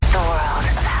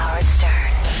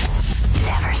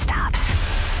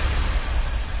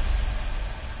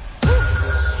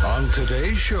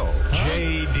today's show.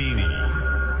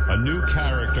 JDini, a new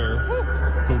character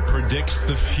who predicts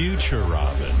the future,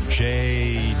 Robin.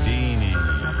 JDini.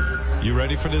 You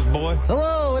ready for this, boy?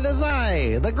 Hello, it is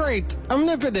I, the great,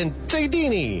 omnipotent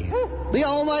JDini, the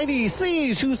almighty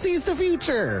sage who sees the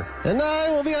future. And I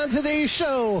will be on today's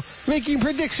show making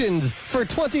predictions for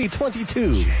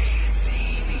 2022.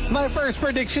 My first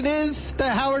prediction is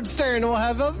that Howard Stern will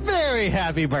have a very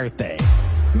happy birthday.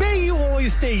 May you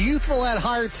always stay youthful at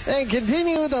heart and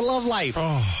continue to love life.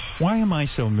 Oh, why am I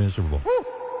so miserable?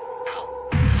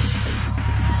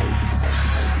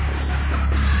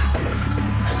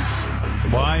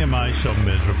 Why am I so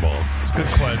miserable? It's a good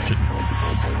question.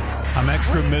 I'm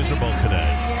extra miserable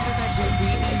today.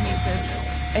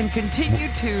 And continue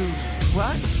to,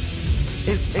 what?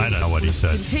 I don't know what he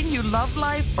said. Continue love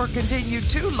life or continue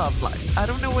to love life? I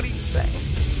don't know what he's saying.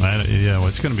 Well,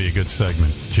 it's going to be a good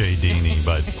segment, JDini,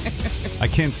 but I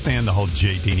can't stand the whole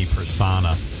JDini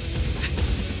persona.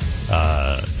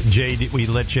 We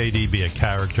let JD be a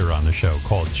character on the show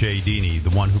called JDini, the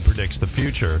one who predicts the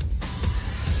future.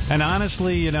 And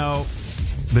honestly, the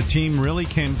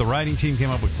writing team came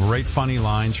up with great funny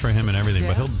lines for him and everything,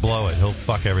 but he'll blow it. He'll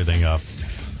fuck everything up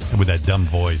with that dumb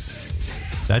voice.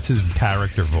 That's his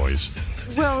character voice.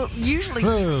 Well, usually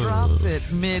he drops it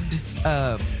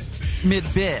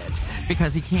mid-bit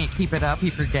because he can't keep it up.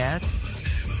 He forgets.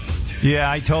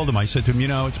 Yeah, I told him. I said to him,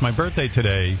 it's my birthday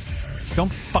today.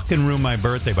 Don't fucking ruin my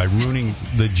birthday by ruining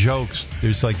the jokes.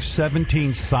 There's like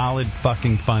 17 solid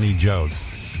fucking funny jokes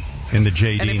in the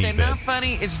JDini bit. And if they're not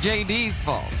funny, it's JD's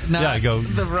fault, not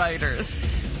the writers.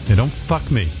 Yeah, don't fuck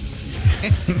me.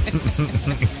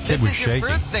 This is your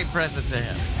birthday present to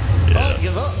him. Yeah. Oh,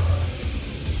 give up.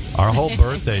 Our whole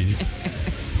birthday.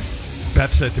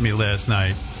 Beth said to me last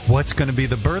night, what's going to be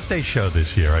the birthday show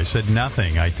this year? I said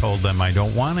nothing. I told them I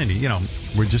don't want any.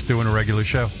 We're just doing a regular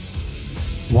show.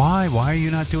 Why? Why are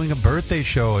you not doing a birthday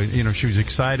show? She was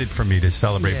excited for me to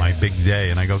celebrate my big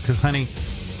day. And I go, because, honey,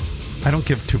 I don't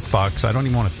give two fucks. I don't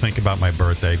even want to think about my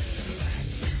birthday.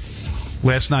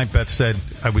 Last night, Beth said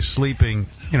I was sleeping.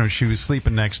 She was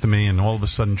sleeping next to me, and all of a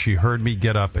sudden she heard me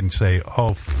get up and say,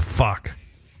 oh, fuck.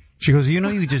 She goes,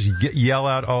 you just yell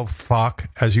out, oh, fuck,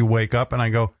 as you wake up. And I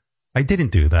go, I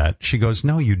didn't do that. She goes,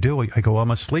 no, you do it. I go, well,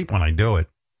 I'm asleep when I do it.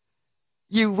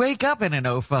 You wake up in an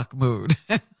oh, fuck mood.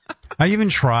 I even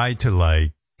tried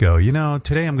to, go,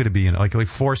 today I'm going to be in,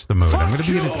 force the mood. I'm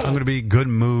going to be good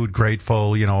mood,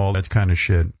 grateful, all that kind of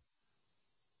shit.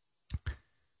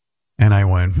 And I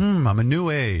went, I'm a new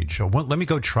age. Let me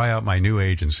go try out my new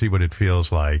age and see what it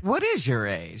feels like. What is your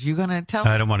age? You going to tell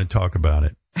me? I don't want to talk about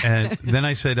it. And then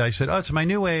I said, oh, it's my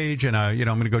new age, and I'm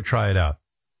going to go try it out.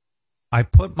 I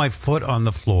put my foot on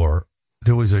the floor.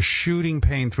 There was a shooting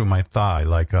pain through my thigh,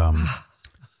 like a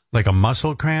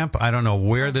muscle cramp. I don't know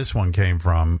where this one came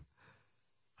from.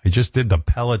 I just did the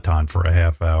Peloton for a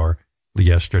half hour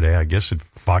yesterday. I guess it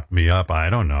fucked me up.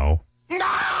 I don't know.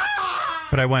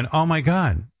 But I went, oh, my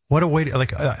God. What a way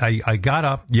to, I got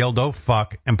up, yelled, oh,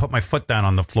 fuck, and put my foot down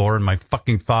on the floor, and my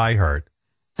fucking thigh hurt.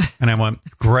 And I went,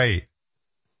 great.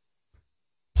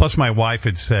 Plus, my wife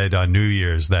had said on New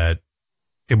Year's that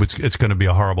it's going to be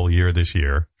a horrible year this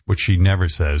year, which she never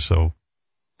says. So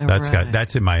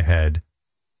that's in my head.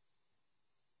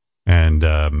 And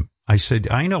I said,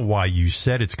 I know why you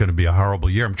said it's going to be a horrible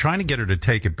year. I'm trying to get her to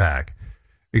take it back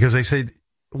because I said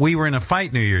we were in a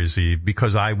fight New Year's Eve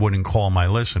because I wouldn't call my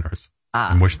listeners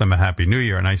and wish them a happy New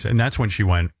Year. And I said, and that's when she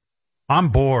went, I'm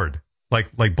bored,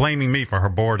 like blaming me for her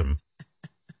boredom.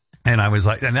 And I was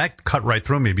like, and that cut right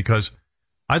through me because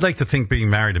I'd like to think being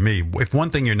married to me, if one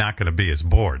thing you're not going to be is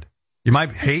bored. You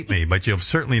might hate me, but you'll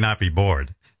certainly not be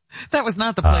bored. That was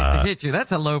not the place to hit you.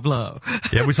 That's a low blow.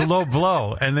 It was a low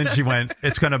blow. And then she went,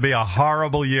 it's going to be a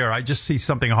horrible year. I just see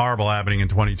something horrible happening in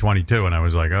 2022. And I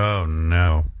was like, oh,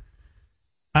 no.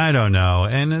 I don't know.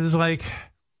 And it was like,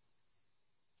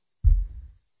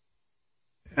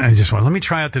 I just went, let me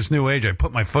try out this new age. I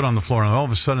put my foot on the floor, and all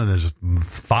of a sudden there's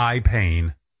thigh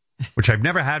pain, which I've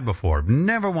never had before.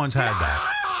 Never once had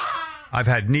that. I've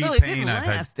had knee pain.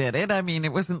 Did it? I mean,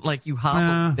 it wasn't like you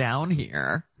hobbled down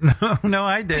here. No,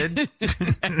 I did. You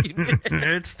did.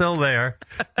 It's still there.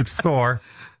 It's sore.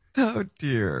 Oh,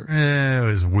 dear. It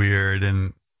was weird,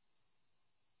 and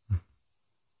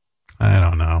I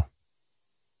don't know.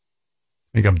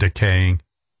 I think I'm decaying.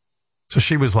 So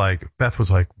she was like, Beth was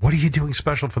like, what are you doing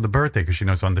special for the birthday? Because she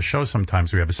knows on the show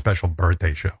sometimes we have a special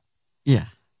birthday show. Yeah.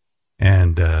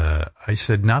 And I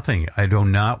said, nothing. I do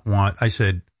not want, I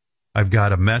said, I've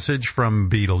got a message from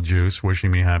Beetlejuice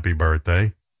wishing me happy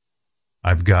birthday.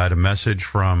 I've got a message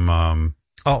from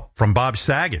Bob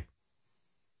Saget.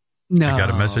 No. I got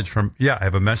a message from, I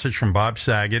have a message from Bob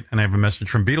Saget, and I have a message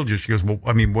from Beetlejuice. She goes, well,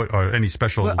 I mean, what are any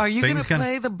special Well, are you going things? to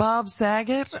play the Bob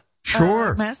Saget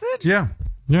Sure. message? Yeah.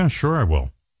 Yeah, sure I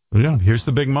will. Yeah, here's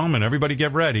the big moment. Everybody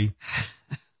get ready.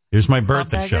 Here's my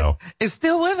birthday show. It's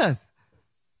still with us.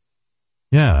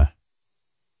 Yeah.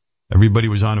 Everybody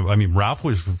was on. I mean, Ralph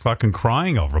was fucking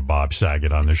crying over Bob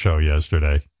Saget on the show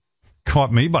yesterday.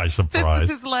 Caught me by surprise. This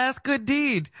was his last good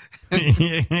deed.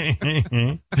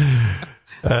 Here's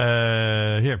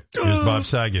Bob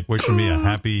Saget wishing me a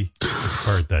happy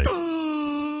birthday.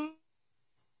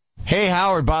 Hey,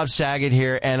 Howard, Bob Saget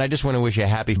here, and I just want to wish you a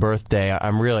happy birthday.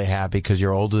 I'm really happy because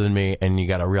you're older than me and you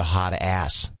got a real hot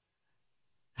ass.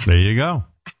 There you go.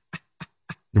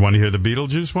 You want to hear the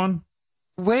Beetlejuice one?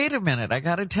 Wait a minute. I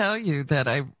got to tell you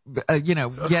that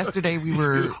yesterday we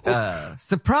were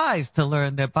surprised to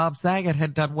learn that Bob Saget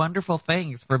had done wonderful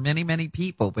things for many, many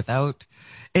people without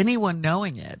anyone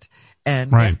knowing it.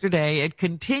 And yesterday it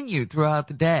continued throughout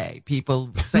the day.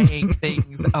 People saying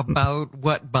things about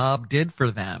what Bob did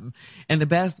for them. And the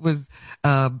best was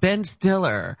Ben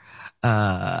Stiller.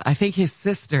 I think his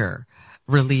sister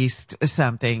released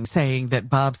something saying that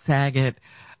Bob Saget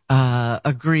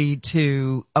agreed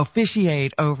to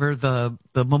officiate over the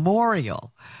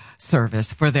memorial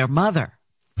service for their mother,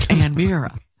 Ann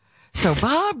Mira. So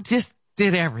Bob just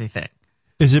did everything.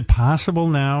 Is it possible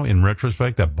now, in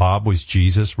retrospect, that Bob was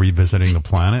Jesus revisiting the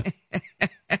planet?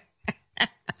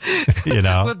 You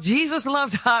know? Well, Jesus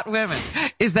loved hot women.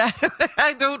 Is that,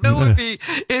 I don't know if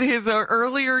in his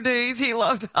earlier days, he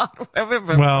loved hot women,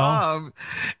 but Bob,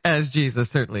 as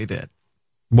Jesus certainly did.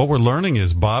 What we're learning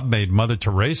is Bob made Mother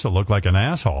Teresa look like an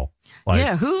asshole.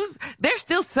 They're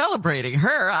still celebrating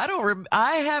her.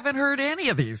 I haven't heard any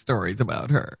of these stories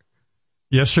about her.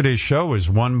 Yesterday's show was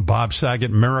one Bob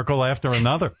Saget miracle after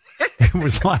another. It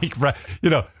was like,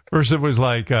 first it was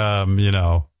like,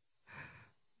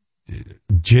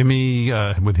 Jimmy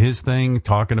with his thing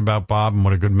talking about Bob and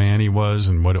what a good man he was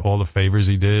and what all the favors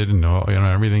he did and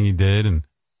everything he did. And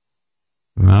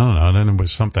I don't know. Then it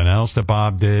was something else that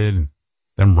Bob did. And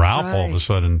then Ralph all of a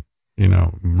sudden,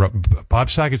 Bob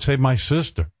Saget saved my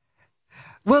sister.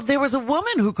 Well, there was a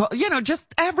woman who called, just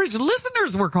average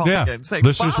listeners were calling in saying,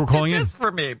 listeners were calling Bob did this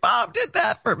for me. Bob did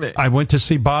that for me. I went to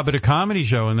see Bob at a comedy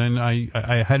show, and then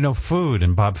I had no food,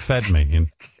 and Bob fed me.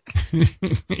 And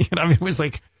it was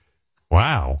like,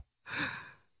 wow.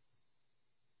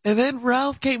 And then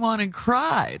Ralph came on and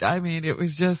cried. I mean, it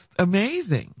was just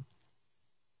amazing.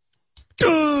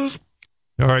 All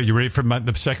right, you ready for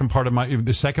the second part of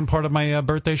my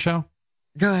birthday show?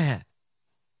 Go ahead.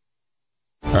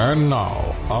 And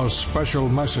now, a special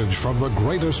message from the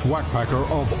greatest whackpacker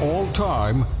of all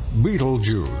time,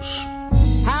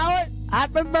 Beetlejuice. Howard,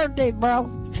 happy birthday, bro.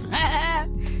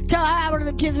 Tell Howard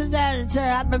to kiss his ass and say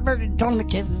happy birthday. Tell him to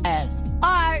kiss his ass.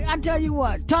 All right, I tell you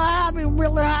what. Tell Howard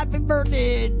really happy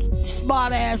birthday,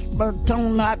 smart ass, but tell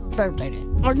him happy birthday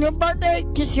then. On your birthday,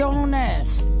 kiss your own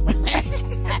ass.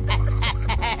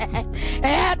 And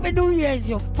happy New Year,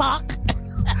 you fuck.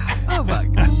 Oh, my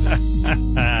God.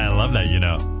 I love that,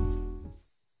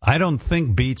 I don't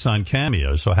think Beats on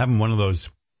Cameo, so having one of those,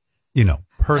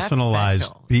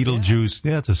 personalized Beetlejuice.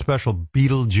 Yeah, it's a special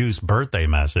Beetlejuice birthday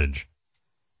message.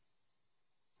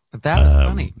 But that was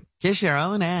funny. Kiss your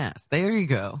own ass. There you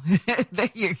go.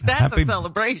 That's a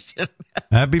celebration.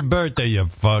 Happy birthday, you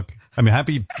fuck. I mean,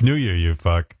 happy New Year, you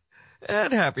fuck.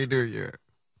 And happy New Year.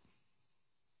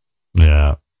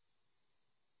 Yeah.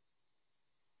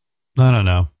 I don't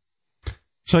know.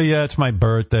 So, it's my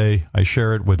birthday. I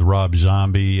share it with Rob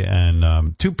Zombie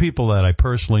and two people that I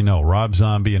personally know, Rob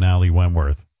Zombie and Ali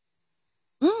Wentworth.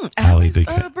 Ali's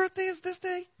birthday is this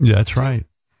day? Yeah, that's right.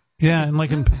 Yeah,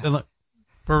 and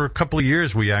for a couple of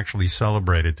years, we actually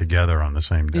celebrated together on the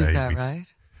same day. Is that right?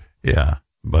 Yeah,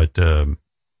 but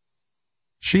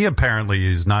she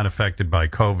apparently is not affected by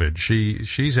COVID.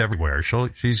 She's everywhere. She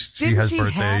has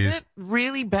birthdays. Have it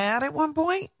really bad at one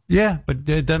point? Yeah, but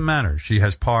it doesn't matter. She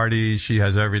has parties. She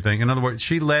has everything. In other words,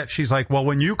 she's like, well,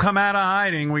 when you come out of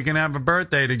hiding, we can have a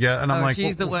birthday together. And I'm like,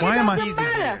 she's the one. Why am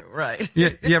I? Right.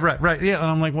 Yeah, right. Yeah, and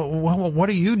I'm like, well, what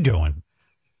are you doing?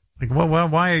 Like, well,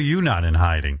 why are you not in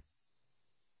hiding?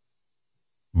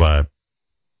 But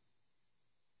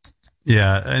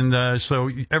yeah, and so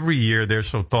every year they're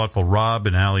so thoughtful. Rob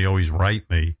and Allie always write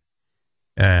me,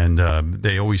 and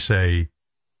they always say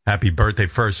happy birthday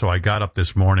first. So I got up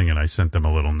this morning and I sent them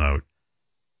a little note.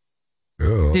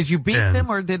 Yeah. Did you beat them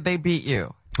or did they beat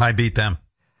you? I beat them.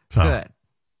 So, good.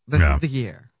 This is the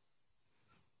year.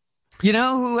 You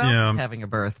know who else is having a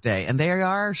birthday? And they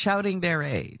are shouting their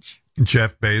age.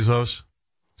 Jeff Bezos.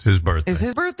 It's his birthday. Is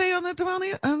his birthday on the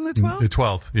 12th? The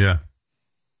 12th, yeah.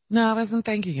 No, I wasn't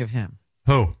thinking of him.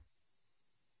 Who?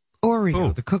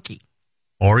 Oreo, the cookie.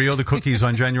 Oreo, the cookies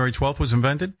on January 12th was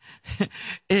invented?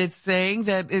 It's saying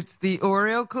that it's the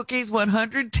Oreo cookie's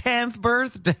 110th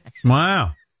birthday.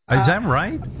 Wow. Is that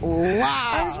right?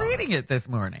 Wow. I was reading it this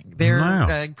morning.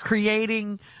 They're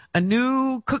creating a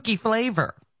new cookie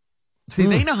flavor. See,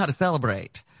 they know how to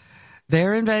celebrate.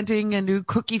 They're inventing a new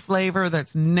cookie flavor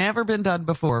that's never been done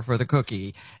before for the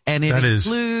cookie. And it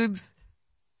includes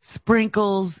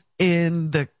sprinkles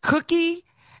in the cookie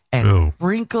and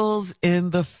sprinkles in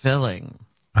the filling.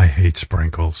 I hate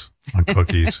sprinkles on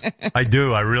cookies. I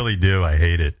do. I really do. I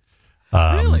hate it.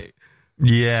 Really?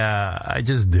 Yeah, I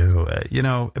just do.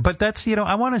 But that's,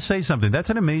 I want to say something. That's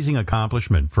an amazing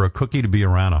accomplishment for a cookie to be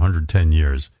around 110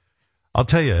 years. I'll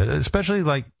tell you, especially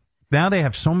like now they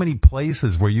have so many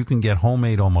places where you can get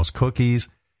homemade almost cookies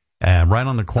and right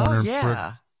on the corner. Oh,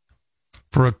 yeah.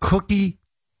 For a cookie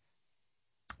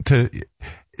to,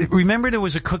 remember there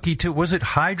was a cookie too. Was it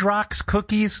Hydrox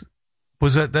cookies?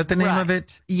 Was that the name of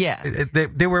it? Yeah.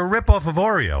 They were a ripoff of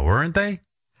Oreo, weren't they?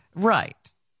 Right.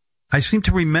 I seem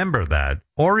to remember that.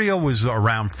 Oreo was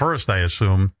around first, I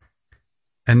assume.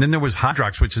 And then there was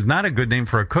Hydrox, which is not a good name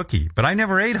for a cookie. But I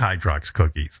never ate Hydrox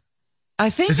cookies.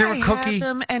 I think is there I a cookie? had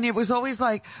them, and it was always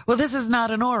like, well, this is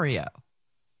not an Oreo.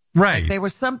 Right. Like there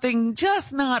was something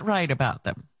just not right about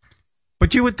them.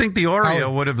 But you would think the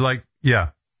Oreo would have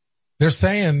They're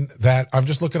saying that, I'm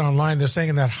just looking online, they're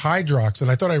saying that Hydrox, and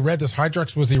I thought I read this,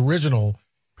 Hydrox was the original,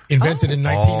 invented in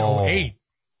 1908.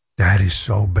 That is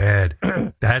so bad.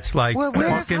 That's like well,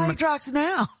 where's Hydrox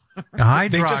now?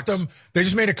 Hydrox. They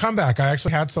just made a comeback. I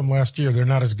actually had some last year. They're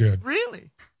not as good.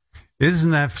 Really?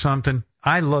 Isn't that something?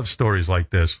 I love stories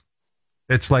like this.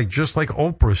 It's like just like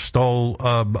Oprah stole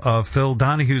Phil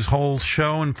Donahue's whole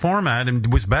show and format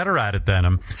and was better at it than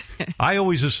him. I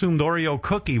always assumed Oreo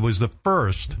cookie was the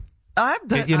first. I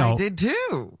did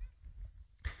too.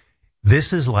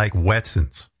 This is like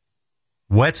Wetson's.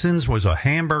 Wetson's was a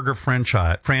hamburger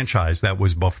franchise that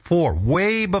was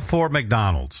way before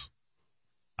McDonald's.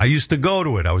 I used to go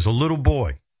to it. I was a little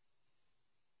boy.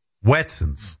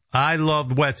 Wetson's. I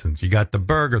loved Wetson's. You got the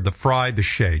burger, the fry, the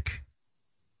shake.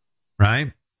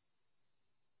 Right?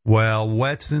 Well,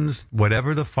 Wetson's,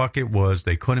 whatever the fuck it was,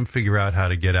 they couldn't figure out how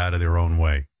to get out of their own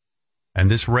way. And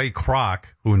this Ray Kroc,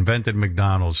 who invented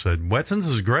McDonald's, said, Wetson's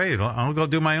is great. I'll go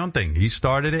do my own thing. He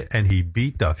started it, and he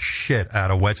beat the shit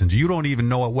out of Wetson's. You don't even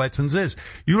know what Wetson's is.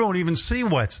 You don't even see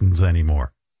Wetson's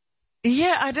anymore.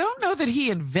 Yeah, I don't know that he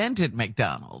invented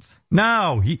McDonald's.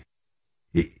 No, he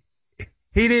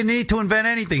didn't need to invent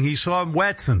anything. He saw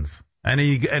Wetson's.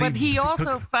 But he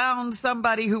also found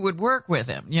somebody who would work with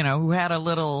him, who had a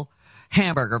little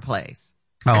hamburger place.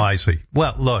 Oh, I see.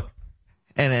 Well, look.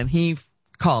 And then he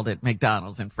called it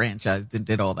McDonald's and franchised and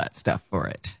did all that stuff for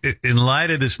it. In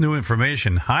light of this new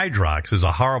information, Hydrox is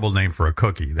a horrible name for a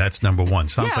cookie. That's number one.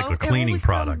 Sounds like a cleaning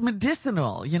product.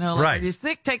 Medicinal, right. If you're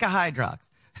sick, take a Hydrox.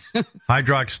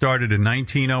 Hydrox started in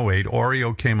 1908.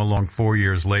 Oreo came along 4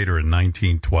 years later in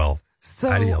 1912. So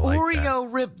Oreo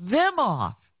ripped them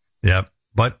off. Yep.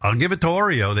 But I'll give it to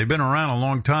Oreo. They've been around a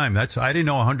long time. I didn't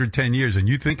know 110 years. And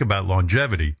you think about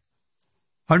longevity.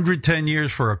 110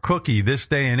 years for a cookie this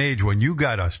day and age when you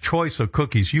got a choice of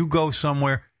cookies. You go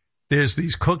somewhere, there's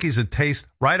these cookies that taste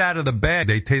right out of the bag.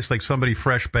 They taste like somebody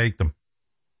fresh baked them.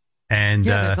 And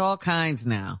there's all kinds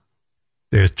now.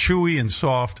 They're chewy and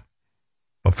soft.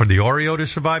 But for the Oreo to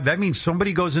survive, that means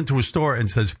somebody goes into a store and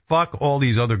says, fuck all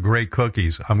these other great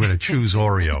cookies. I'm going to choose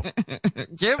Oreo.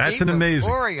 That's an amazing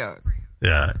Oreos.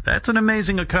 Yeah, that's an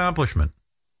amazing accomplishment.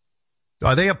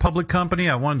 Are they a public company?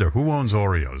 I wonder. Who owns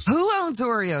Oreos? Who owns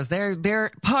Oreos?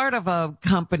 They're part of a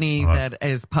company that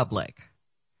is public.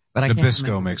 But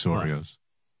Nabisco makes Oreos.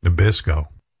 Nabisco.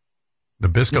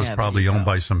 Nabisco's probably owned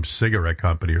by some cigarette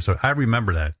company or so. I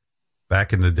remember that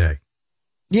back in the day.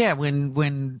 Yeah,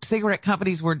 when cigarette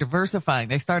companies were diversifying,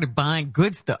 they started buying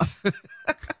good stuff.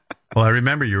 Well, I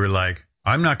remember you were like,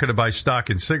 I'm not going to buy stock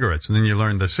in cigarettes. And then you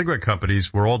learned the cigarette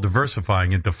companies were all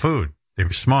diversifying into food. They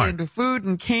were smart. Into food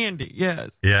and candy,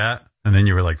 yes. Yeah. And then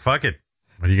you were like, fuck it.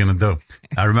 What are you going to do?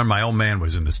 I remember my old man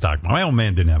was in the stock. My old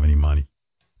man didn't have any money.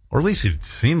 Or at least it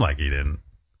seemed like he didn't.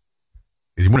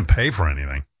 He wouldn't pay for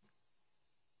anything.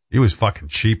 He was fucking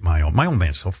cheap, my old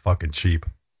man's so fucking cheap.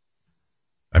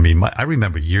 I mean, I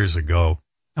remember years ago,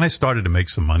 and I started to make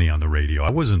some money on the radio.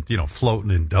 I wasn't,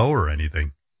 floating in dough or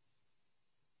anything.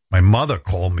 My mother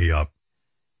called me up.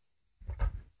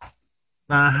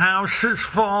 The house is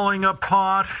falling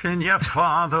apart and your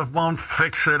father won't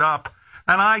fix it up.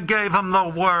 And I gave him the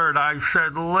word. I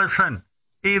said, listen,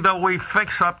 either we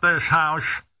fix up this house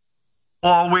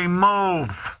or we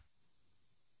move.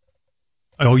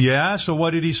 Oh, yeah? So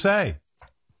what did he say?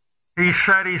 He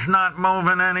said he's not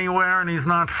moving anywhere and he's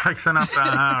not fixing up the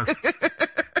house.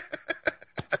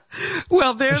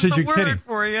 Well, there's said, the "You're word kidding."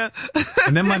 for you.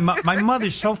 And then my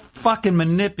mother's so fucking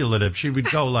manipulative. She would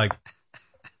go like,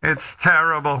 It's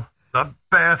terrible. The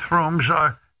bathrooms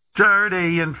are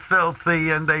dirty and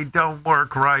filthy and they don't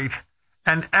work right.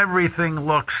 And everything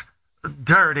looks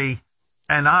dirty.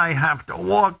 And I have to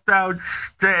walk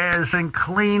downstairs and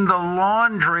clean the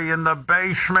laundry in the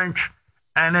basement.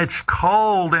 And it's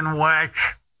cold and wet.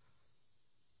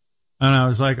 and I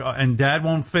was like, and Dad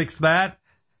won't fix that?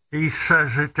 He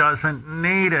says it doesn't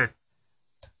need it.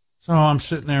 So I'm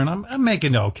sitting there and I'm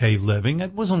making an okay living.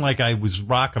 It wasn't like I was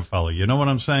Rockefeller. You know what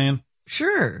I'm saying?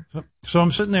 Sure. So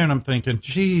I'm sitting there and I'm thinking,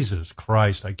 Jesus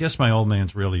Christ, I guess my old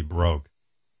man's really broke.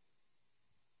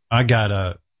 I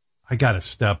gotta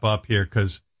step up here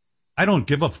because I don't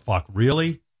give a fuck,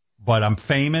 really. But I'm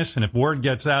famous, and if word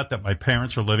gets out that my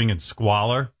parents are living in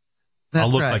squalor, That's I'll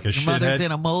look right. like a Your mother's shithead.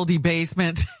 in a moldy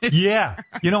basement. Yeah.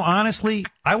 You know, honestly,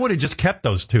 I would have just kept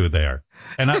those two there.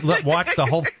 And watch the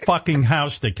whole fucking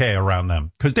house decay around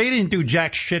them. Because they didn't do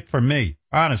jack shit for me,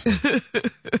 honestly.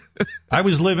 I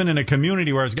was living in a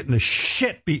community where I was getting the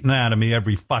shit beaten out of me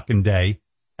every fucking day.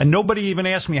 And nobody even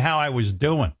asked me how I was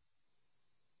doing.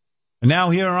 And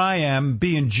now here I am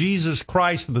being Jesus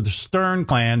Christ of the Stern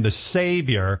clan, the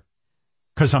savior.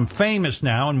 Because I'm famous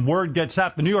now, and word gets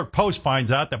out. The New York Post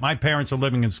finds out that my parents are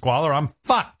living in squalor. I'm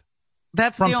fucked.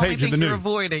 That's Front the only page of thing the you're news.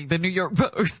 avoiding, the New York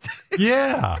Post.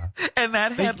 Yeah. And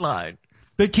that headline.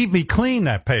 They keep me clean,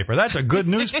 that paper. That's a good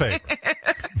newspaper.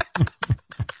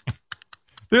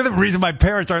 They're the reason my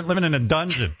parents aren't living in a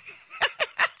dungeon.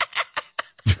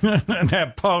 And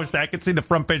that Post, I can see the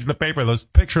front page of the paper, those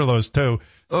picture of those two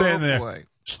standing there. Boy.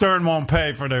 Stern won't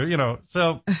pay for the,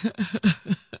 so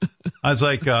I was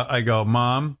like, I go,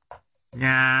 Mom,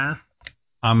 Yes.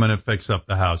 I'm going to fix up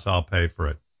the house. I'll pay for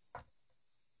it.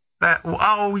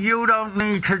 You don't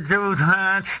need to do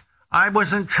that. I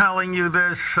wasn't telling you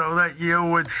this so that you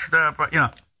would step,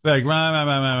 Like,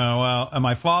 well, and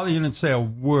my father didn't say a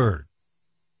word.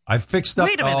 I fixed up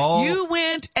Wait a the minute. whole... You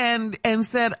went and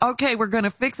said, okay, we're going to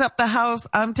fix up the house.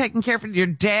 I'm taking care of it. Your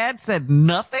dad said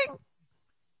nothing?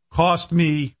 Cost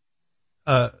me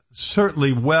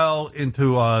certainly well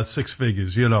into six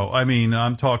figures, I mean,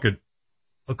 I'm talking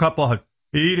a couple of...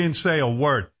 He didn't say a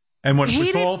word. And when it He was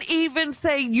didn't all... even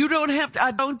say, you don't have to,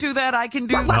 I don't do that. I can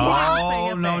do that. No.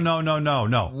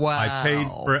 Wow. I paid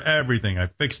for everything. I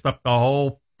fixed up the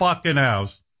whole fucking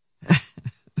house.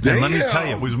 And let me tell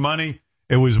you, it was money.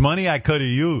 It was money I could have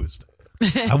used.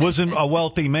 I wasn't a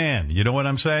wealthy man. You know what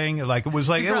I'm saying? Like, it was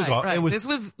like, it Right.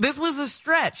 was, This was a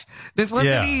stretch. This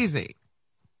wasn't easy.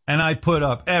 and I put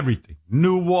up everything,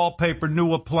 new wallpaper,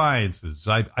 new appliances.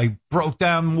 I broke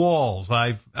down walls.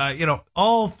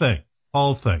 Whole thing.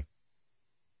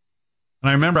 And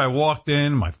I remember I walked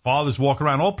in, my father's walking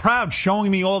around all proud,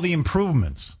 showing me all the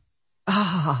improvements. We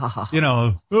got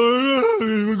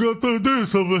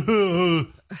this over here.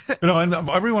 And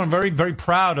everyone very, very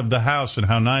proud of the house and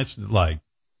how nice it like.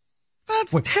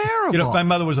 That's terrible. My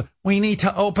mother was like, we need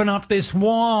to open up this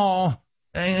wall.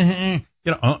 Open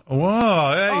a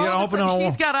wall.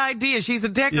 She's got ideas. She's a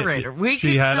decorator. We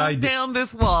she can had knock idea- down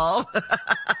this wall.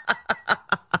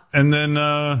 And then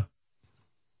I'm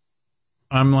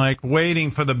like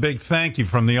waiting for the big thank you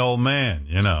from the old man,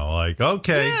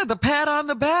 okay. Yeah, the pat on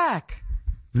the back.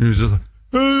 He was just like,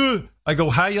 I go,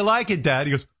 how you like it, Dad?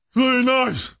 He goes, very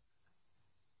nice.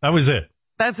 That was it.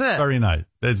 That's it. Very nice.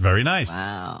 That's very nice.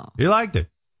 Wow. He liked it.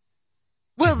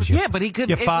 Well, yeah, but he could.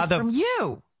 Your It father- was from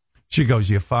you. She goes,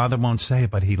 your father won't say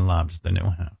it, but he loves the new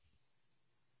house.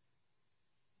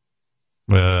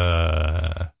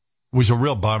 It was a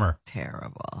real bummer.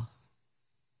 Terrible.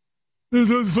 It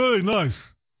was very nice.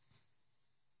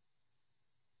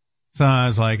 So I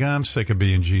was like, I'm sick of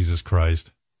being Jesus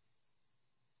Christ.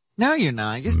 No, you're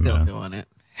not. You're still doing it.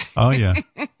 Oh, yeah.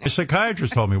 The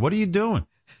psychiatrist told me, what are you doing?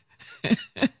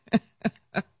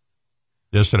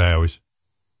 Yesterday, I was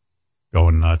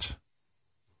going nuts.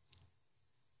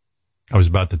 I was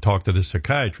about to talk to the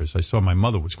psychiatrist. I saw my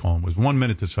mother was calling. It was 1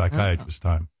 minute to psychiatrist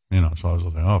time. So I was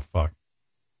like, oh, fuck.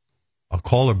 I'll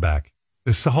call her back.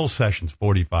 This whole session's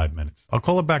 45 minutes. I'll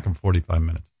call her back in 45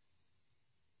 minutes.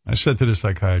 I said to the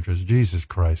psychiatrist, Jesus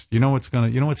Christ, you know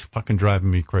what's fucking driving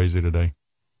me crazy today?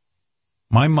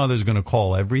 My mother's going to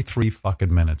call every 3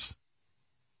 fucking minutes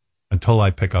until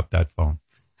I pick up that phone.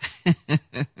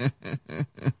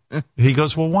 He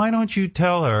goes, well, why don't you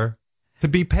tell her to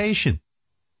be patient?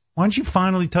 Why don't you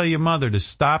finally tell your mother to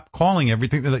stop calling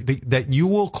everything, that you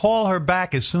will call her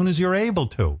back as soon as you're able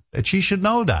to, that she should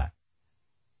know that.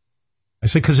 I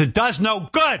said, because it does no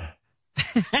good.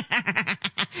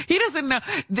 He doesn't know.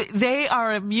 They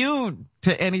are immune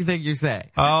to anything you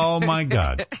say. Oh, my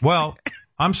God. Well,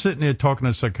 I'm sitting there talking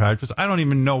to a psychiatrist. I don't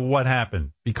even know what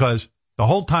happened because the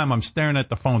whole time I'm staring at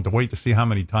the phone to wait to see how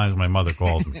many times my mother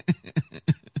calls me.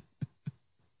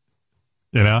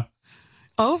 You know?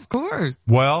 Oh, of course.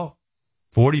 Well,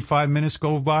 45 minutes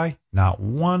go by, not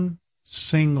one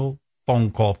single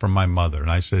phone call from my mother.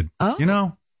 And I said, you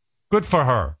know, good for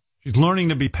her. She's learning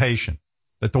to be patient.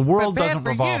 That the world doesn't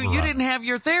revolve around. You didn't have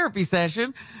your therapy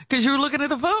session because you were looking at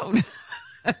the phone.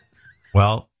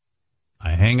 Well,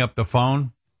 I hang up the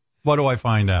phone. What do I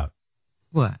find out?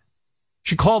 What?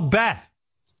 She called Beth.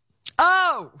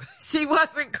 Oh, she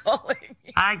wasn't calling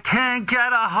me. I can't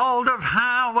get a hold of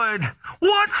Howard.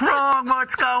 What's wrong?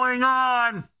 What's going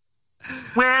on?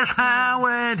 Where's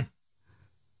Howard?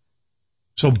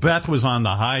 So Beth was on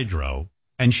the hydro,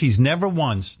 and she's never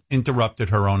once interrupted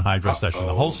her own hydro session.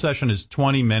 The whole session is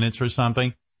 20 minutes or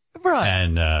something. Right.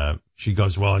 And she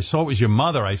goes, well, I saw it was your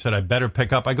mother. I said, I better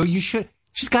pick up. I go, you should.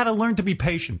 She's got to learn to be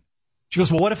patient. She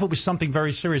goes, well, what if it was something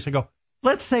very serious? I go,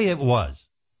 let's say it was.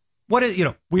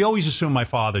 We always assume my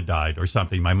father died or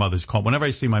something. My mother's called. Whenever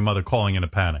I see my mother calling in a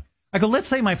panic, I go, let's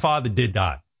say my father did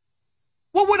die.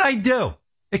 What would I do?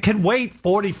 It can wait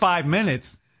 45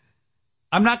 minutes.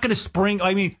 I'm not going to spring.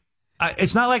 I mean,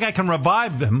 it's not like I can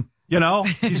revive them. You know,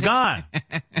 he's gone.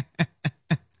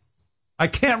 I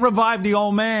can't revive the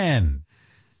old man.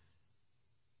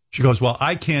 She goes, well,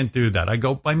 I can't do that. I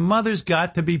go, my mother's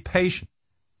got to be patient.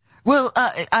 Well,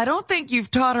 I don't think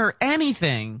you've taught her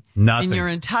anything in your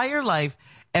entire life.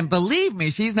 And believe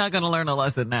me, she's not going to learn a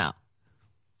lesson now.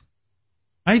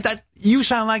 You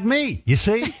sound like me, you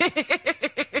see?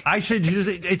 I should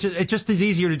it just is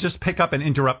easier to just pick up and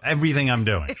interrupt everything I'm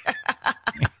doing.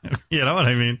 You know what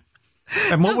I mean?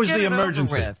 And what was the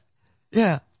emergency?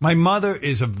 Yeah. My mother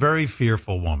is a very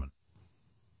fearful woman.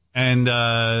 And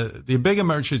the big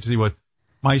emergency was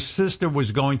my sister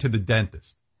was going to the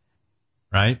dentist.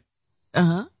 Right?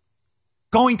 Uh-huh.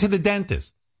 Going to the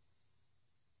dentist.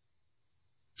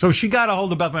 So she got a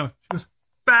hold of Beth. She goes,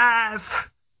 Beth!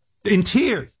 In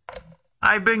tears.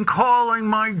 I've been calling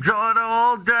my daughter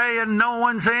all day and no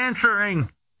one's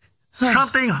answering.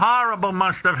 Something horrible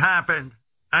must have happened.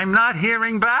 I'm not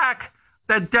hearing back.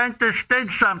 The dentist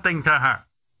did something to her.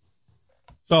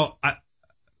 So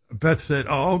Beth said,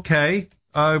 oh, okay.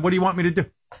 What do you want me to do?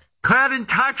 Get in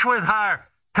touch with her.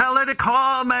 Tell her to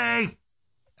call me.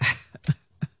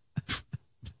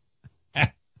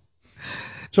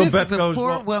 So this Beth is a goes,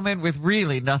 poor woman with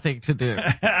really nothing to do.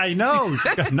 I know.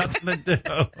 She's got nothing to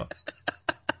do.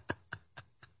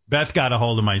 Beth got a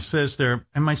hold of my sister,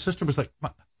 and my sister was like,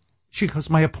 she goes,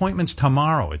 my appointment's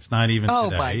tomorrow. It's not even today. Oh,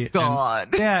 my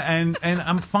God. And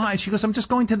I'm fine. She goes, I'm just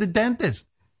going to the dentist.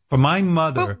 For my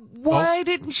mother. But why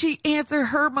didn't she answer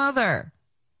her mother?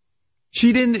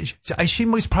 She didn't. She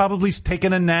was probably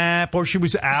taking a nap or she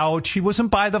was out. She wasn't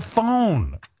by the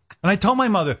phone. And I told my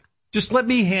mother, just let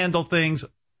me handle things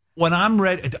when I'm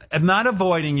ready. I'm not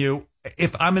avoiding you.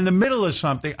 If I'm in the middle of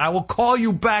something, I will call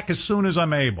you back as soon as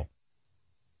I'm able.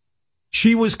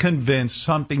 She was convinced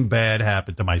something bad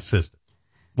happened to my sister.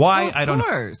 Why? Well, I don't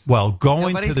know. Well,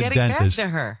 going Nobody's to the getting dentist. Back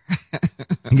to her.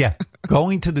 Yeah.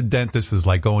 Going to the dentist is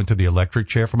like going to the electric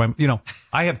chair for my,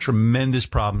 I have tremendous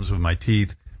problems with my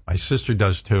teeth. My sister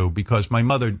does too, because my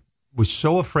mother was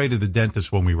so afraid of the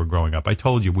dentist when we were growing up. I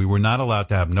told you we were not allowed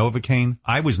to have Novocaine.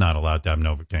 I was not allowed to have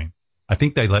Novocaine. I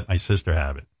think they let my sister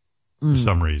have it for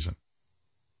some reason.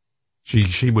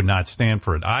 She would not stand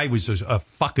for it. I was a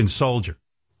fucking soldier.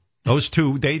 Those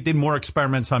two, they did more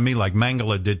experiments on me like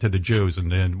Mengele did to the Jews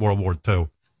in World War II.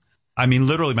 I mean,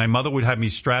 literally, my mother would have me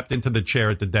strapped into the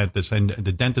chair at the dentist, and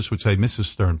the dentist would say, Mrs.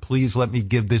 Stern, please let me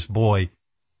give this boy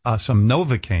some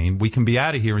Novocaine. We can be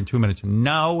out of here in 2 minutes.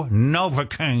 No,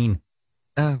 Novocaine.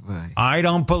 Oh, boy. I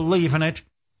don't believe in it.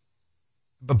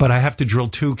 But I have to drill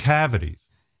 2 cavities.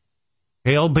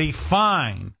 He'll be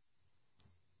fine.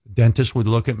 The dentist would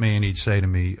look at me and he'd say to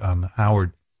me,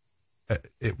 Howard,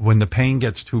 when the pain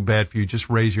gets too bad for you, just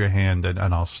raise your hand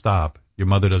and I'll stop. Your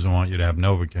mother doesn't want you to have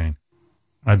Novocaine.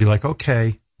 I'd be like,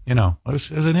 okay. I was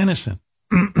an innocent.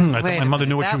 I thought my mother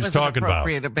knew what she was talking about. That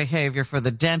was inappropriate behavior for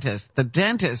the dentist. The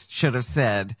dentist should have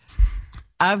said,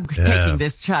 I'm taking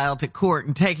this child to court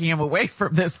and taking him away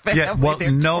from this family. Yeah, well,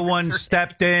 no one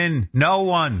stepped in. No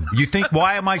one. You think,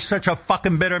 why am I such a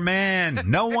fucking bitter man?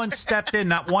 No one stepped in.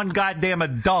 Not one goddamn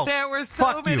adult. There were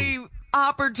so many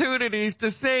opportunities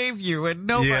to save you, and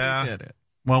nobody did it.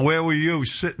 Well, where were you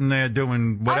sitting there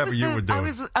doing whatever you were doing? I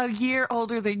was a year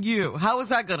older than you. How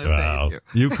was I going to save you?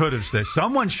 You could have stepped.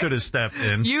 Someone should have stepped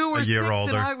in. You were a year 6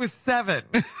 older. and I was 7.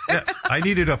 Yeah, I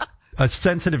needed a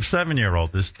sensitive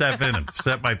 7-year-old to step in and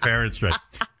set my parents straight.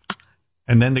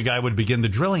 And then the guy would begin the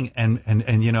drilling. And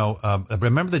I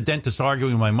remember the dentist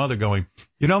arguing with my mother going,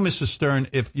 Mrs. Stern,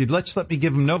 if you'd let me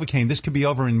give him Novocaine, this could be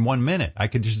over in 1 minute. I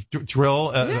could just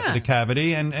drill the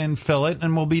cavity and fill it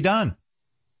and we'll be done.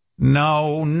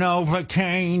 No,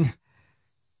 Novocaine.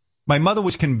 My mother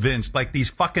was convinced, like these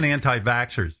fucking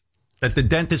anti-vaxxers, that the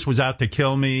dentist was out to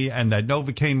kill me and that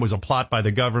Novocaine was a plot by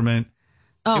the government.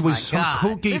 Oh, it was my some God.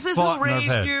 kooky This is thought who in her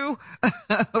raised head. you?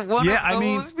 One of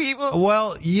those people?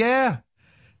 Well, yeah.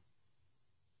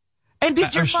 And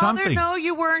did your or father something. know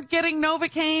you weren't getting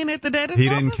Novocaine at the dentist He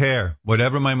office? didn't care.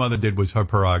 Whatever my mother did was her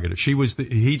prerogative.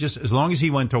 He just, as long as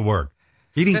he went to work,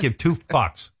 he didn't give 2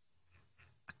 fucks.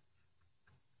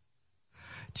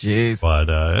 Jeez. But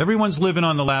everyone's living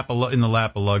on the lap in the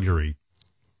lap of luxury.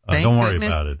 Don't worry goodness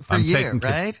about it. For you,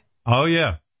 right? Oh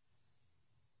yeah,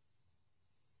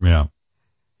 yeah.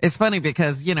 It's funny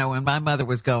because, when my mother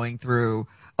was going through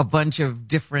a bunch of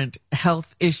different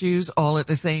health issues all at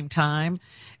the same time,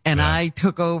 and I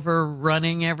took over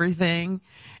running everything,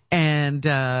 and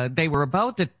they were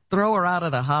about to throw her out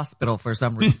of the hospital for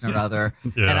some reason or other.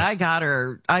 Yeah. And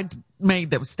I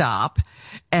made them stop.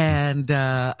 And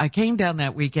I came down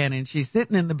that weekend, and she's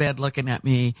sitting in the bed looking at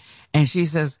me, and she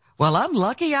says, well, I'm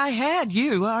lucky I had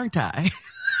you, aren't I?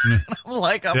 I'm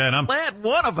like, I'm glad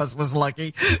one of us was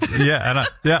lucky.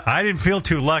 I didn't feel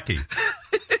too lucky.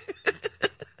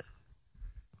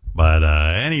 But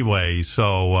anyway,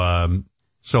 so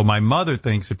my mother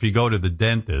thinks if you go to the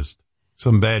dentist,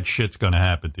 some bad shit's going to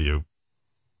happen to you.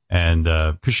 And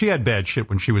because she had bad shit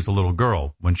when she was a little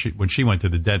girl, when she went to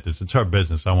the dentist, it's her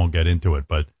business. I won't get into it,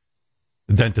 but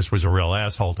the dentist was a real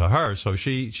asshole to her. So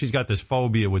she's got this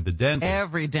phobia with the dentist.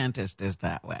 Every dentist is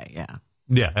that way, yeah.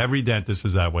 Yeah, every dentist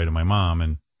is that way to my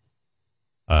mom.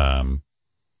 And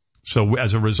so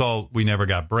as a result, we never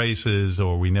got braces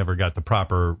or we never got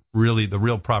the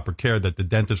real proper care that the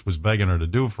dentist was begging her to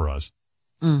do for us.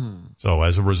 Mm-hmm. So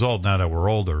as a result, now that we're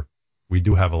older, we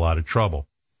do have a lot of trouble,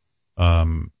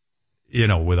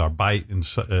 with our bite and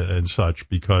such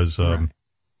because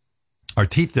our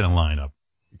teeth didn't line up.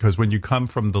 Because when you come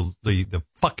from the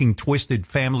fucking twisted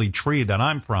family tree that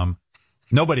I'm from,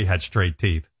 nobody had straight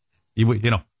teeth.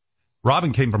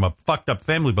 Robin came from a fucked up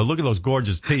family, but look at those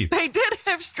gorgeous teeth. They did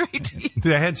have straight teeth.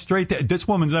 They had straight teeth. This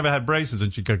woman's never had braces,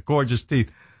 and she got gorgeous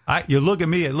teeth. You look at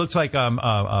me, it looks like a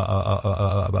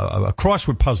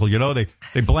crossword puzzle.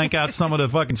 They blank out some of the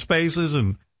fucking spaces,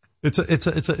 and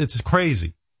it's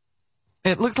crazy.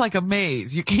 It looks like a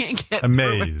maze. You can't get a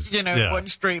maze. One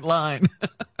straight line.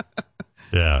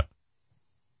 Yeah.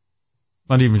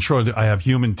 Not even sure that I have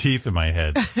human teeth in my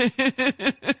head.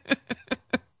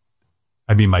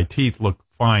 I mean, my teeth look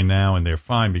fine now, and they're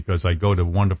fine because I go to a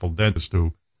wonderful dentist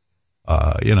who,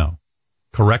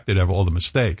 corrected all the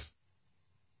mistakes.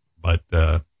 But,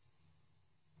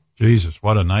 Jesus,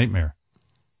 what a nightmare.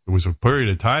 There was a period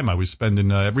of time I was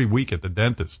spending every week at the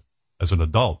dentist as an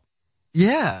adult.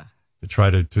 Yeah. To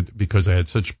try to because I had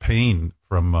such pain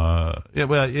from,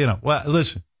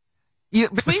 listen.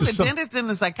 Between the dentist and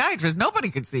the psychiatrist, nobody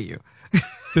could see you.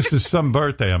 This is some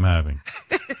birthday I'm having.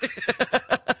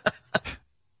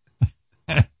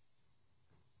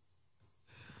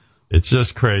 It's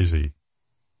just crazy.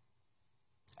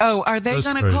 Oh, are they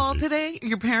going to call today?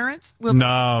 Your parents?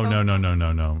 No.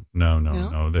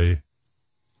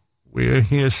 We're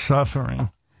here suffering.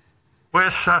 We're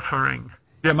suffering.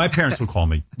 Yeah, my parents will call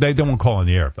me. They won't call on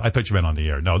the air. I thought you meant on the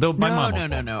air. No, my mom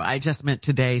won't call. No. I just meant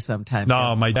today sometime.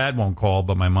 No, my dad won't call,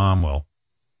 but my mom will.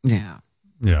 Yeah.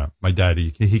 Yeah, my dad,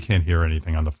 he can't hear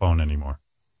anything on the phone anymore.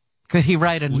 Could he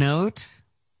write a note?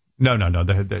 No.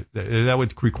 That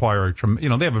would require,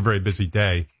 they have a very busy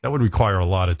day. That would require a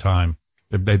lot of time,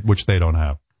 which they don't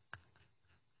have.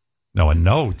 No, a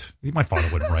note? My father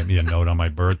wouldn't write me a note on my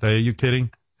birthday. Are you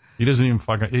kidding? He doesn't even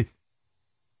fucking...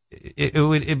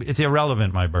 It's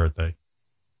irrelevant, my birthday.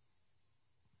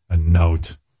 A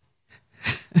note.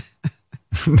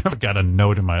 Never got a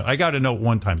note I got a note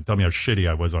one time to tell me how shitty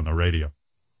I was on the radio.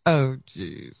 Oh,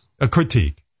 jeez. A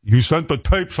critique. You sent the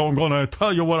tape, so I'm going to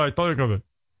tell you what I think of it.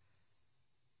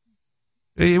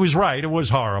 He was right. It was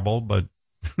horrible, but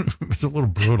it was a little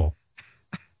brutal.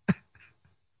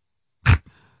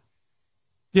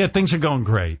 Yeah, things are going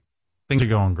great. Things are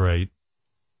going great.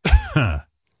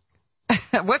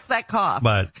 What's that cough?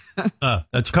 But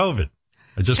that's COVID.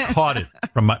 I just caught it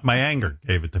from my anger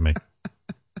gave it to me.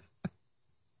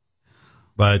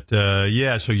 But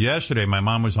yeah, so yesterday my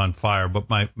mom was on fire, but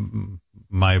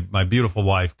my beautiful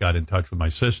wife got in touch with my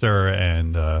sister,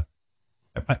 and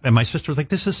my sister was like,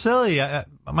 "This is silly.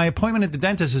 My appointment at the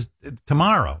dentist is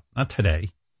tomorrow, not today."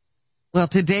 Well,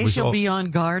 today she'll be on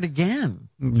guard again.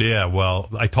 Yeah, well,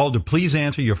 I told her, please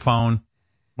answer your phone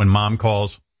when Mom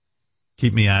calls.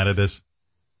 Keep me out of this.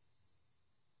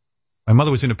 My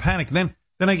mother was in a panic. Then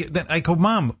I go,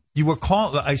 Mom,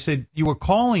 I said, you were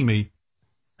calling me.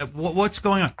 What's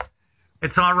going on?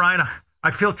 It's all right.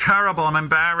 I feel terrible. I'm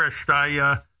embarrassed.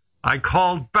 I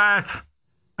called Beth,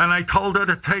 and I told her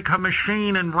to take her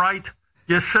machine and write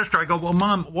your sister. I go, well,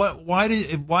 Mom, why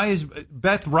is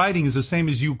Beth writing is the same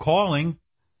as you calling?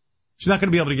 She's not going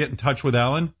to be able to get in touch with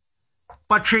Ellen.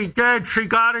 But she did. She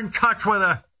got in touch with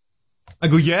her. I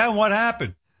go, yeah, what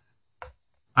happened?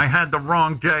 I had the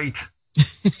wrong date.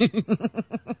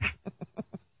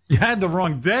 You had the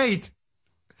wrong date?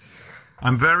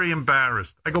 I'm very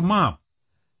embarrassed. I go, Mom,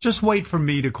 just wait for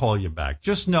me to call you back.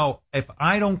 Just know if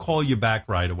I don't call you back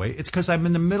right away, it's because I'm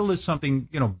in the middle of something,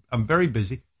 I'm very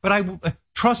busy. But I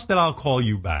trust that I'll call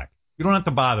you back. You don't have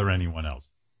to bother anyone else.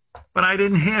 But I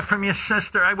didn't hear from your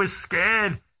sister. I was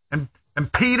scared. And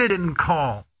Peter didn't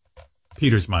call.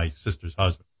 Peter's my sister's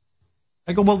husband.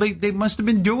 I go, well, they must have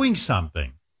been doing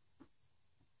something.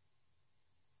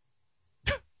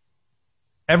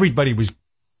 Everybody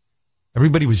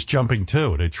was jumping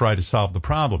too to try to solve the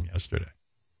problem yesterday.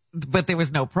 But there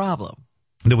was no problem.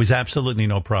 There was absolutely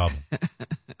no problem.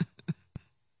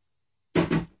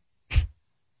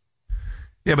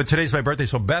 Yeah, but today's my birthday.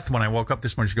 So Beth, when I woke up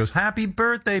this morning, she goes, "Happy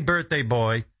birthday, birthday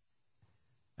boy."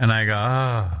 And I go,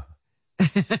 ah.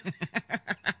 She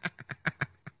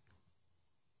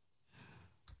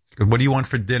goes, "What do you want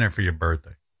for dinner for your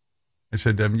birthday?" I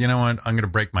said, you know what? I'm going to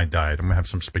break my diet. I'm going to have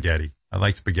some spaghetti. I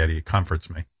like spaghetti. It comforts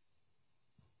me.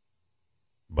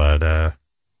 But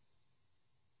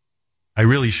I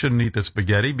really shouldn't eat the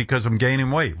spaghetti because I'm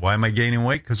gaining weight. Why am I gaining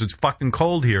weight? Because it's fucking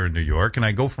cold here in New York, and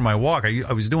I go for my walk.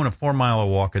 I was doing a 4-mile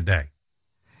walk a day.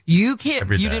 You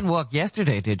didn't walk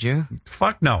yesterday, did you?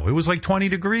 Fuck no. It was like 20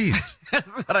 degrees.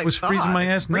 That's what I was thought. freezing my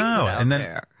ass. No.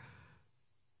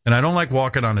 And I don't like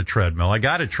walking on a treadmill. I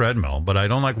got a treadmill, but I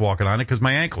don't like walking on it because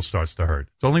my ankle starts to hurt.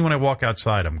 It's only when I walk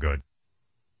outside I'm good.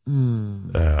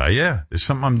 Yeah, there's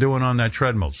something I'm doing on that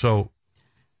treadmill. So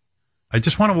I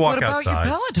just want to walk outside. What about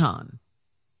your Peloton?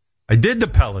 I did the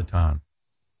Peloton.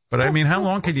 But I mean, how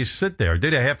long can you sit there? I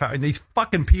did a half hour. And these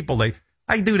fucking people,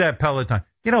 I do that Peloton.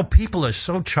 People are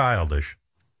so childish.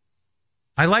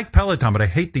 I like Peloton, but I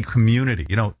hate the community.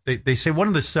 They say one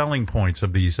of the selling points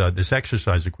of this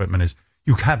exercise equipment is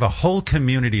you have a whole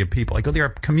community of people. I go, they're a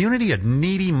community of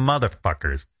needy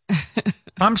motherfuckers.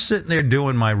 I'm sitting there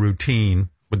doing my routine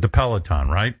with the Peloton,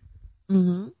 right?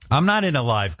 Mm-hmm. I'm not in a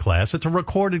live class. It's a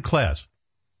recorded class.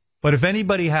 But if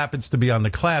anybody happens to be on the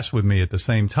class with me at the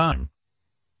same time,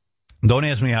 don't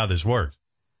ask me how this works.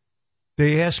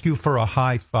 They ask you for a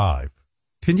high five.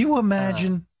 Can you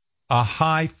imagine a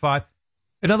high five?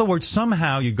 In other words,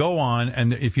 somehow you go on,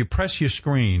 and if you press your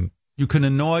screen, you can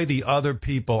annoy the other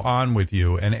people on with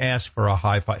you and ask for a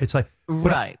high five. It's like,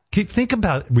 right. Think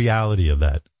about the reality of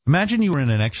that. Imagine you were in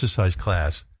an exercise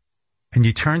class, and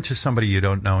you turn to somebody you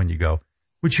don't know, and you go,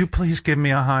 "Would you please give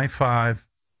me a high five?"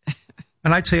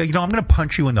 And I'd say, I'm going to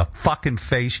punch you in the fucking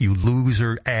face, you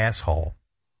loser asshole.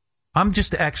 I'm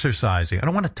just exercising. I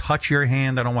don't want to touch your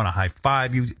hand. I don't want to high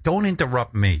five you. Don't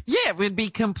interrupt me. Yeah, it would be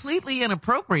completely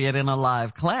inappropriate in a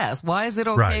live class. Why is it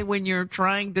okay when you're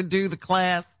trying to do the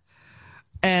class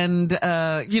and,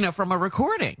 from a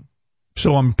recording?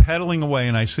 So I'm pedaling away,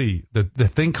 and I see the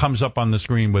thing comes up on the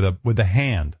screen with a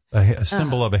hand, a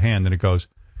symbol of a hand, and it goes,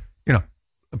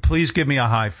 "Please give me a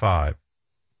high five."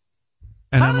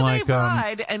 And How I'm do like, they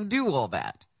ride and do all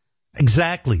that?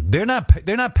 Exactly. They're not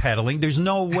pedaling. There's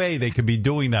no way they could be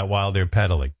doing that while they're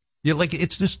pedaling. It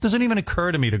just doesn't even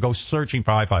occur to me to go searching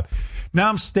for high five. Now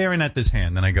I'm staring at this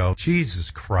hand, and I go, Jesus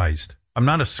Christ, I'm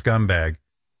not a scumbag.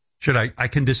 I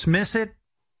can dismiss it,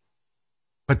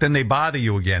 but then they bother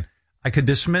you again. I could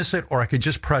dismiss it, or I could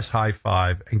just press high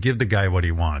five and give the guy what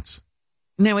he wants.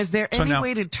 Now, is there any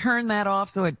way to turn that off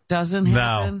so it doesn't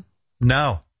happen?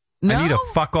 No. No? I need a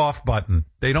fuck off button.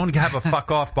 They don't have a fuck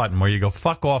off button where you go,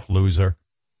 fuck off, loser.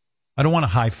 I don't want to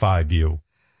high five you.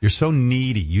 You're so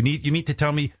needy. You need to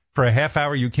tell me for a half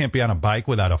hour you can't be on a bike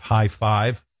without a high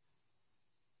five.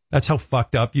 That's how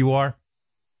fucked up you are.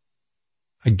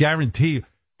 I guarantee you.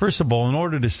 First of all, in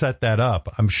order to set that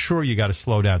up, I'm sure you got to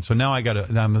slow down. So now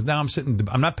I'm sitting,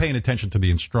 I'm not paying attention to the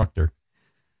instructor.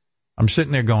 I'm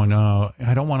sitting there going, "No,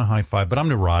 I don't want to high five," but I'm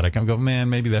neurotic. I'm going, man,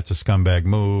 maybe that's a scumbag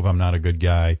move. I'm not a good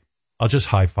guy. I'll just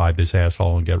high five this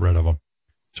asshole and get rid of him.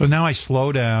 So now I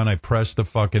slow down, I press the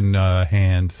fucking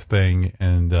hand thing,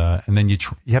 and then you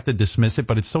have to dismiss it,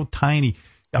 but it's so tiny.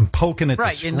 I'm poking at the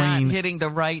screen. Right, you're not hitting the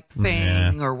right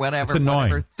thing or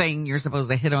whatever thing you're supposed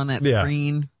to hit on that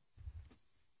screen.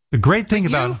 The great thing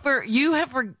about you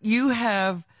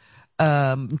have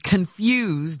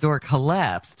confused or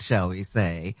collapsed, shall we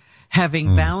say,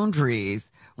 having boundaries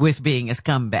with being a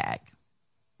scumbag.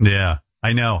 Yeah,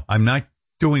 I know. I'm not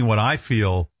doing what I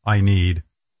feel I need.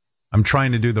 I'm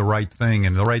trying to do the right thing,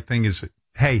 and the right thing is,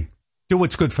 hey, do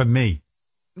what's good for me.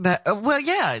 That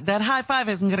high five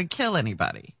isn't going to kill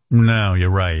anybody. No, you're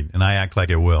right, and I act like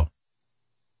it will.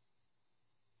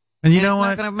 And you know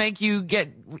what? It's not going to make you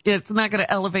it's not going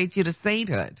to elevate you to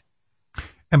sainthood.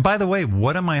 And by the way,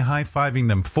 what am I high-fiving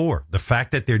them for? The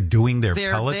fact that they're doing their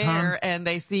Peloton? They're there and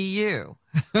they see you.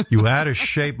 You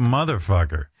out-of-shape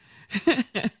motherfucker.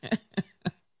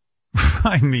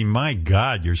 I mean, my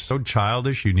God, you're so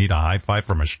childish you need a high five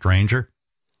from a stranger.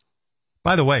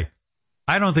 By the way,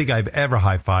 I don't think I've ever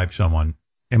high-fived someone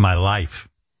in my life.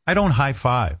 I don't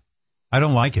high-five. I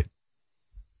don't like it.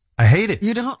 I hate it.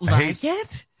 You don't like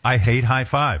it? I hate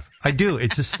high-five. I do.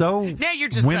 It's just so Now you're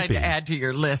just wimpy. trying to add to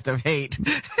your list of hate.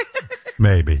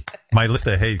 Maybe. My list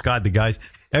of hate. God, the guys,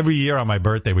 every year on my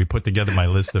birthday, we put together my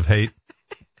list of hate.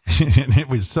 And it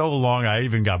was so long, I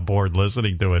even got bored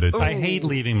listening to it. I hate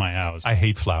leaving my house. I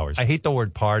hate flowers. I hate the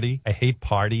word party. I hate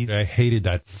parties. I hated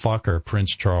that fucker,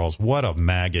 Prince Charles. What a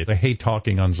maggot. I hate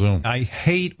talking on Zoom. I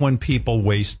hate when people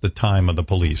waste the time of the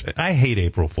police. I hate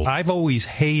April Fool. I've always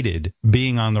hated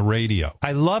being on the radio.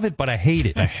 I love it, but I hate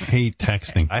it. I hate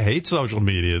texting. I hate social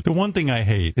media. The one thing I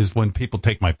hate is when people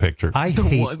take my picture. I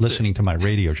hate listening to my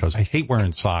radio shows. I hate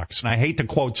wearing socks. And I hate to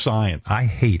quote science. I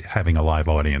hate having a live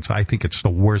audience. I think it's the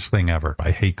worst thing ever.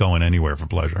 I hate going anywhere for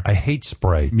pleasure. I hate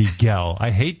spray. Miguel. I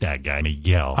hate that guy,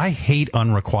 Miguel. I hate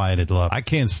unrequited love. I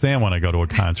can't stand when I go to a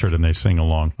concert and they sing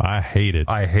along. I hate it.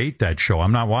 I hate that show.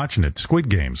 I'm not watching it. Squid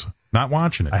Games. Not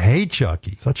watching it. I hate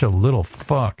Chucky. Such a little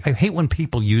fuck. I hate when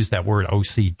people use that word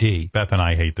OCD. Beth and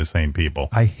I hate the same people.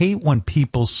 I hate when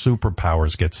people's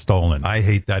superpowers get stolen. I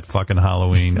hate that fucking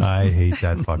Halloween. I hate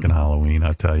that fucking Halloween,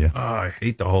 I tell you. Oh, I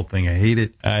hate the whole thing. I hate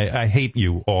it. I hate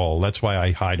you all. That's why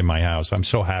I hide in my house. I'm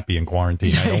so happy in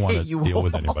quarantine. I don't want to deal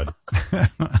with anybody.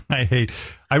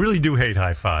 I really do hate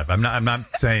high five. I'm not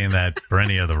saying that for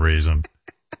any other reason.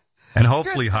 And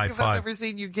hopefully high five. I've never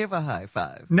seen you give a high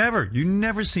five. Never. You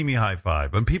never see me high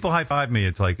five. When people high five me,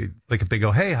 it's like if they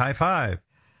go, hey, high five.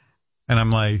 And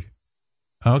I'm like,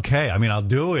 okay. I mean, I'll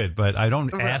do it, but I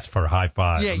don't ask for a high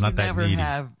five. Yeah, I'm not that needy. You never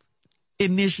have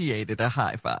initiated a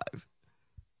high five.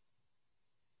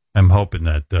 I'm hoping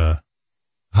that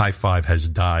high five has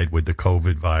died with the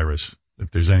COVID virus.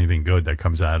 If there's anything good that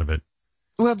comes out of it.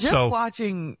 Well, just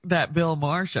watching that Bill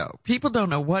Maher show, people don't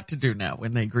know what to do now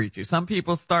when they greet you. Some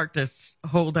people start to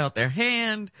hold out their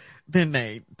hand, then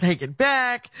they take it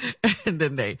back, and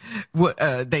then they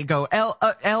go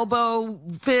elbow,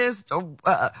 fist,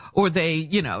 or they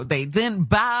then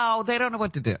bow. They don't know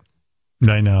what to do.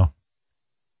 I know.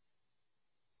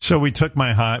 So we took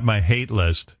my hate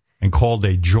list and called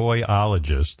a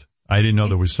joyologist. I didn't know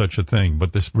there was such a thing,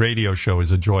 but this radio show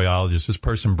is a joyologist. This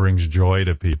person brings joy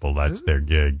to people. That's their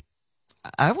gig.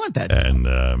 I want that. And,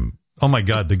 oh my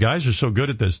God, the guys are so good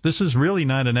at this. This is really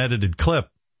not an edited clip.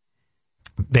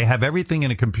 They have everything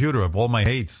in a computer of all my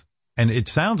hates. And it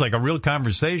sounds like a real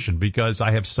conversation because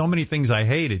I have so many things I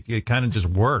hate. It kind of just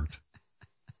worked.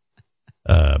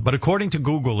 But according to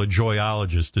Google, a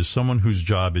joyologist is someone whose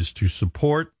job is to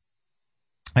support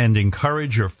and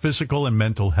encourage your physical and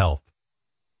mental health.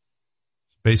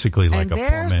 Basically like and a poor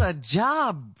man. There's a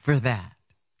job for that.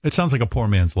 It sounds like a poor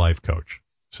man's life coach.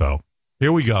 So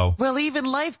here we go. Well, even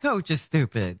life coach is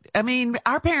stupid. I mean,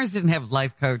 our parents didn't have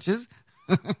life coaches.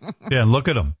 Yeah, and look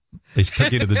at them. They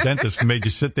took you to the dentist and made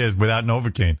you sit there without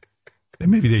Novocaine.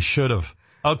 Maybe they should have.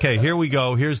 Okay, here we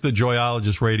go. Here's the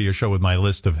Joyologist radio show with my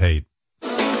list of hate.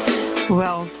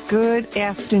 Well, good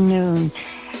afternoon.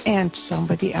 And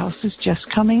somebody else is just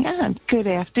coming on. Good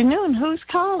afternoon. Who's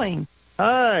calling?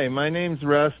 Hi, my name's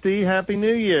Rusty. Happy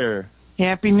New Year.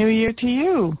 Happy New Year to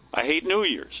you. I hate New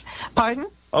Year's. Pardon?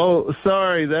 Oh,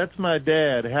 sorry. That's my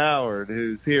dad, Howard,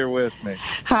 who's here with me.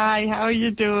 Hi, how are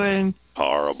you doing?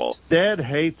 Horrible. Dad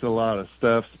hates a lot of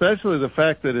stuff, especially the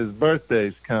fact that his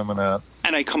birthday's coming up.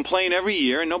 And I complain every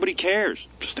year and nobody cares.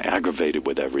 Just aggravated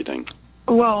with everything.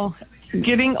 Well,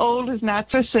 getting old is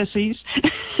not for sissies.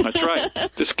 That's right.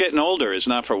 Just getting older is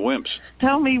not for wimps.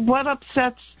 Tell me, what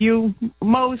upsets you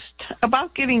most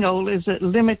about getting old? Is it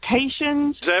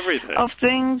limitations It's everything. of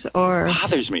things, or...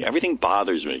 Bothers me. Everything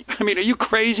bothers me. I mean, are you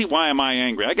crazy? Why am I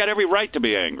angry? I got every right to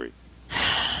be angry.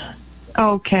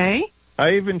 Okay.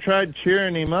 I even tried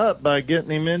cheering him up by getting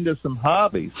him into some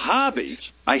hobbies. Hobbies?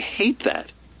 I hate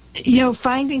that.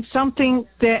 Finding something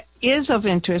that is of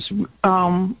interest.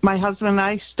 My husband and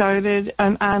I started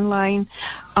an online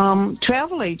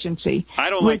travel agency. I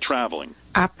don't like traveling.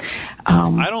 I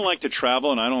don't like to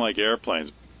travel, and I don't like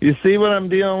airplanes. You see what I'm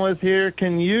dealing with here?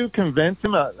 Can you convince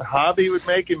him a hobby would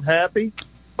make him happy?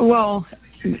 Well,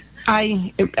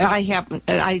 I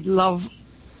love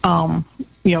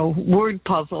word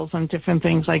puzzles and different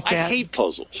things like that. I hate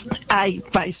puzzles. I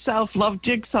myself love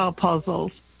jigsaw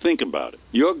puzzles. Think about it.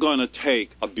 You're going to take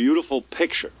a beautiful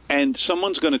picture, and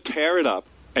someone's going to tear it up,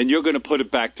 and you're going to put it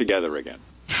back together again.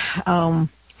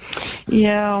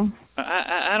 Yeah.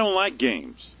 I don't like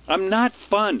games. I'm not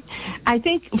fun. I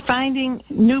think finding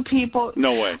new people.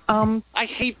 No way. I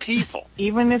hate people.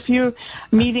 Even if you're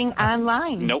meeting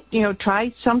online. Nope.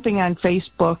 Try something on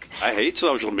Facebook. I hate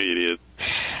social media.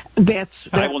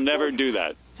 I will never do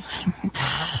that.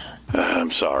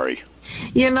 I'm sorry.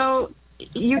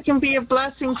 You can be a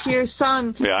blessing to your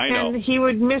son. Yeah, I know. And he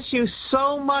would miss you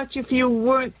so much if you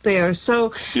weren't there.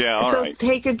 So, all right.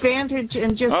 Take advantage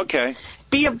and just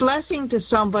be a blessing to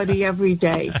somebody every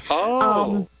day.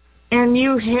 Oh. And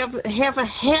you have a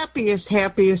happiest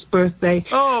birthday.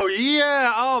 Oh,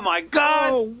 yeah. Oh, my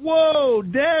God. Oh, whoa.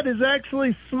 Dad is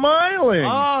actually smiling.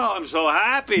 Oh, I'm so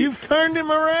happy. You've turned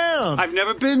him around. I've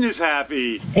never been this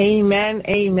happy. Amen,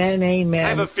 amen, amen. I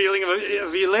have a feeling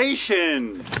of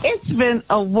elation. It's been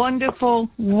a wonderful,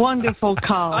 wonderful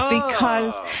call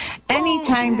because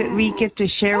anytime that we get to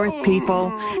share with people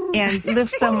and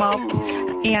lift them up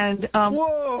and...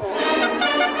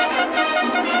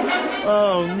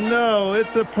 Oh, no, it's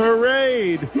a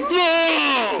parade.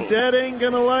 No! Dad ain't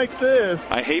going to like this.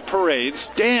 I hate parades.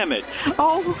 Damn it.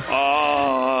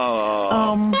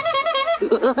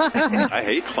 I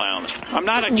hate clowns. I'm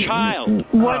not a child.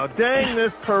 What? Oh, dang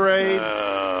this parade.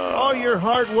 All your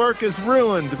hard work is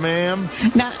ruined, ma'am.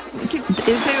 Now, is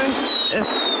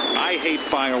there... I hate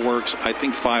fireworks. I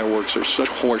think fireworks are such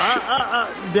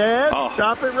horseshit. Dad,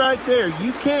 stop it right there.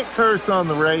 You can't curse on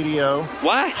the radio.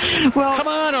 What? Well, come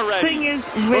on already. Thing is,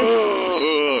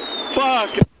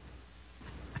 fuck.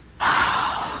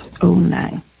 Oh,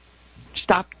 no.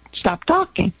 Stop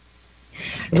talking.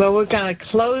 Well, we're going to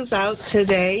close out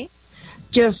today.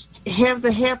 Just have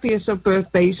the happiest of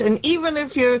birthdays. And even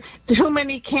if you're too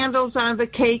many candles on the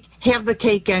cake, have the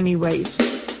cake anyways.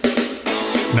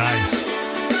 Nice.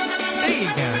 There you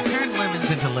go. Turn lemons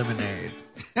into lemonade.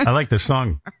 I like the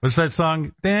song. What's that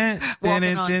song?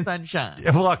 Walking on Sunshine.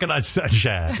 Walking on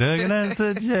Sunshine. Walking on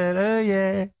Sunshine. Oh,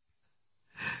 yeah.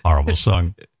 Horrible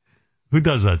song. Who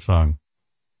does that song?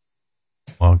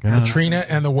 Katrina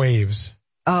and the Waves.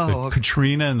 Oh.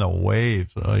 Katrina and the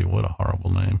Waves. Oh, what a horrible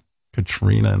name.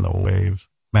 Katrina and the Waves.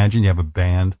 Imagine you have a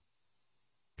band.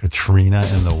 Katrina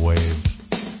and the Waves.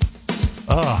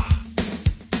 Ugh.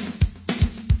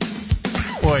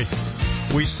 Boy,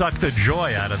 we suck the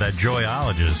joy out of that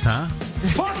joyologist, huh?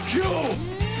 Fuck you!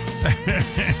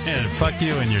 Fuck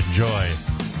you and your joy.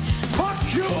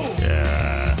 Fuck you!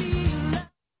 Yeah.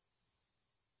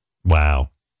 Wow.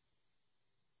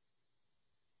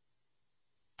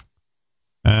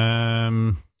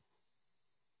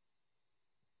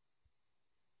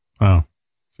 Well,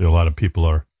 see, a lot of people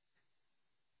are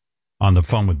on the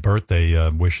phone with birthday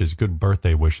wishes. Good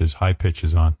birthday wishes. High Pitch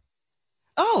is on.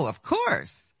 Oh, of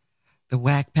course. The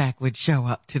Whack Pack would show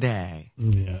up today.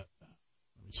 Yeah.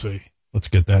 Let me see. Let's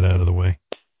get that out of the way.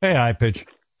 Hey, High Pitch.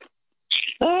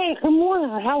 Hey, good morning.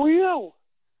 How are you?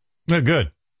 Yeah,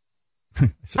 good.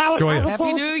 Joyous.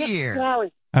 Happy New Year.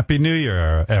 Gary. Happy New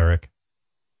Year, Eric.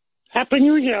 Happy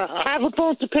New Year. I have a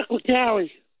bone to pick with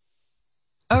Gary.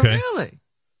 Oh, Okay. really?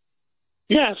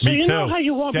 Yeah, so Me you too. know how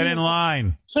you want Get me in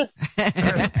line. So,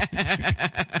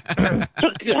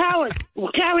 Howard,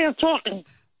 Gary, I'm talking.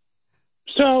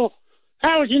 So,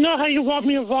 Howard, you know how you want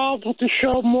me involved with the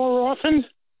show more often?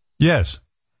 Yes.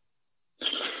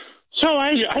 So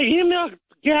I emailed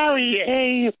Gary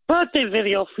a birthday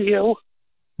video for you.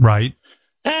 Right.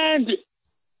 And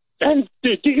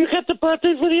did you get the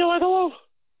birthday video at all?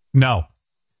 No.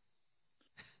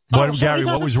 What, so Gary,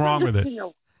 what was wrong with it?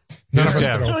 None of us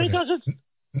Gary. could open it.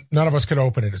 None of us could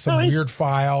open it. It's some weird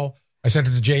file. I sent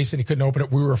it to Jason. He couldn't open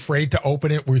it. We were afraid to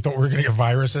open it. We thought we were going to get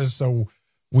viruses, so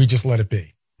we just let it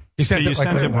be. He sent You it like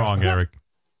sent late him last wrong, night. Eric.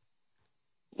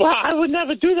 Well, I would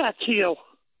never do that to you.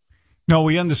 No,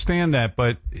 we understand that,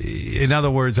 but in other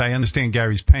words, I understand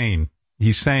Gary's pain.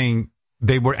 He's saying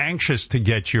they were anxious to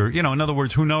get your, in other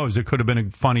words, who knows? It could have been a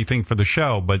funny thing for the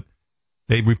show, but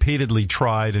they repeatedly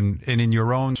tried, and in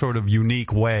your own sort of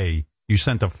unique way, you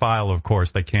sent a file, of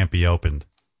course, that can't be opened.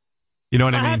 You know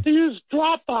what I mean? Had to use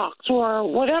Dropbox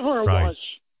or whatever it Right. was.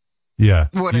 Yeah.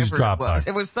 Whatever use it Dropbox. was.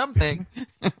 It was something.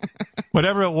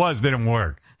 Whatever it was didn't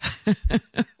work.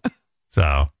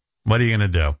 So, what are you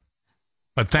going to do?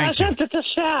 But thank you. I sent it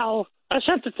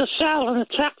to Sal in a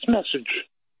text message.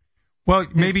 Well,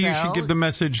 maybe you Sal? should give the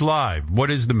message live.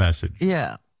 What is the message?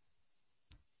 Yeah.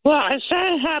 Well, I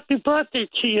said happy birthday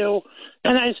to you,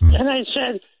 and I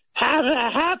said, have a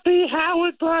happy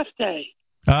Howard birthday.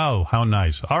 Oh, how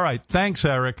nice. All right. Thanks,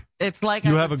 Eric. It's like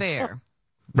You I have was a- there.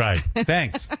 Right.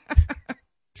 Thanks.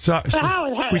 So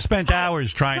we spent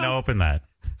hours trying to open that.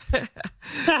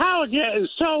 So Howard, yeah,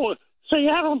 so you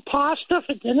having pasta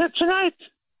for dinner tonight?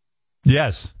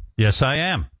 Yes. Yes, I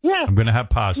am. Yeah. I'm going to have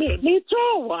pasta. Me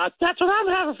too. That's what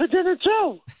I'm having for dinner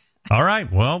too. All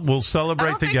right. Well, we'll celebrate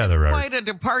I don't together, think it's Eric. quite a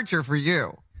departure for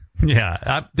you.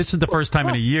 Yeah. This is the first time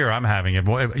in a year I'm having it.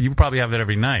 Well, you probably have it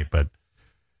every night, but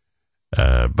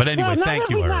anyway, No, not thank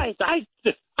you, every Eric. night.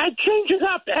 I change it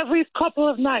up every couple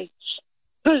of nights.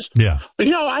 Because, Yeah.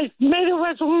 I made a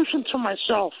resolution to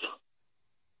myself.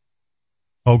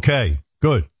 Okay.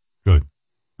 Good. Good.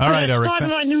 All right, I Eric. started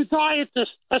my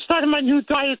new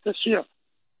diet this year.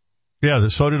 Yeah,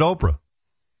 so did Oprah.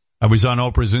 I was on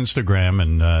Oprah's Instagram,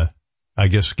 and I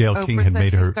guess Gayle King Oprah had said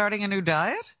made she's her. starting a new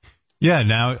diet? Yeah,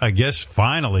 now I guess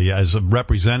finally, as a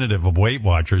representative of Weight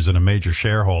Watchers and a major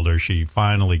shareholder, she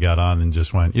finally got on and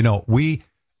just went, we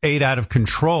ate out of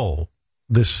control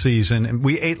this season, and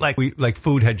we ate like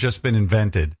food had just been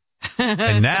invented.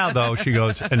 And now, though, she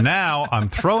goes, and now I'm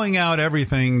throwing out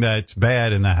everything that's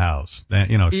bad in the house.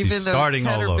 She's Even those starting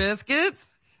all cheddar over. biscuits?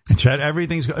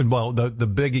 Everything's well. The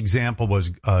big example was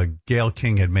Gayle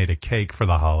King had made a cake for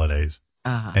the holidays,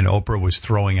 and Oprah was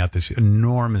throwing out this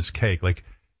enormous cake. Like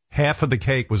half the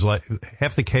cake was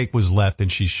left,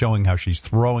 and she's showing how she's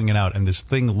throwing it out. And this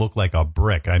thing looked like a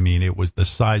brick. I mean, it was the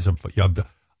size of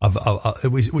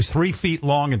it was 3 feet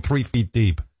long and 3 feet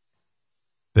deep.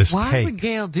 This Why cake. would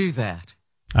Gail do that?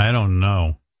 I don't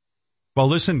know. Well,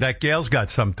 listen, that Gail's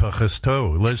got some tuchus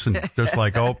too. Listen, just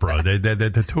like Oprah,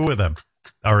 the two of them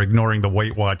are ignoring the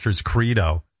Weight Watchers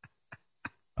credo.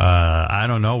 I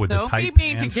don't know with Don't the tight be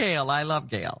mean pants. to Gail. I love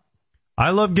Gail.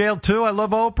 I love Gail too. I love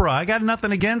Oprah. I got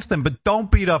nothing against them, but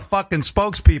don't be the fucking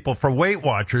spokespeople for Weight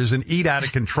Watchers and eat out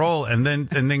of control. and then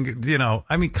I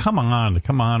mean, come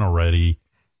on already.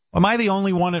 Am I the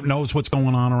only one that knows what's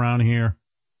going on around here?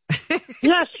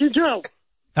 Yes, you do.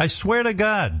 I swear to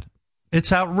God,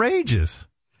 it's outrageous.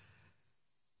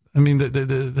 I mean, Is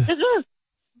it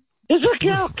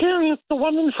Gayle King, the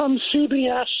woman from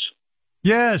CBS?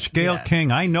 Yes, Gayle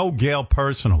King. I know Gail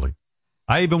personally.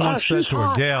 I even once said She's to her,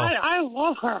 hot. Gail, I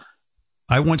love her.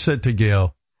 I once said to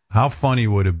Gail, how funny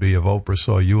would it be if Oprah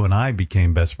saw you and I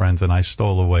became best friends and I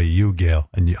stole away you, Gail?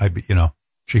 And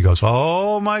she goes,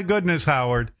 oh my goodness,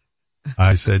 Howard.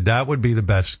 I said, that would be the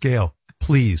best. Gail,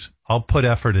 please, I'll put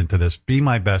effort into this. Be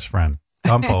my best friend.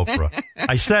 Dump Oprah.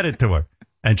 I said it to her.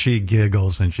 And she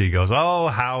giggles and she goes, oh,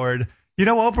 Howard,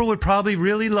 Oprah would probably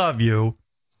really love you.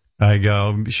 I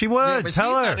go, she would. Yeah, but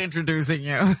Tell she's her. not introducing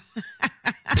you.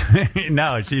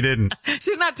 No, she didn't.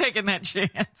 She's not taking that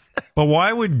chance. But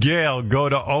why would Gail go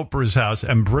to Oprah's house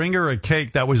and bring her a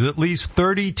cake that was at least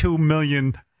 32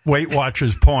 million Weight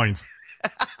Watchers points?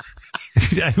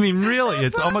 I mean, really,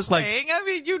 it's almost like. I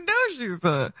mean, she's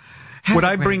the. Would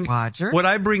I bring Watcher. Would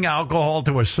I bring alcohol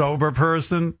to a sober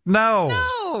person? No.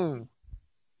 No.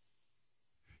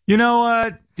 You know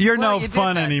what? You're Well, no you did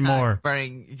fun that anymore.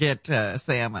 Get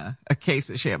Sam a case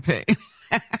of champagne.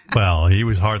 Well, he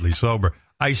was hardly sober.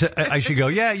 I should go,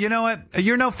 yeah, you know what?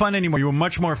 You're no fun anymore. You were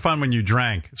much more fun when you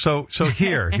drank. So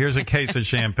here's a case of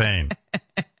champagne.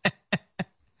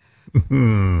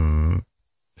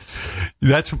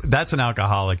 That's an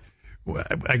alcoholic.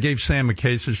 I gave Sam a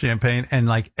case of champagne, and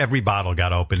like every bottle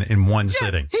got open in one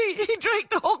sitting. He drank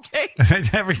the whole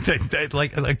case. Everything,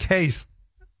 like a case.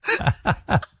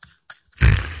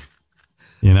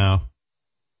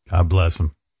 God bless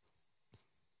him.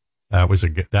 That was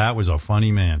a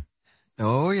funny man.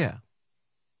 Oh yeah.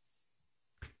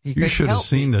 You should have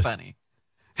seen this. Funny.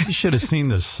 You should have seen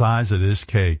the size of this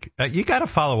cake. You got to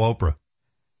follow Oprah.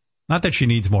 Not that she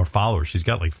needs more followers. She's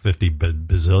got like 50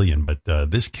 bazillion, but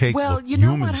this cake looked you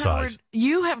know human what, size. Howard?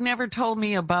 You have never told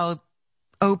me about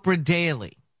Oprah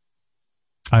Daily.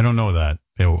 I don't know that.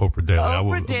 Oprah Daily.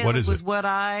 Oprah Daily what is was it? what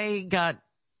I got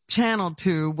channeled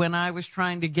to when I was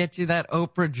trying to get you that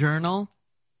Oprah journal.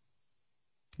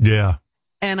 Yeah.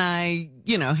 And I,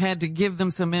 had to give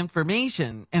them some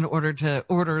information in order to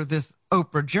order this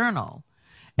Oprah journal.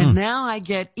 And now I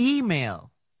get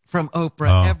email from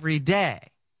Oprah every day.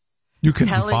 You can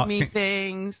telling me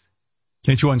things.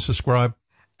 Can't you unsubscribe?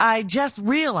 I just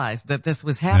realized that this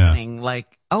was happening. Like,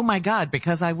 oh my God,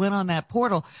 because I went on that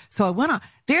portal. So I went on,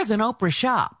 there's an Oprah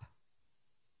shop.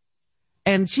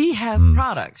 And she has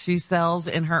products she sells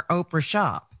in her Oprah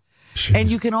shop. Jeez.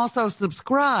 And you can also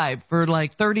subscribe for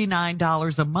like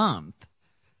 $39 a month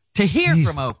to hear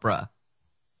from Oprah.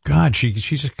 God, she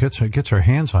just gets her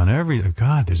hands on everything.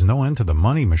 God, there's no end to the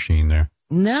money machine there.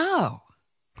 No.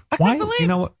 Why? You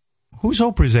know what? Who's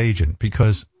Oprah's agent?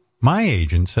 Because my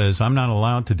agent says I'm not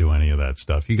allowed to do any of that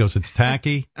stuff. He goes, it's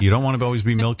tacky. You don't want to always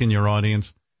be milking your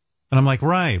audience. And I'm like,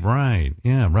 right.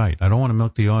 Yeah, right. I don't want to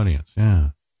milk the audience. Yeah.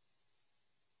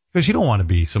 Because you don't want to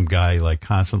be some guy like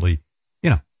constantly,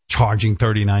 charging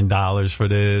 $39 for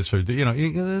this or,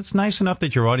 it's nice enough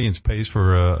that your audience pays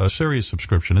for a Sirius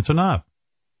subscription. It's enough.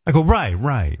 I go, right.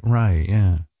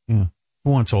 Yeah. Who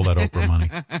wants all that Oprah money?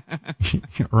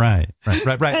 Right.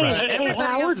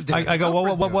 I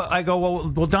go,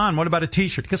 well, Don, what about a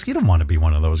T-shirt? Because you don't want to be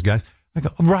one of those guys. I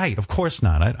go, right, of course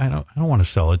not. I don't want to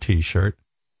sell a T-shirt.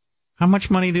 How much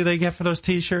money do they get for those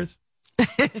T-shirts?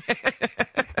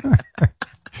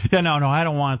 Yeah, no, I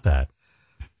don't want that.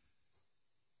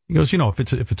 He goes, if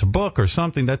it's a book or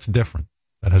something, that's different.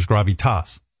 That has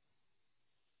gravitas.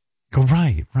 I go,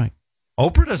 right.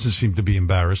 Oprah doesn't seem to be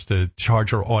embarrassed to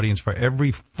charge her audience for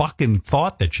every fucking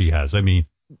thought that she has. I mean,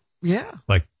 yeah,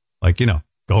 like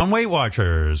go on Weight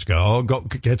Watchers, go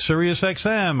get Sirius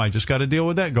XM. I just got to deal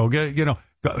with that. Go get,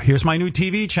 here's my new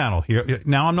TV channel. Here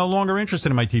now, I'm no longer interested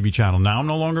in my TV channel. Now I'm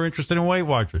no longer interested in Weight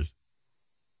Watchers.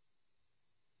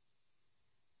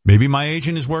 Maybe my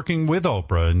agent is working with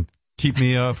Oprah and keep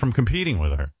me from competing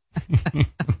with her.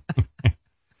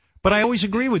 But I always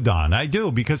agree with Don. I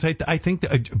do, because I think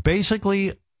that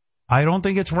basically I don't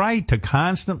think it's right to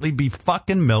constantly be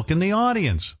fucking milking the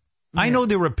audience. Yeah. I know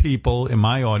there are people in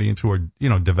my audience who are,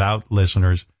 devout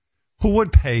listeners who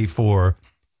would pay for,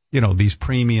 these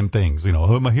premium things.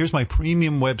 Here's my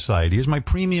premium website. Here's my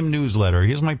premium newsletter.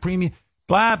 Here's my premium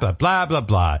blah, blah, blah, blah,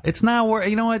 blah. It's not worth,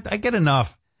 you know what? I get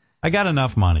enough. I got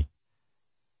enough money.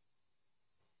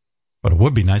 But it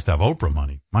would be nice to have Oprah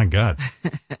money. My God.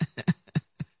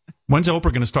 When's Oprah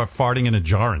going to start farting in a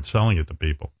jar and selling it to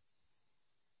people?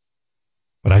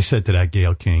 But I said to that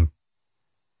Gayle King,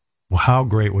 well, how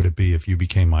great would it be if you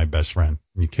became my best friend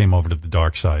and you came over to the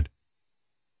dark side?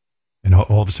 And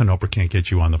all of a sudden Oprah can't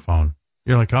get you on the phone.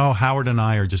 You're like, oh, Howard and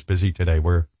I are just busy today.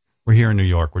 We're here in New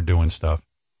York. We're doing stuff.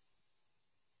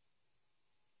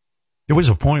 There was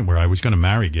a point where I was going to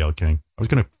marry Gayle King. I was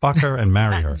going to fuck her and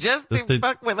marry her. just to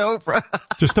fuck with Oprah.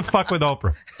 Just to fuck with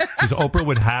Oprah. Because Oprah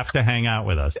would have to hang out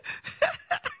with us.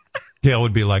 Gayle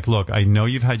would be like, look, I know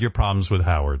you've had your problems with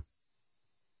Howard,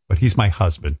 but he's my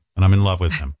husband, and I'm in love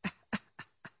with him.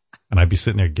 And I'd be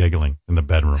sitting there giggling in the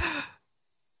bedroom.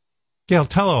 Gayle,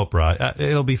 tell Oprah,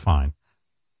 it'll be fine.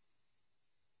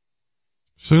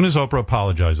 As soon as Oprah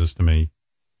apologizes to me,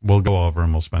 we'll go over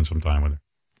and we'll spend some time with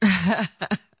her.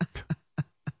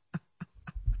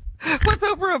 What's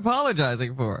Oprah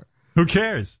apologizing for? Who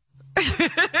cares?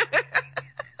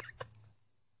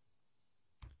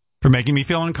 For making me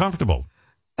feel uncomfortable.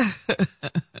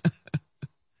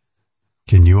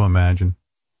 Can you imagine?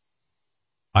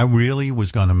 I really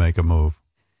was going to make a move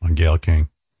on Gayle King.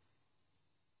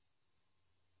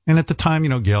 And at the time,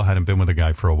 Gayle hadn't been with a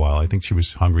guy for a while. I think she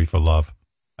was hungry for love.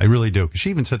 I really do. Because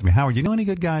she even said to me, Howard, you know any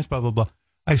good guys? Blah, blah, blah.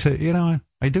 I said,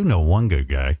 I do know one good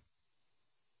guy.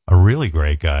 A really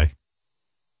great guy.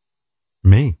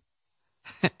 Me.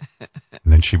 And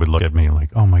then she would look at me like,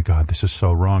 oh my God, this is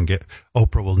so wrong.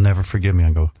 Oprah will never forgive me.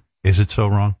 I go, is it so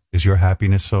wrong? Is your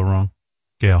happiness so wrong?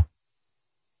 Gayle,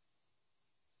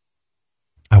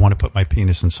 I want to put my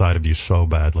penis inside of you so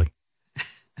badly.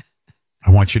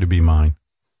 I want you to be mine.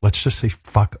 Let's just say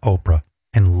fuck Oprah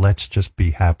and let's just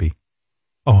be happy.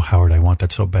 Oh, Howard, I want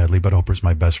that so badly, but Oprah's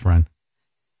my best friend.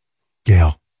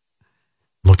 Gayle,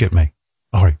 look at me.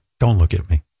 All right, don't look at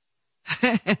me.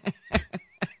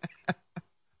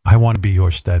 I want to be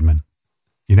your Stedman.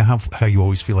 You know how you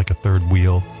always feel like a third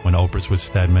wheel when Oprah's with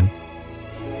Stedman?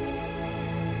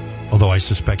 Although I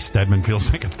suspect Stedman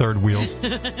feels like a third wheel.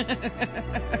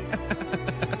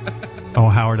 Oh,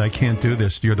 Howard, I can't do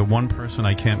this. You're the one person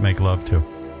I can't make love to.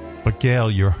 But Gayle,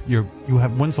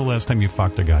 when's the last time you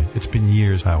fucked a guy? It's been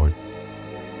years, Howard.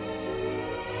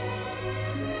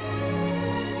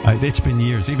 It's been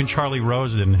years. Even Charlie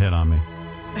Rose didn't hit on me.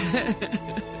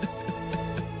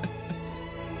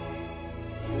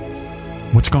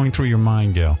 What's going through your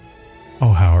mind, Gayle?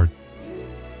 Oh, Howard,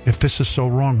 if this is so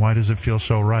wrong, why does it feel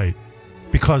so right?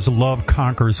 Because love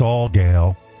conquers all,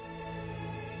 Gayle.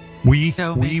 We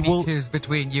will choose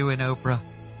between you and Oprah.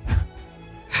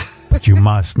 But you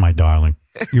must, my darling.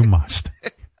 You must.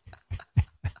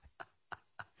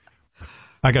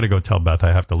 I got to go tell Beth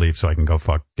I have to leave so I can go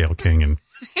fuck Gayle King and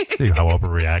see how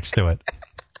Oprah reacts to it.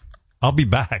 I'll be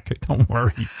back. Don't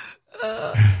worry.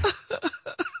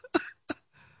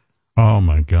 Oh,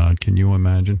 my God. Can you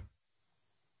imagine?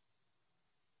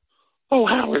 Oh,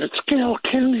 Howard, it's Gayle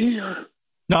King here.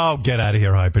 No, get out of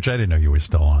here, High Pitch. I didn't know you were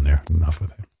still on there. Enough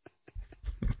of it.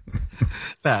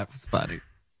 That was funny.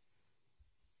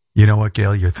 You know what,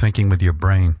 Gail? You're thinking with your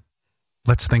brain.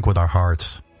 Let's think with our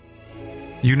hearts.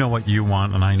 You know what you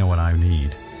want, and I know what I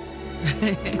need.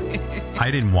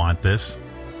 I didn't want this.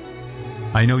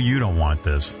 I know you don't want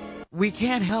this. We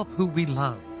can't help who we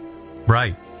love.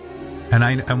 Right. And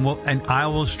I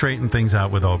will straighten things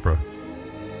out with Oprah.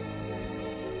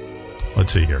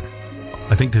 Let's see here.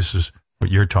 I think this is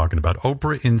what you're talking about.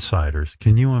 Oprah Insiders.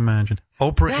 Can you imagine?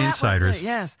 Oprah Insiders.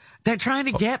 Yes. They're trying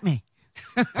to get me.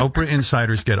 Oprah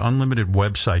Insiders get unlimited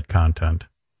website content.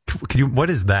 What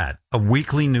is that? A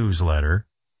weekly newsletter.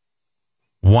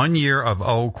 1 year of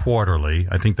Quarterly.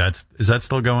 I think is that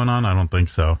still going on? I don't think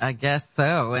so. I guess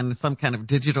so. And some kind of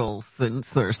digital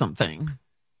sense or something.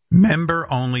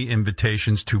 Member-only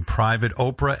invitations to private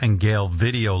Oprah and Gayle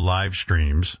video live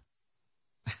streams.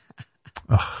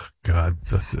 Oh, God.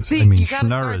 See, you got to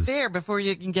start there before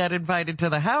you can get invited to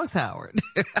the house, Howard.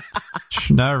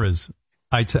 Schnurras.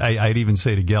 I'd even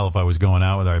say to Gail, if I was going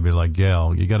out with her, I'd be like,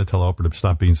 Gail, you got to tell Oprah to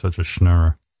stop being such a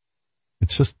schnurrer.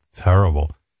 It's just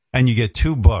terrible. And you get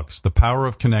 2 books, The Power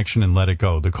of Connection and Let It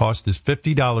Go. The cost is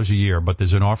 $50 a year, but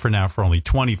there's an offer now for only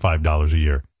 $25 a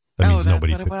year. That means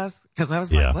nobody. That's what it was? Because I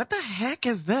was like, what the heck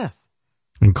is this?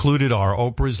 Included are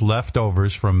Oprah's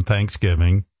leftovers from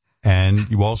Thanksgiving, and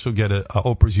you also get a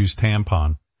Oprah's used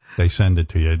tampon. They send it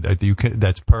to you.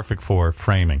 That's perfect for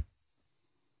framing.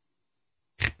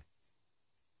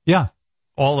 Yeah,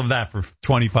 all of that for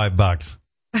 $25.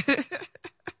 It's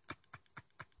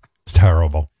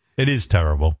terrible. It is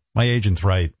terrible. My agent's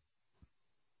right.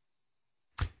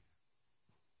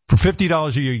 For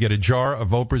 $50 a year, you get a jar of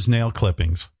Oprah's nail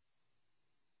clippings.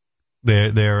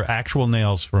 They're actual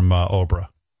nails from Oprah.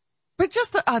 But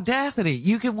just the audacity.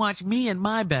 You can watch me and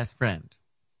my best friend.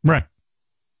 Right.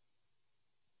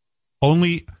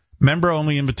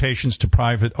 Member-only invitations to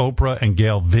private Oprah and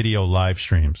Gayle video live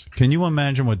streams. Can you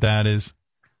imagine what that is?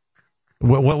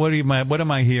 What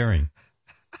am I hearing?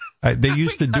 They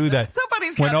used to do that.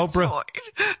 Somebody's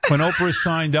when Oprah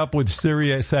signed up with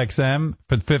Sirius XM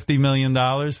for $50 million.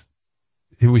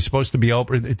 It was supposed to be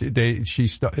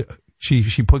Oprah.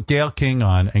 She put Gayle King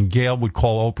on, and Gayle would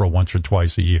call Oprah once or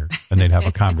twice a year, and they'd have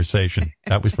a conversation.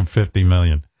 That was for $50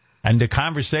 million. And the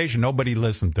conversation nobody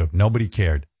listened to. Nobody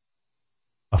cared.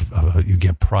 You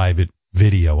get private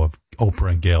video of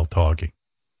Oprah and Gayle talking.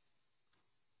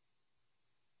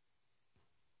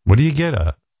 What do you get?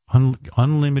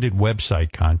 Unlimited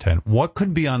website content. What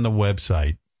could be on the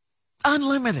website?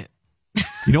 Unlimited.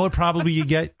 You know what probably you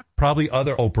get? Probably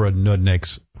other Oprah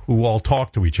nudniks who all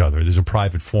talk to each other. There's a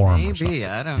private forum or something. Maybe.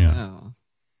 I don't know.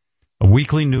 A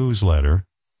weekly newsletter.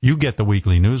 You get the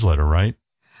weekly newsletter, right?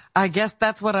 I guess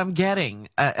that's what I'm getting.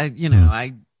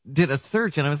 I did a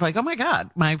search and I was like, oh my God,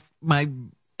 my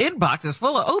inbox is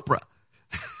full of Oprah.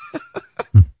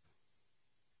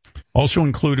 Also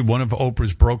included one of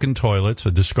Oprah's broken toilets,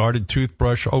 a discarded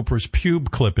toothbrush, Oprah's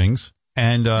pube clippings,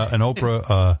 and a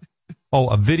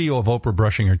video of Oprah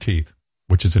brushing her teeth,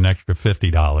 which is an extra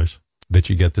 $50 that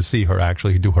you get to see her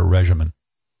actually do her regimen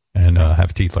and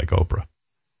have teeth like Oprah.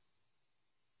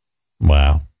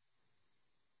 Wow.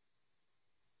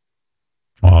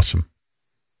 Awesome.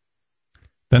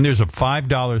 Then there's a $5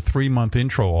 3-month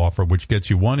intro offer, which gets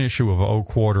you 1 issue of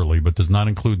Quarterly, but does not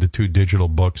include the 2 digital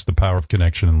books, The Power of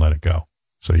Connection and Let It Go.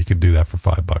 So you can do that for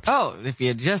 $5. Oh, if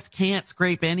you just can't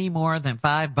scrape any more than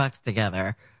 $5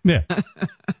 together. Yeah.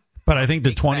 But I think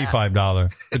the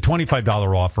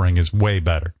 $25 offering is way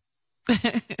better.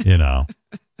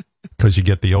 Because you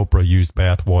get the Oprah used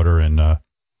bathwater and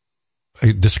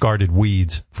discarded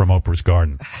weeds from Oprah's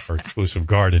garden, her exclusive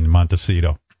garden in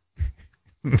Montecito.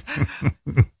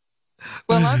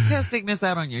 Well, I'm testing this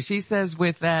out on you. She says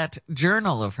with that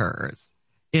journal of hers,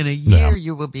 in a year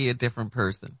you will be a different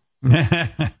person.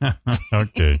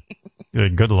 Okay.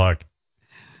 Good luck.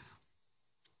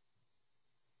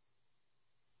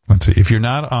 Let's see. If you're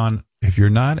not an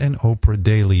Oprah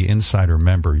Daily Insider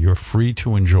member, you're free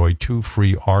to enjoy 2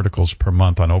 free articles per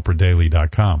month on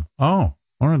OprahDaily.com. Oh,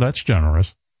 well, that's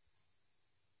generous.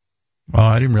 Well,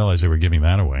 I didn't realize they were giving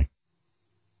that away.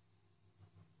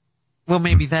 Well,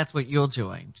 maybe that's what you'll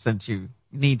join, since you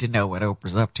need to know what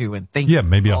Oprah's up to and think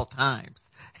at all times.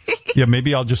 Yeah,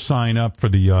 maybe I'll just sign up for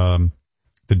the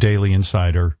Daily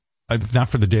Insider not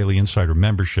for the Daily Insider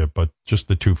membership, but just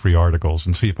the 2 free articles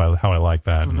and see how I like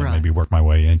that, and then maybe work my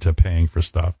way into paying for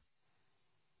stuff.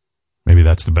 Maybe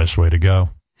that's the best way to go.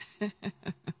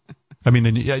 I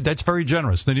mean, that's very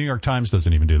generous. The New York Times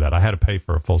doesn't even do that. I had to pay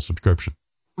for a full subscription.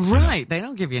 Right. You know? They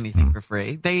don't give you anything for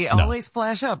free. They always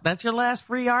flash up. That's your last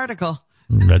free article.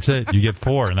 That's it. You get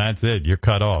 4, and that's it. You're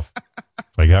cut off.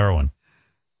 It's like heroin.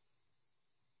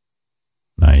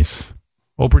 Nice.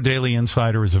 Oprah Daily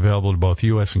Insider is available to both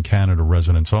U.S. and Canada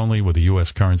residents only with a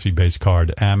U.S. currency-based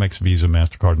card, Amex, Visa,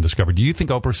 MasterCard, and Discover. Do you think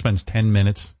Oprah spends 10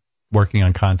 minutes working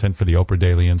on content for the Oprah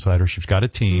Daily Insider? She's got a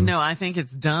team. No, I think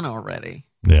it's done already.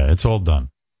 Yeah, it's all done.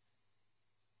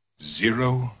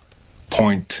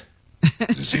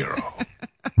 0.0.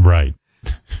 Right.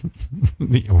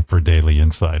 The Oprah Daily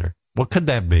Insider. What could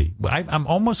that be? I'm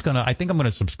almost going to, I think I'm going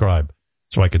to subscribe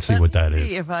so I could see what that is.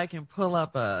 See if I can pull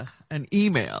up an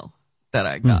email that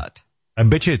I got. I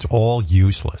bet you it's all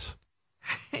useless.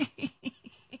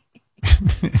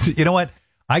 You know what?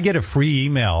 I get a free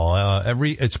email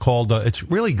it's called, it's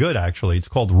really good actually. It's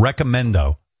called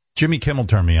Recommendo. Jimmy Kimmel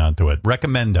turned me on to it.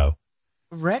 Recommendo.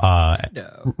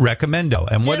 Recommendo.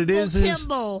 And what it is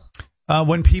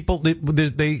when people,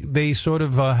 they sort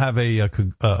of have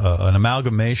an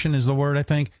amalgamation is the word, I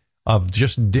think, of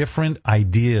just different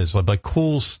ideas, like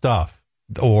cool stuff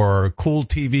or cool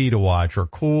TV to watch or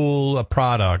cool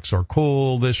products or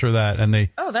cool this or that. And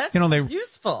that's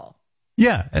useful.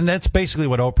 Yeah. And that's basically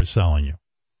what Oprah's selling you.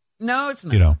 No, it's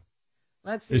not. You know,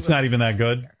 let's see. It's not even that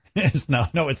good.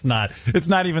 No, it's not. It's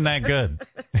not even that good.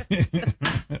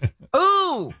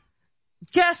 Ooh,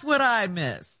 guess what I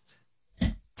missed?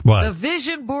 What? The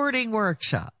vision boarding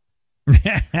workshop.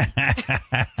 That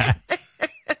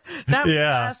was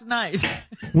last night.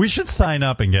 We should sign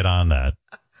up and get on that.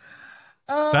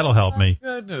 That'll help me.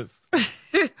 Goodness.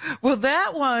 Well,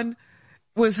 that one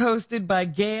was hosted by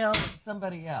Gail and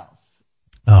somebody else.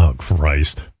 Oh,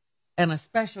 Christ. And a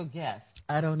special guest.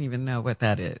 I don't even know what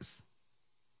that is.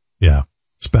 Yeah.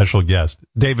 Special guest.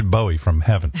 David Bowie from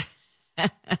heaven.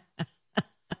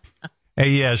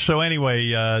 Hey, yeah. So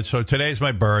anyway, so today's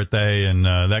my birthday, and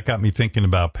that got me thinking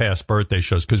about past birthday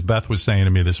shows, because Beth was saying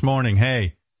to me this morning,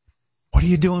 hey, what are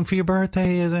you doing for your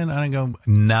birthday? And I go,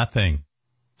 nothing.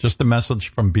 Just a message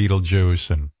from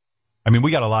Beetlejuice. And I mean,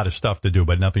 we got a lot of stuff to do,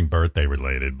 but nothing birthday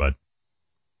related. But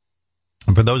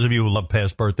for those of you who love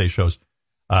past birthday shows,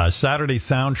 Saturday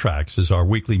Soundtracks is our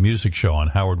weekly music show on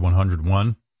Howard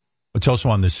 101. It's also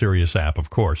on the Sirius app, of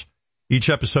course. Each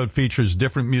episode features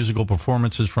different musical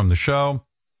performances from the show.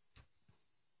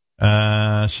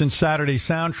 Since Saturday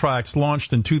Soundtracks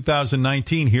launched in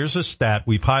 2019, here's a stat.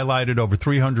 We've highlighted over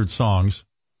 300 songs.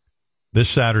 This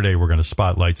Saturday, we're going to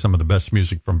spotlight some of the best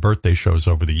music from birthday shows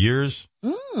over the years.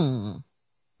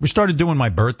 We started doing my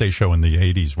birthday show in the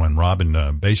 80s when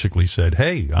Robin basically said,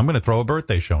 hey, I'm going to throw a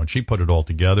birthday show. And she put it all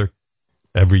together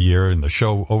every year. And the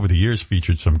show over the years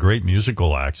featured some great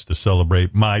musical acts to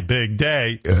celebrate my big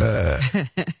day.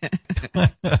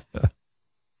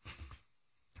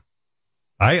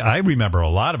 I remember a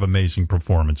lot of amazing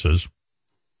performances.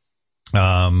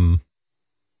 Even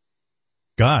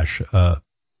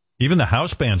the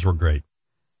house bands were great.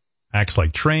 Acts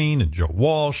like Train and Joe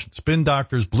Walsh, Spin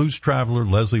Doctors, Blues Traveler,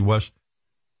 Leslie West.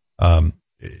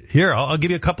 Here, I'll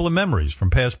give you a couple of memories from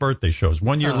past birthday shows.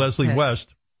 One year, Leslie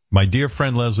West, my dear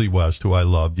friend Leslie West, who I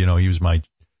loved, he was my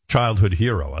childhood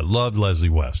hero. I loved Leslie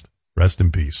West. Rest in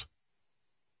peace.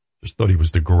 Just thought he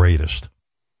was the greatest.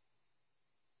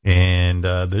 And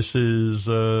this is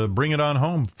Bring It On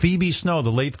Home. Phoebe Snow,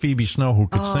 the late Phoebe Snow, who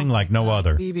could sing like no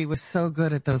other. Phoebe was so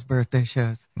good at those birthday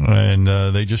shows. And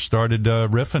they just started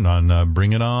riffing on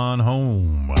Bring It On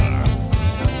Home.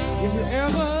 If you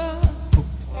ever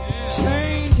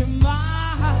change your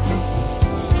mind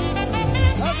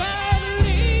about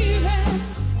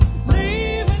leaving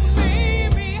me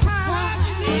behind,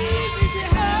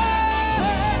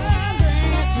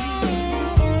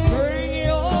 bring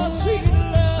your sweet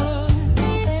love,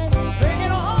 bring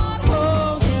it on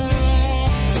home.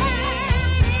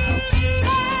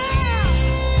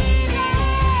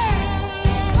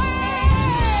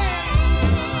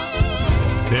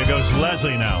 There goes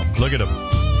Leslie now. Look at him.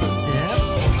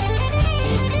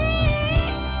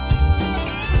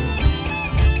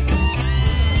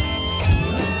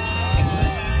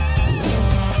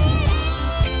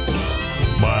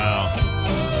 Wow.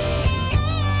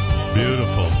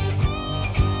 Beautiful.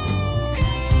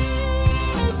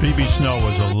 Phoebe Snow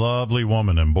was a lovely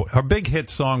woman, and her big hit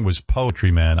song was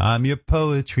Poetry Man. I'm your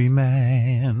poetry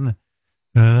man.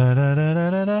 Da, da, da, da,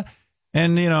 da, da.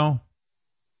 And,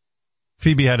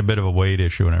 Phoebe had a bit of a weight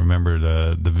issue, and I remember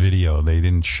the video. They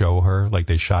didn't show her, like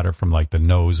they shot her from like the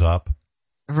nose up,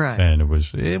 Right. and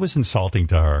it was insulting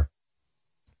to her.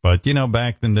 But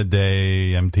back in the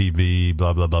day, MTV,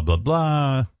 blah blah blah blah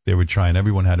blah, they were trying.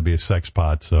 Everyone had to be a sex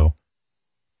pot, so.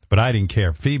 But I didn't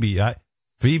care.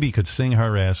 Phoebe could sing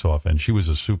her ass off, and she was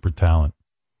a super talent.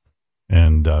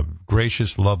 And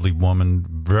gracious, lovely woman,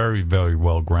 very, very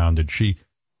well grounded.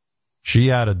 She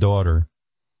had a daughter.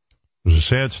 It was a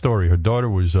sad story. Her daughter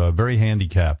was very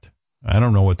handicapped. I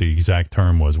don't know what the exact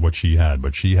term was, what she had,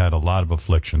 but she had a lot of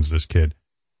afflictions, this kid,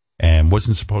 and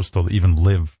wasn't supposed to even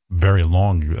live very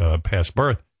long past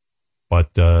birth.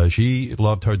 But she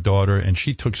loved her daughter, and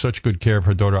she took such good care of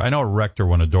her daughter. I know it wrecked her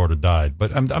when her daughter died,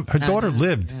 but her daughter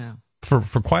lived for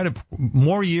quite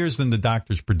more years than the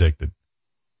doctors predicted.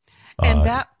 And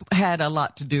that had a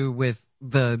lot to do with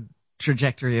the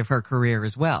trajectory of her career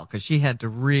as well, because she had to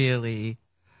really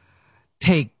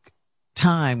take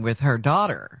time with her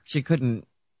daughter. She couldn't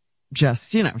just,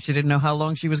 she didn't know how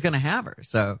long she was going to have her.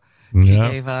 So she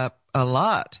gave up a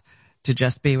lot to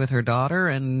just be with her daughter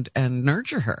and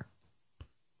nurture her.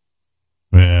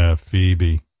 Yeah,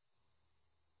 Phoebe.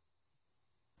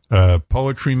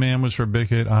 Poetry Man was her big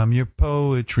hit. I'm your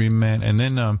poetry man. And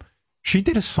then she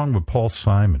did a song with Paul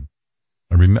Simon.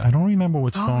 I don't remember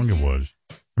what song it was.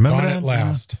 Remember Gone that? at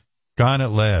Last. Gone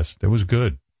at Last. It was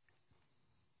good.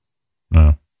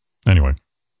 No. Anyway.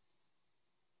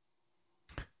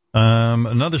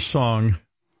 Another song.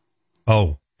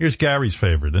 Oh, here's Gary's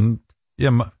favorite. And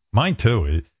yeah, mine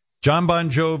too. John Bon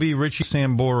Jovi, Richie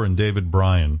Sambora, and David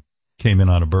Bryan came in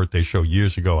on a birthday show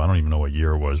years ago. I don't even know what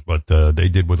year it was, but they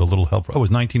did With a Little Help. Oh, it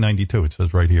was 1992. It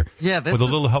says right here. Yeah, this With a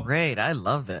Little Help. Great. I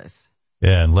love this.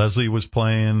 Yeah, and Leslie was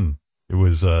playing. It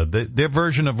was their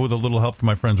version of With a Little Help from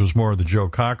My Friends was more of the Joe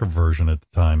Cocker version at the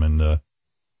time. And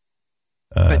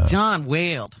but John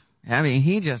wailed. I mean,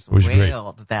 he just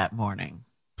wailed that morning.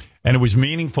 And it was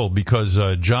meaningful because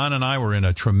John and I were in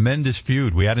a tremendous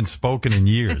feud. We hadn't spoken in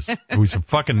years. It was a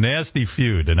fucking nasty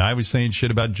feud. And I was saying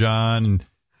shit about John. And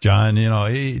John,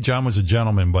 John was a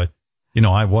gentleman, but,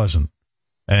 I wasn't.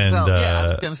 And I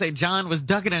was going to say John was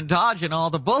ducking and dodging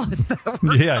all the bullets.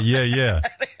 Yeah.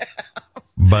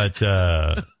 But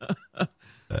it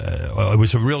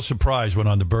was a real surprise when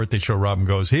on the birthday show, Robin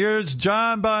goes, "Here's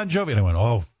John Bon Jovi." And I went,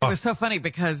 oh, fuck. It was so funny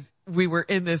because we were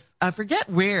in this, I forget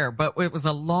where, but it was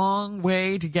a long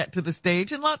way to get to the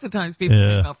stage. And lots of times people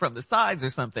came out from the sides or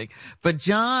something. But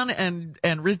John and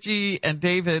Richie and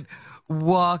David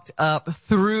walked up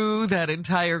through that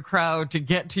entire crowd to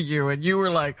get to you. And you were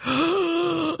like,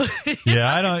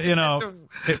 yeah, I don't,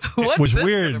 it was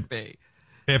weird.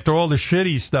 After all the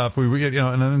shitty stuff, we were,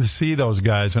 and then to see those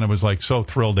guys, and it was like so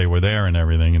thrilled they were there and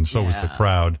everything, and so was the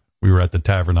crowd. We were at the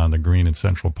Tavern on the Green in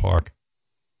Central Park,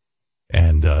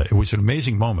 and it was an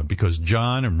amazing moment because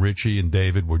John and Richie and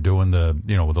David were doing the,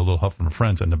 with a Little Help from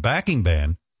Friends, and the backing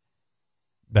band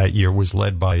that year was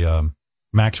led by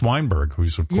Max Weinberg,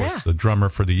 who's of course the drummer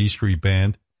for the E Street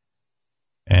Band,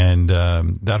 and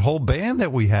that whole band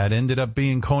that we had ended up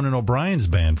being Conan O'Brien's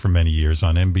band for many years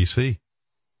on NBC.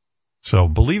 So,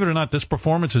 believe it or not, this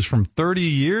performance is from 30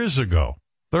 years ago.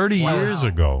 30 years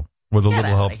ago, with a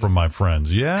little help from my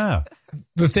friends. Yeah.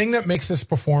 The thing that makes this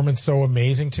performance so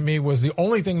amazing to me was the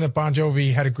only thing that Bon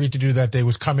Jovi had agreed to do that day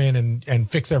was come in and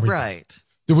fix everything. Right.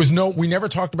 There was we never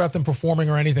talked about them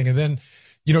performing or anything. And then,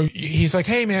 he's like,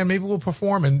 "Hey, man, maybe we'll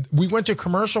perform." And we went to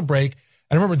commercial break.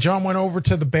 And I remember John went over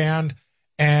to the band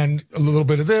and a little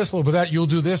bit of this, a little bit of that. You'll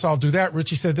do this, I'll do that.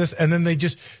 Richie said this. And then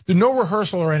there's no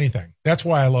rehearsal or anything. That's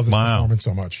why I love this performance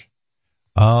so much.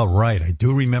 Oh, right. I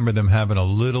do remember them having a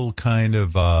little kind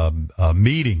of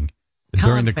meeting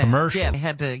during the commercial. Yeah, they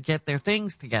had to get their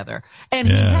things together. And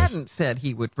he hadn't said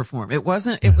he would perform. It was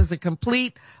a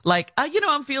complete, like,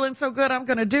 I'm feeling so good, I'm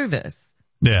going to do this.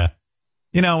 Yeah.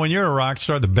 When you're a rock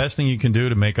star, the best thing you can do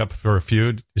to make up for a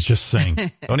feud is just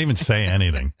sing. Don't even say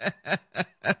anything.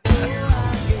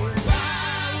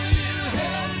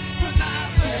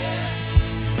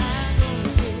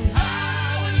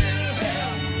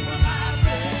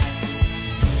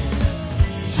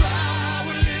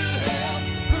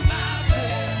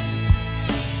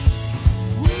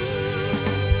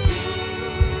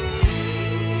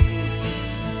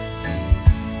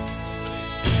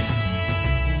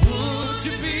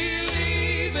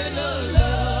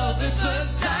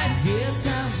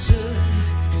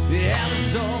 It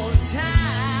happens all the time.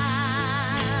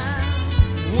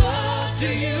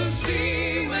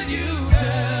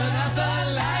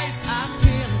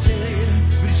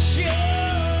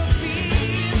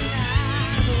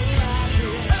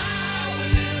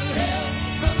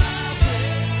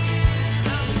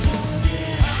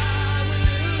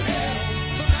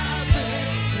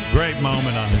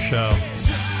 moment on the show.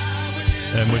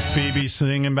 And with Phoebe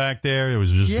singing back there, it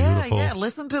was just beautiful. Yeah,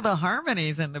 listen to the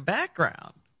harmonies in the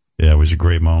background. Yeah, it was a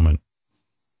great moment.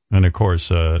 And, of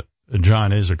course,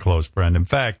 John is a close friend. In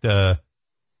fact, before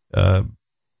the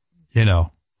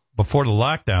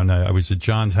lockdown, I was at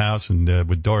John's house and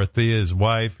with Dorothea, his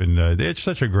wife, and it's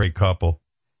such a great couple.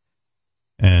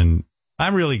 And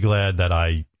I'm really glad that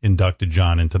I inducted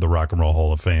John into the Rock and Roll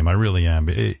Hall of Fame. I really am.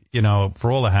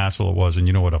 For all the hassle it was, and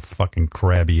you know what a fucking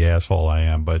crabby asshole I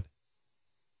am, but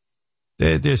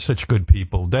they're such good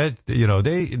people.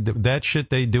 That shit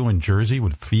they do in Jersey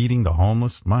with feeding the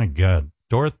homeless, my God.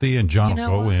 Dorothy and John will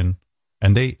go in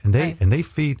and they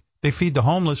feed the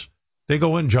homeless. They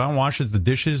go in, John washes the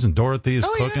dishes and Dorothy is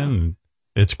cooking. Yeah. And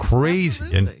it's crazy.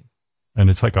 And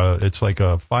it's like a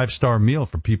 5-star meal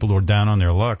for people who are down on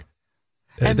their luck.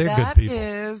 And they're that good people.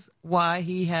 is why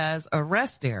he has a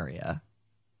rest area,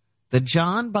 the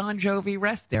John Bon Jovi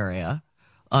rest area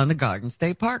on the Garden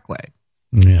State Parkway.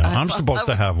 Yeah, I'm supposed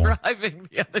to have one. Driving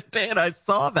the other day and I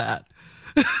saw that.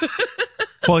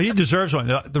 Well, he deserves one.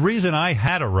 The reason I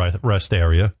had a rest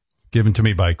area given to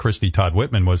me by Christy Todd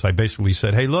Whitman was I basically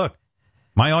said, hey, look,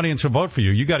 my audience will vote for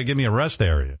you. You got to give me a rest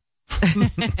area.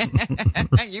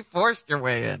 You forced your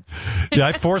way in. Yeah,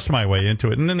 I forced my way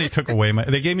into it. And then they took away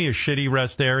they gave me a shitty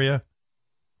rest area.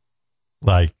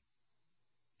 Like,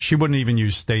 she wouldn't even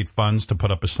use state funds to put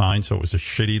up a sign. So it was a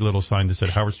shitty little sign that said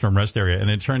Howard Stern Rest Area.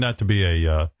 And it turned out to be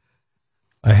a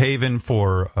haven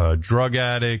for drug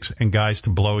addicts and guys to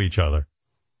blow each other.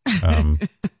 And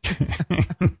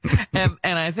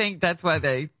I think that's why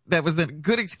that was a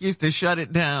good excuse to shut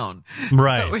it down.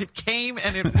 Right. So it came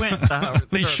and it went to Howard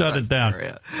They Stern shut rest it down.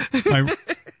 area.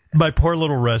 my poor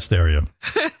little rest area.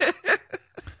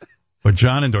 But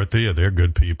John and Dorothea, they're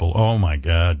good people. Oh my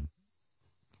God.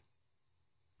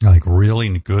 Like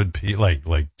really good people,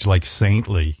 like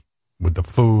saintly with the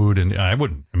food. And I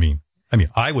wouldn't, I mean,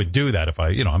 I would do that if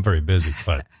I'm very busy,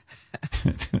 but.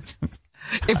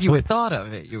 If you had thought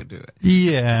of it, you would do it.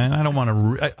 Yeah, and I don't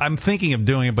want to. I'm thinking of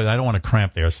doing it, but I don't want to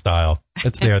cramp their style.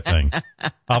 It's their thing.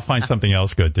 I'll find something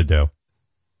else good to do.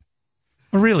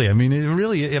 Really,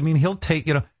 he'll take.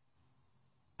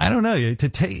 I don't know,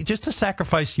 just to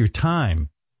sacrifice your time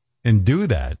and do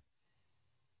that.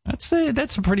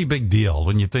 That's a pretty big deal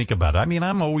when you think about it. I mean,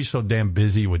 I'm always so damn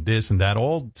busy with this and that,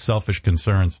 all selfish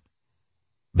concerns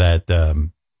that.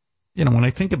 When I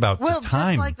think about the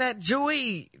time. Just like that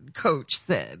Joy coach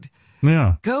said.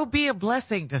 Yeah. Go be a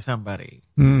blessing to somebody.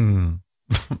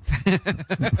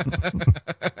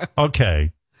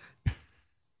 Okay.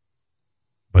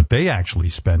 But they actually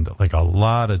spend like a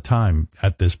lot of time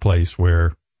at this place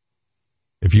where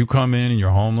if you come in and you're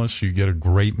homeless, you get a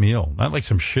great meal. Not like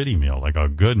some shitty meal, like a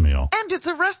good meal. And it's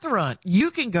a restaurant. You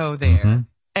can go there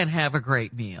and have a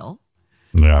great meal.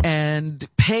 Yeah. And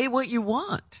pay what you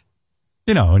want.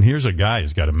 And here's a guy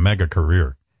who's got a mega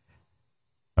career.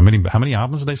 How many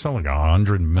albums did they sell? Like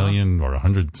 100 million or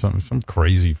 100 some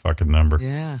crazy fucking number.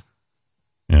 Yeah.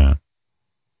 Yeah.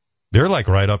 They're like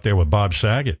right up there with Bob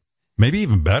Saget. Maybe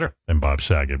even better than Bob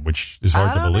Saget, which is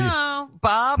hard to believe. I don't know.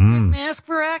 Bob didn't ask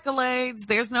for accolades.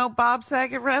 There's no Bob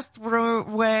Saget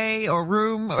way or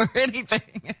room or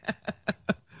anything.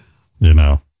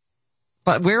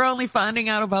 But we're only finding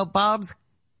out about Bob's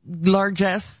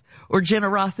largesse or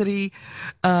generosity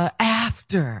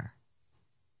after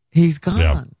he's gone.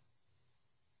 Yeah.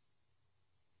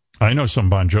 I know some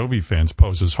Bon Jovi fans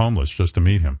pose as homeless just to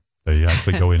meet him. They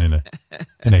actually go in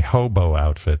a hobo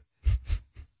outfit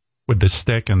with the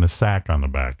stick and the sack on the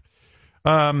back.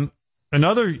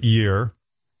 Another year,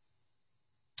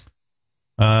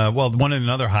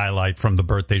 another highlight from the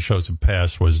birthday shows of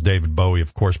past was David Bowie,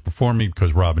 of course, performing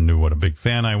because Robin knew what a big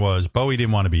fan I was. Bowie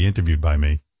didn't want to be interviewed by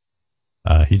me.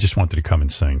 He just wanted to come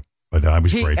and sing, but I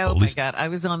was grateful. Oh my God. I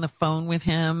was on the phone with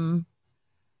him.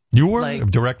 You were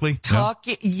directly?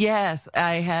 Talking. No? Yes.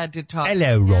 I had to talk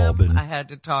Hello, to him. Robin. I had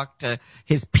to talk to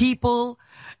his people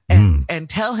and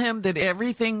tell him that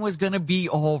everything was going to be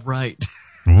all right.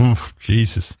 Oof,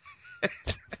 Jesus.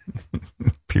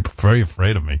 People are very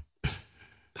afraid of me.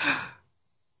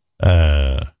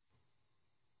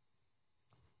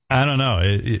 I don't know.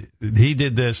 He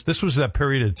did this. This was that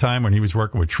period of time when he was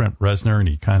working with Trent Reznor, and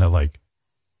he kind of like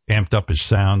amped up his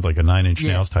sound, like a Nine Inch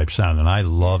Nails type sound, and I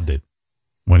loved it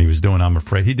when he was doing I'm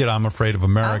Afraid. He did I'm Afraid of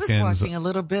Americans. I was watching a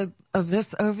little bit of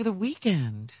this over the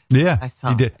weekend. Yeah, I saw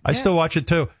he did. it. I still watch it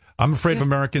too. I'm Afraid of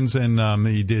Americans, and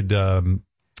he did Fame.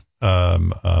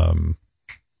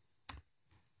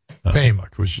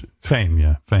 Fame,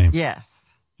 yeah, Fame. Yes.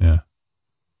 Yeah.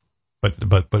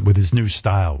 But with his new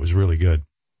style, it was really good.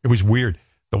 It was weird.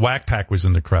 the Whack Pack was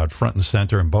in the crowd, front and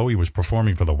center, and Bowie was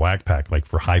performing for the Whack Pack, like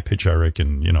for High Pitch Eric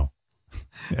and, you know,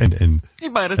 and He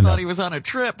might have thought he was on a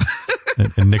trip.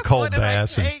 and Nicole What did I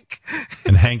Bass take?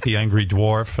 and Hank the Angry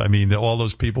Dwarf. I mean, all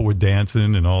those people were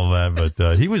dancing and all that,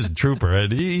 but he was a trooper.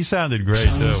 And he sounded great,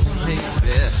 too.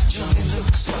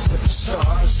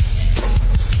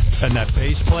 And that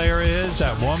bass player is,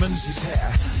 that woman,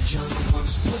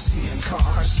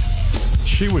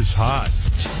 she was hot.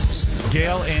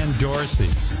 Gail Ann Dorsey.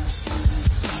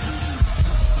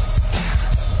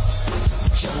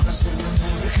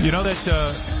 You know that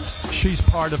she's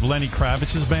part of Lenny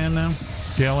Kravitz's band now?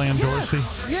 Gail Ann Dorsey?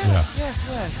 Yes.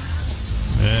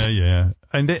 Yeah.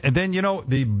 And then, you know,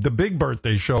 the big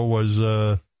birthday show was,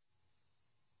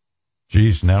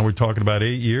 now we're talking about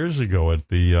 8 years ago at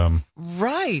the...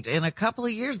 Right. In a couple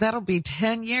of years, that'll be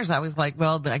 10 years. I was like,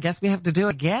 well, I guess we have to do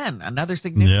it again. Another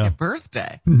significant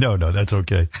birthday. No, that's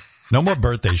okay. No more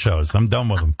birthday shows. I'm done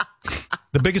with them.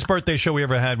 The biggest birthday show we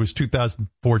ever had was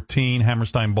 2014,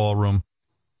 Hammerstein Ballroom.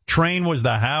 Train was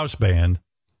the house band,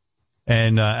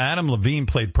 and Adam Levine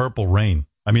played Purple Rain.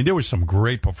 I mean, there were some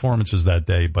great performances that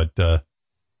day, but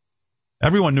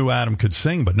everyone knew Adam could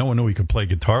sing, but no one knew he could play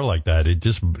guitar like that.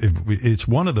 It's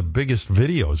one of the biggest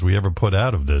videos we ever put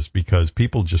out of this because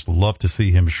people just love to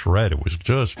see him shred. It was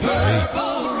just great.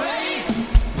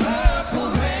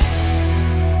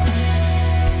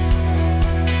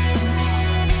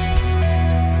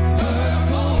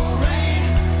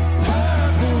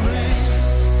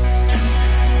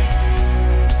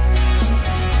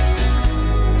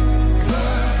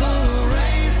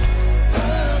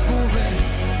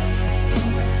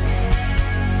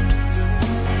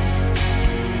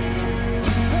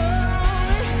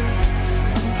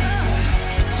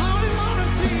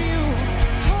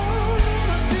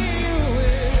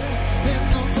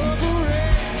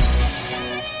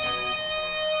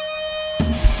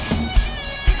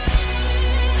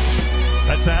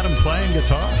 That's Adam playing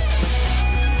guitar.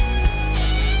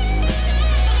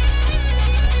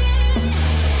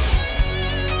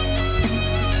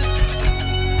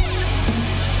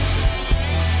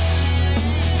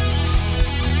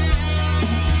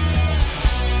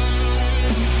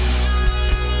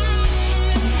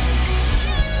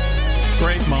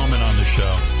 Great moment on the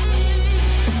show.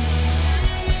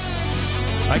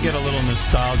 I get a little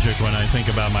nostalgic when I think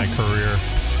about my career.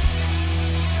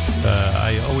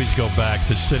 I always go back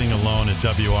to sitting alone at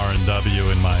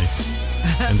WRNW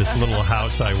in this little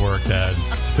house I worked at,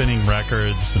 spinning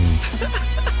records, and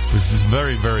it was just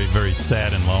very, very, very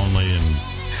sad and lonely. And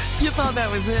You thought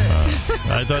that was it.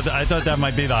 I thought that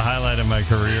might be the highlight of my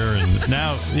career. And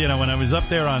now, you know, when I was up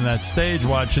there on that stage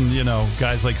watching, you know,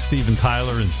 guys like Steven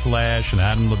Tyler and Slash and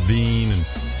Adam Levine and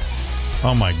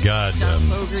oh my God,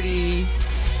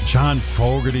 John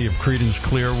Fogerty of Creedence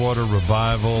Clearwater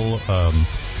Revival.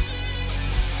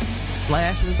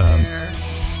 Slash was there.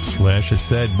 Slash has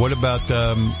said, what about,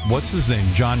 what's his name?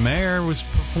 John Mayer was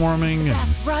performing.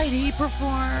 That's right, he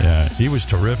performed. Yeah, he was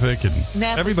terrific. And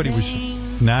Natalie everybody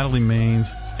Maines. was, Natalie Maines.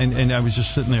 And I was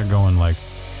just sitting there going like,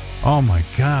 oh my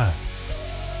God,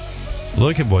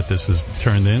 look at what this has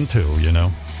turned into, you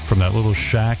know, from that little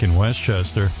shack in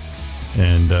Westchester.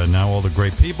 And now all the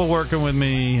great people working with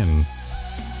me. And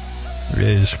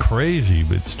it's crazy,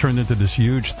 but it's turned into this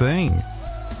huge thing.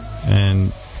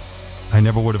 And I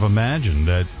never would have imagined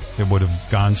that it would have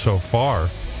gone so far,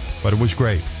 but it was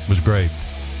great. It was great.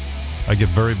 I get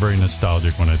very, very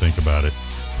nostalgic when I think about it.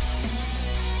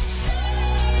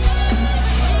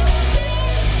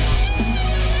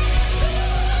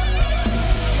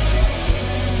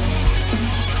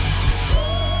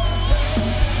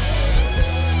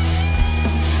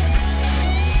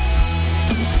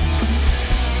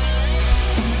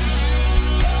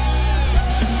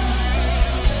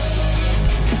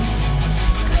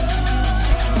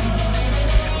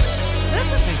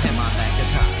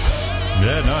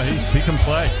 Yeah, no, he can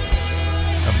play.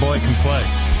 That boy can play.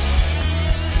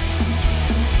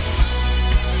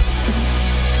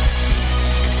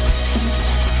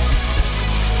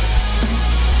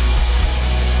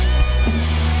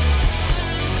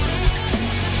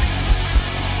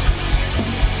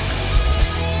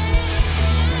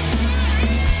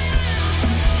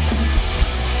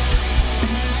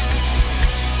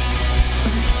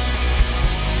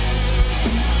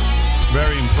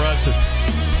 Very impressive.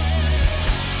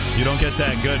 You don't get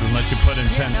that good unless you put in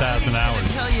 10,000 hours. I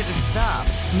tell you to stop.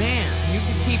 Man, you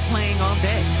can keep playing all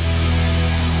day.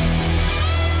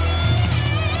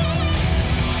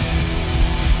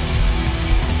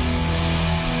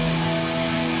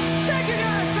 Thank you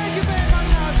guys. Thank you very much,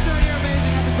 Howard Stern. You're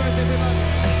amazing. Happy birthday. We love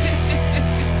you.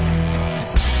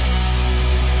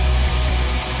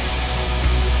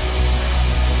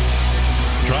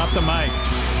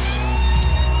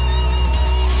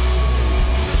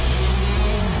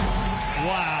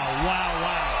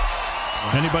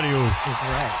 Anybody who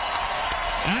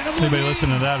anybody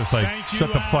listening to that is like,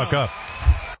 shut the fuck up.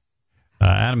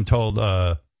 Adam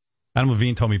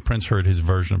Levine told me Prince heard his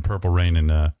version of Purple Rain,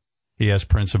 and he asked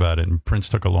Prince about it, and Prince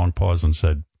took a long pause and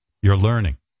said, "You're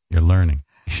learning. You're learning."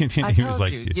 I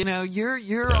told you,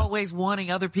 you're always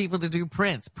wanting other people to do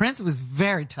Prince. Prince was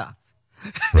very tough.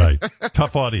 Right.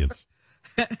 Tough audience.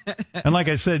 And like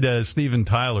I said, Steven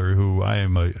Tyler, who I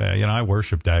am, I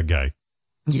worship that guy.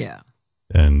 Yeah.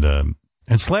 And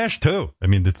Slash too. I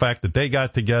mean, the fact that they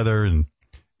got together and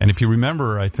if you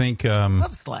remember, I think,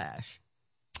 love Slash.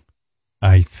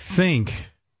 I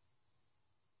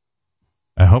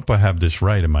hope I have this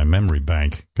right in my memory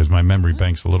bank, because my memory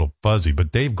bank's a little fuzzy,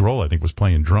 but Dave Grohl, I think, was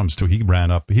playing drums too. He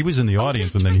ran up, he was in the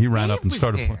audience, and then he ran up and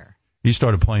started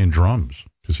playing drums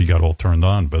because he got all turned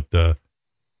on. But,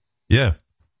 yeah.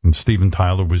 And Steven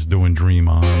Tyler was doing Dream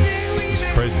On. It was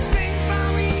crazy.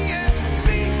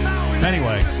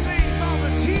 Anyway,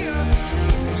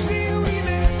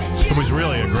 it was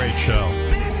really a great show.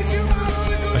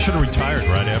 I should have retired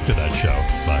right after that show,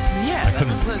 but yeah, I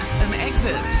couldn't. That was an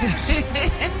exit.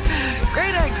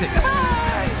 Great exit.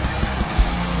 Goodbye.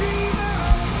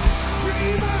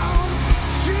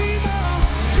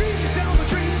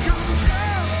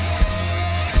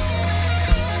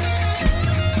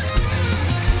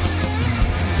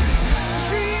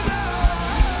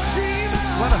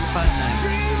 What a fun night.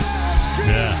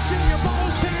 Yeah.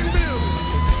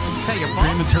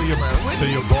 Dream until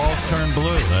your balls turn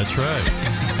blue. That's right.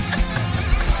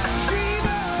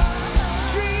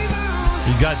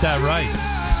 You got that right.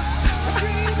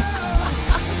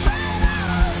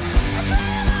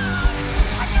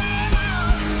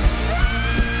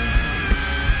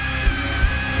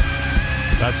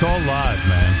 That's all live,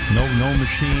 man. No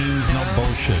machines, no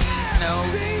bullshit. No,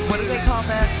 what do they call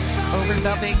that?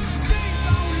 Overdubbing?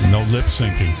 No lip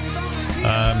syncing.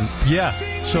 Yeah.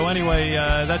 So anyway,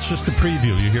 that's just a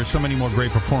preview. You hear so many more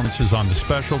great performances on the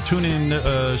special. Tune in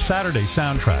Saturday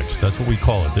Soundtracks. That's what we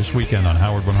call it. This weekend on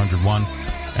Howard 101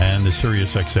 and the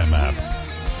Sirius XM app.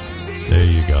 There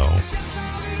you go.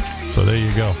 So there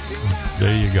you go.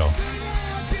 There you go.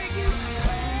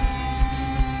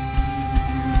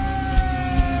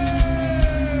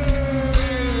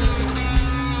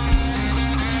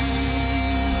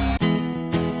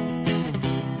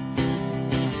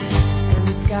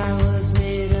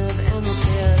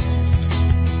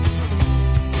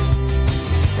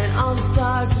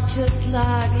 Just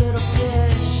like little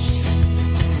fish,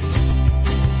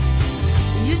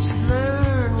 you should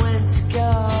learn when to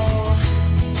go.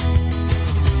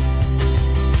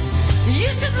 You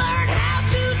should learn how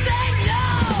to say no.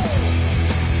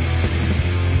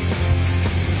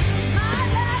 My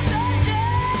life's a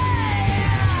day.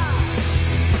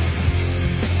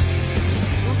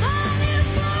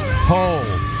 Oh,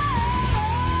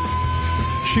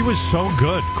 she was so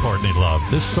good, Courtney Love.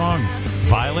 This song,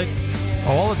 Violet.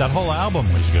 All of that whole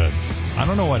album was good. I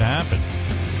don't know what happened.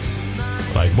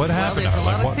 Like, what happened? There's a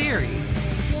lot what? of theories.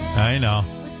 I know.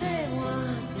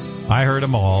 I heard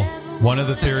them all. One of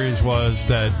the theories was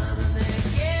that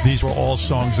these were all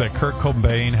songs that Kurt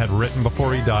Cobain had written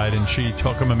before he died, and she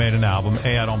took them and made an album.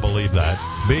 A, I don't believe that.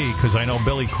 B, because I know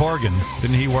Billy Corgan,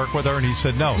 didn't he work with her? And he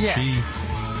said no. Yeah.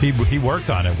 He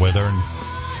worked on it with her.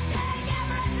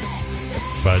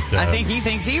 But I think he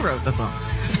thinks he wrote the song.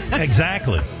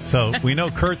 Exactly. So we know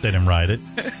Kurt didn't write it.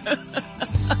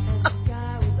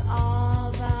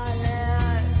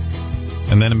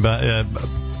 And then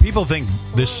people think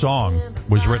this song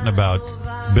was written about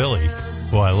Billy.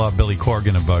 Well, I love Billy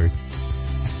Corgan about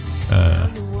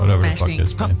whatever the fuck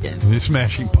is. Pumpkins.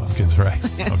 Smashing Pumpkins, right?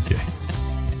 Okay.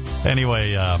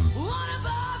 Anyway,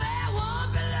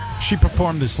 she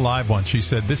performed this live once. She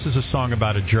said, "This is a song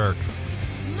about a jerk.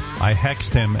 I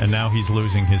hexed him, and now he's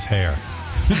losing his hair."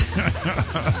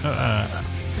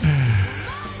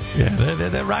 Yeah,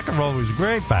 that rock and roll was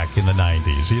great back in the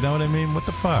 90s. You know what I mean? What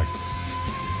the fuck?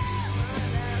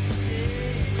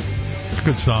 It's a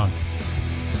good song.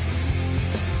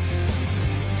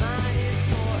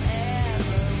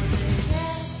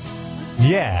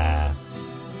 Yeah.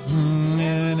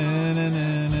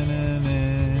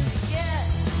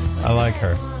 I like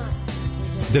her.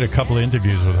 Did a couple of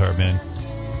interviews with her, man.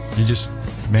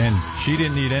 Man, she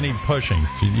didn't need any pushing.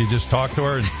 You just talk to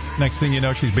her, and next thing you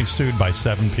know, she's being sued by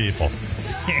 7 people.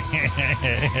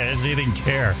 She didn't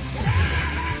care.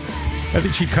 I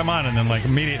think she'd come on, and then, like,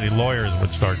 immediately lawyers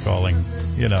would start calling,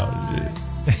 you know.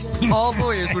 All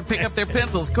lawyers would pick up their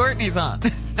pencils. Courtney's on.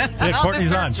 Yeah,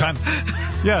 Courtney's on.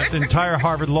 Yeah, the entire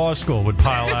Harvard Law School would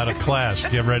pile out of class,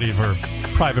 get ready for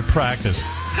private practice.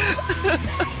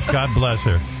 God bless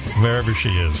her. wherever she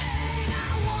is.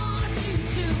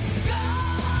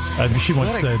 She once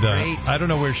said, I don't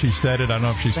know where she said it. I don't know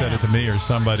if she said it to me or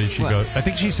somebody. She goes, I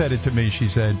think she said it to me. She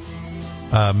said,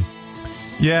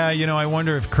 yeah, you know, I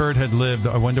wonder if Kurt had lived.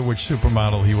 I wonder which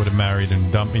supermodel he would have married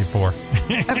and dumped me for.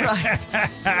 Right.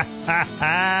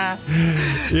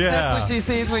 Yeah. That's what she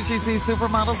sees when she sees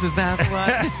supermodels? Is that the one?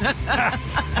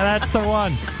 That's the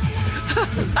one.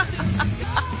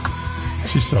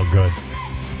 She's so good.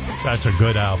 That's a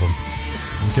good album.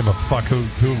 I don't give a fuck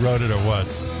who wrote it or what.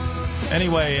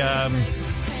 Anyway,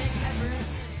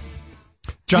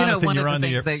 Jonathan, one you're of on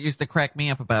the things that used to crack me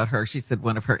up about her, she said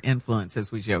one of her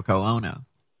influences was Yoko Ono.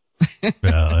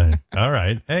 Well, all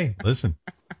right. Hey, listen.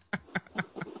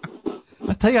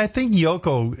 I'll tell you, I think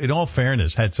Yoko, in all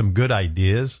fairness, had some good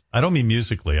ideas. I don't mean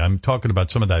musically. I'm talking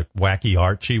about some of that wacky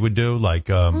art she would do, like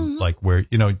where,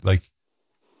 you know, like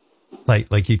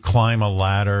you'd climb a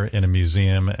ladder in a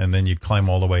museum and then you'd climb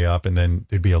all the way up and then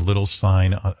there'd be a little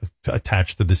sign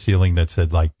attached to the ceiling that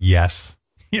said like, yes.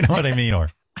 You know what I mean? Or,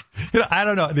 you know, I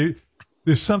don't know.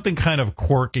 There's something kind of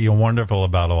quirky and wonderful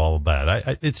about all of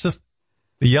that. It's just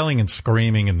the yelling and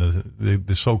screaming and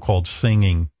the so-called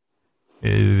singing,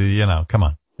 you know, come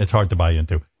on. It's hard to buy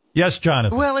into. Yes,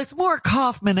 Jonathan. Well, it's more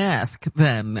Kaufman-esque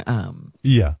than,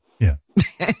 yeah.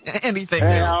 anything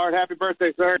Hey, else. Howard, happy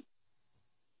birthday, sir.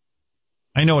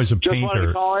 I know as a Just wanted painter.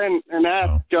 to call in and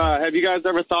ask, have you guys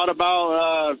ever thought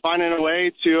about finding a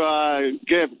way to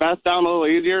get Beth down a little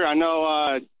easier? I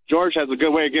know George has a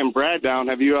good way of getting Brad down.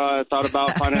 Have you thought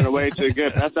about finding a way to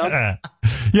get Beth down?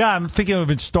 Yeah, I'm thinking of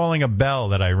installing a bell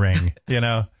that I ring, you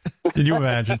know. Can you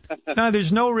imagine? No,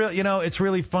 there's no real, you know, it's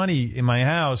really funny in my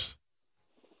house.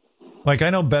 Like, I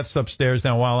know Beth's upstairs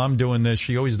now. While I'm doing this,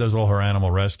 she always does all her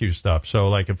animal rescue stuff. So,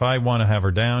 like, if I want to have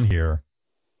her down here,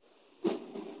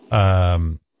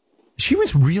 she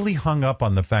was really hung up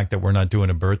on the fact that we're not doing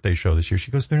a birthday show this year.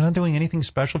 She goes, they're not doing anything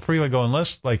special for you? I go,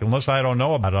 unless I don't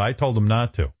know about it. I told them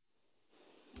not to.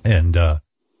 And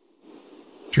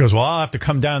she goes, well, I'll have to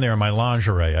come down there in my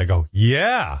lingerie. I go,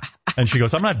 yeah. And she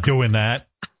goes, I'm not doing that,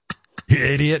 you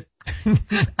idiot.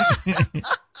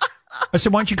 I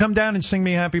said, why don't you come down and sing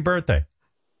me happy birthday?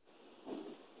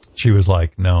 She was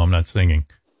like, no, I'm not singing.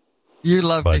 You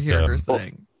love to hear her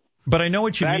sing. But I know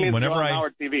what you That mean. means Whenever go on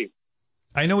Howard TV.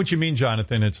 I know what you mean,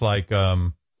 Jonathan. It's like,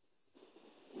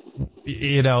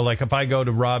 you know, like if I go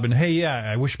to Robin, hey,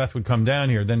 yeah, I wish Beth would come down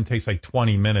here. Then it takes like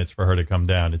 20 minutes for her to come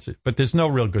down. But there's no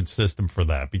real good system for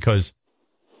that because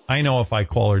I know if I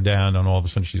call her down and all of a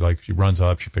sudden she runs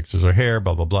up, she fixes her hair,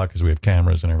 blah, blah, blah, because we have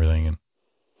cameras and everything.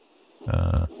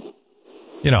 And,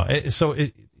 you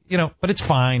know, but it's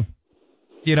fine.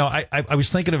 You know, I was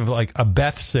thinking of like a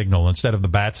Beth signal instead of the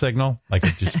bat signal. Like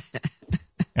it just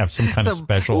have some kind of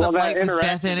special. Well, that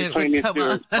interaction between you two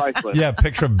is priceless. Yeah,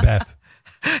 picture of Beth.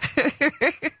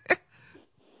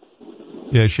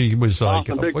 Yeah, she was like,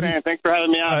 awesome, big fan. Thanks for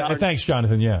having me out. Thanks,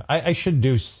 Jonathan. Yeah, I should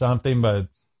do something, but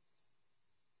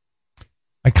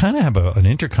I kind of have an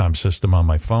intercom system on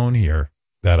my phone here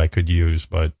that I could use,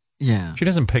 but yeah, she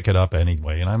doesn't pick it up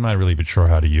anyway, and I'm not really even sure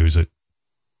how to use it.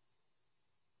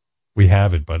 We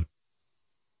have it, but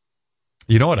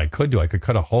you know what I could do? I could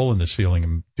cut a hole in the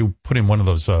ceiling and put in one of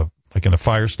those, like in a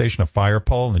fire station, a fire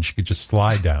pole, and then she could just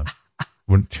slide down.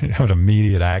 Would have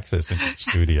immediate access into the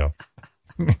studio.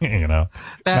 You know,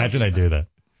 imagine I do that.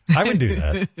 I would do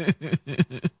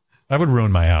that. I would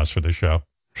ruin my house for the show.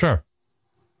 Sure.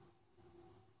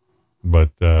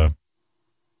 But, yeah.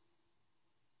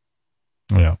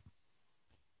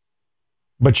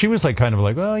 But she was like, kind of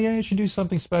like, oh, yeah, you should do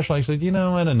something special. I said, you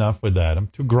know what, enough with that. I'm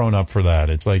too grown up for that.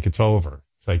 It's like, it's over.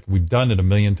 It's like, we've done it a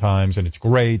million times and it's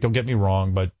great. Don't get me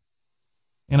wrong. But,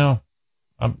 you know,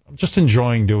 I'm just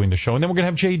enjoying doing the show. And then we're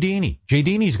going to have JDini.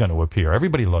 JDini's going to appear.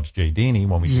 Everybody loves JDini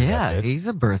when we do that. Yeah, he's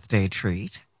a birthday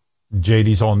treat.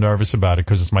 JD's all nervous about it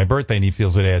because it's my birthday and he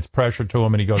feels it adds pressure to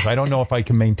him. And he goes, I don't know if I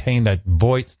can maintain that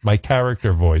voice, my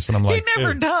character voice. And I'm like, he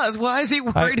never does. Why is he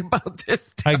worried about this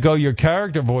stuff? I go, your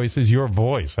character voice is your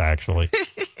voice, actually.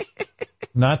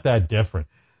 Not that different.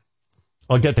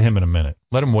 I'll get to him in a minute.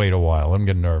 Let him wait a while. Let him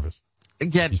get nervous.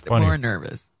 Get more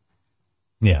nervous.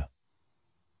 Yeah.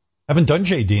 I haven't done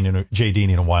JDini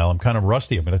in a while. I'm kind of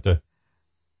rusty. I'm going to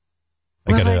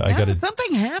have to.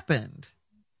 Something happened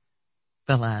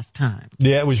the last time.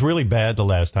 Yeah, it was really bad the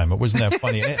last time. It wasn't that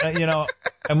funny. You know,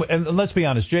 and let's be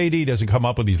honest, JD doesn't come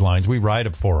up with these lines. We write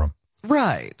it for him.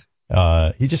 Right.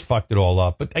 He just fucked it all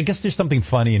up. But I guess there's something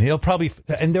funny, and he'll probably,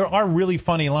 and there are really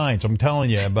funny lines, I'm telling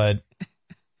you, but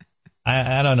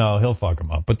I don't know. He'll fuck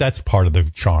them up. But that's part of the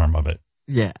charm of it.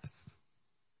 Yes.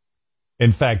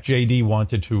 In fact, JD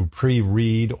wanted to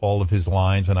pre-read all of his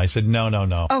lines, and I said,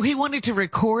 no. Oh, he wanted to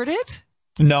record it?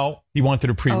 No, he wanted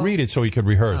to pre-read it so he could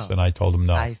rehearse, and I told him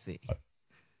no. I see.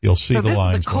 You'll see the this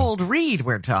lines. This is a cold read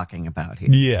we're talking about here.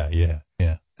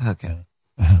 Yeah. Okay.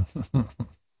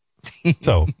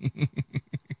 So,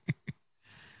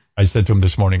 I said to him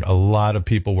this morning, a lot of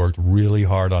people worked really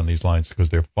hard on these lines because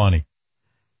they're funny.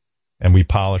 And we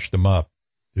polished them up.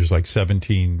 There's like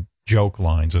 17 joke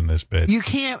lines in this bit. You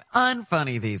can't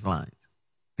unfunny these lines.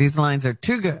 These lines are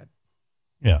too good.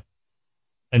 Yeah.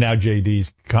 And now JD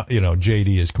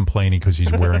is complaining because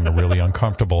he's wearing a really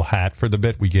uncomfortable hat for the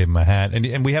bit. We gave him a hat.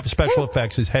 And we have special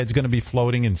effects. His head's going to be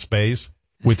floating in space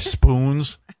with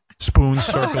spoons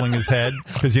circling his head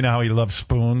because you know how he loves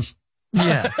spoons.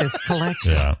 Yeah, his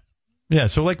collection. Yeah,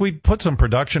 so like we put some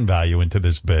production value into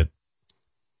this bit.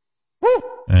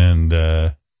 And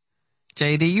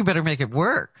JD, you better make it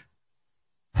work.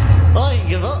 I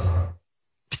give up.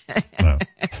 No.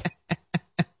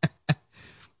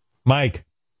 Mike,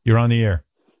 you're on the air.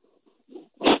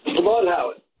 Come on,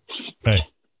 Howard. Hey.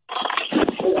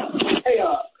 Hey,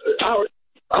 Howard,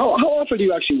 how often do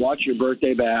you actually watch your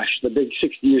birthday bash, the big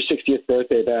your 60th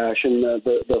birthday bash, and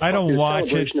the I don't watch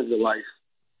celebration of your life?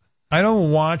 I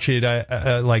don't watch it. I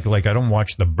don't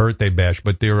watch the birthday bash,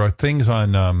 but there are things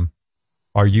on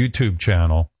our YouTube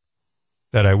channel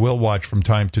that I will watch from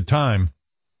time to time,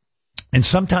 and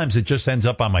sometimes it just ends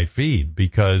up on my feed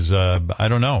because I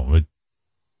don't know.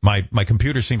 My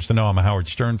computer seems to know I'm a Howard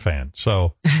Stern fan,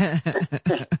 so.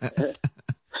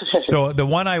 So the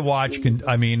one I watch,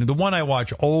 the one I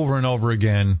watch over and over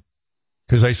again,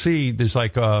 because I see there's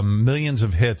like millions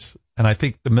of hits, and I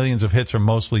think the millions of hits are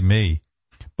mostly me.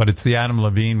 But it's the Adam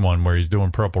Levine one where he's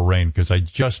doing Purple Rain because I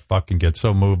just fucking get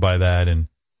so moved by that. And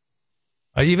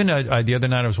the other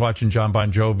night I was watching John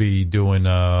Bon Jovi doing,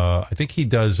 I think he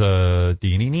does where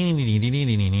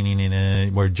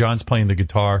John's playing the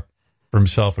guitar for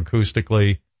himself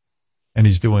acoustically, and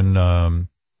he's doing,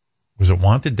 was it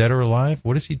Wanted Dead or Alive?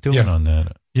 What is he doing on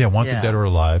that? Yeah, Wanted Dead or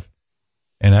Alive.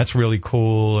 And that's really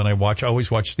cool. And I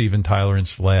always watch Steven Tyler and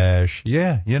Slash.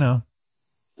 Yeah, you know.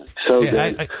 So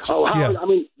good.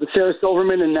 The Sarah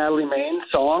Silverman and Natalie Maine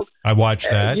song. I watched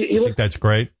that. I think that's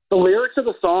great. The lyrics of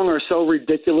the song are so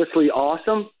ridiculously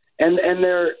awesome, and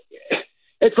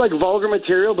it's like vulgar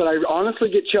material, but I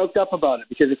honestly get choked up about it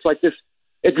because it's like this.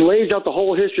 It lays out the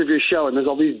whole history of your show, and there's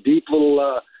all these deep little,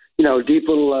 what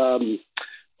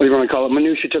do you want to call it,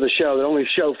 minutia to the show that only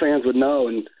show fans would know.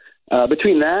 And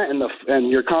between that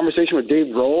and your conversation with Dave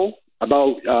Grohl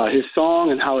about his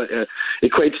song and how it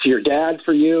equates to your dad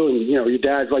for you, and your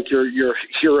dad's like your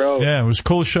hero. Yeah, it was a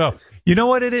cool show. You know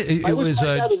what it is? It was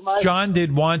John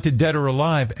did Wanted Dead or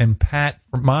Alive, and Pat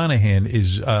Monahan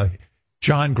is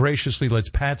John graciously lets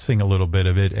Pat sing a little bit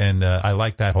of it, and I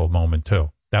like that whole moment too.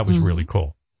 That was really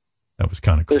cool. That was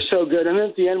kind of cool. They're so good. And then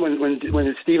at the end, when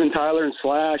it's Steven Tyler and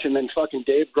Slash, and then fucking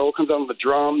Dave Grohl comes on with the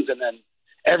drums, and then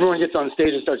everyone gets on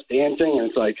stage and starts dancing, and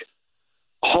it's like,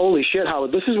 holy shit,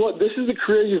 Howard! This is the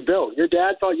career you've built. Your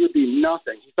dad thought you'd be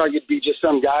nothing. He thought you'd be just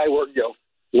some guy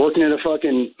working at a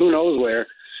fucking who knows where.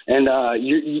 And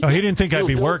he didn't think I'd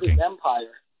be working.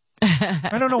 Empire.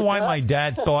 I don't know why my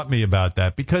dad thought of me like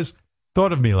that,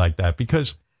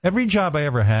 because every job I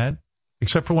ever had,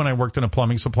 except for when I worked in a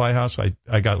plumbing supply house,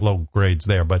 I got low grades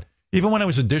there. But even when I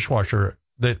was a dishwasher,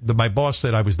 my boss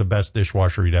said I was the best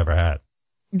dishwasher he'd ever had.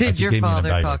 Did your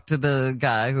father talk to the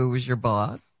guy who was your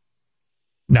boss?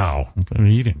 No,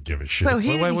 he didn't give a shit. So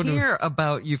he didn't hear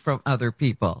about you from other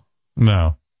people?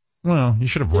 No. Well, you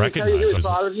should have recognized. Did he tell you he was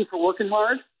proud of you for working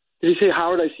hard? Did he say,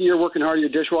 Howard, I see you're working hard at your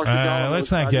dishwasher job?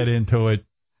 Let's not get into it.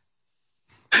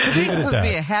 Today's supposed to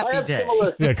be a happy day.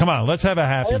 Yeah, come on. Let's have a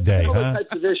happy day, huh?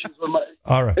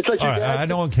 All right. It's like all right.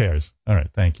 No one cares. All right.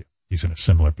 Thank you. He's in a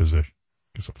similar position.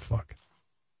 Gives a fuck.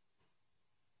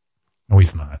 No,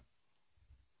 he's not.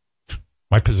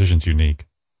 My position's unique.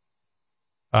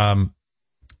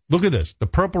 Look at this. The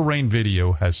Purple Rain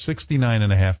video has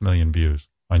 69.5 million views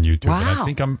on YouTube. Wow. And I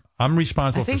think I'm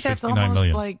responsible for 69 million. I think that's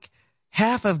almost like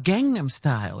half of Gangnam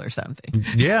Style or something.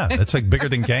 Yeah, that's like bigger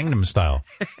than Gangnam Style.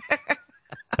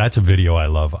 That's a video I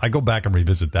love. I go back and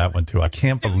revisit that one, too. I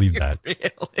can't believe that. Really?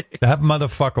 That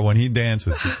motherfucker, when he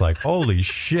dances, it's like, holy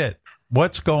shit,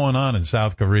 what's going on in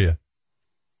South Korea?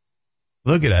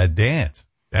 Look at that dance.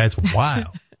 That's wild.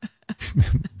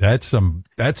 That's some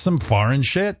foreign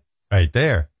shit right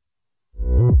there.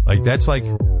 Like, that's like,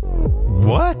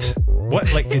 what?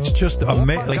 What? Like, it's just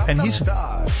amazing. Like, and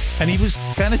he was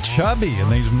kind of chubby,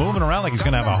 and he's moving around like he's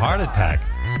going to have a heart attack.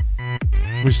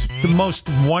 It was the most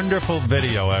wonderful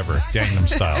video ever, Gangnam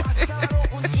Style.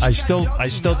 I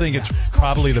still think it's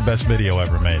probably the best video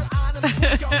ever made.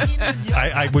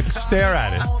 I would stare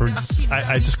at it.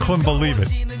 I just couldn't believe it.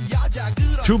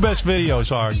 Two best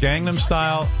videos are Gangnam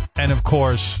Style and, of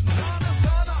course,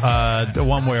 the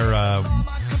one where,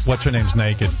 what's her name's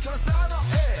naked?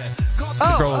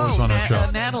 The girl who was on our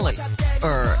show. Natalie.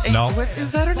 Or, No. What,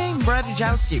 is that her name?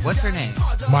 Radajowski. What's her name?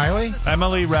 Miley?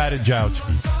 Emily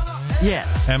Ratajkowski. Yeah.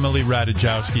 Emily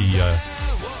Ratajkowski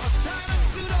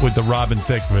with the Robin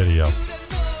Thicke video.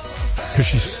 Because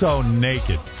she's so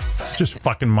naked. It's just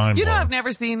fucking mind-blowing. You know, I've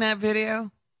never seen that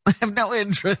video. I have no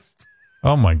interest.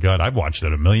 Oh, my God. I've watched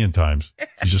it a million times.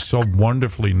 She's just so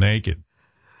wonderfully naked.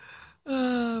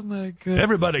 Oh, my God.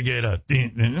 Everybody get a...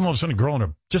 And all of a sudden, a girl in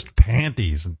her just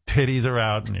panties and titties are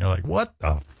out. And you're like, what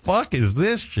the fuck is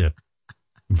this shit?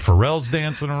 And Pharrell's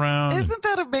dancing around. Isn't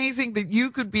that amazing that you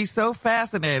could be so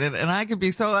fascinated and I could be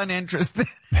so uninterested?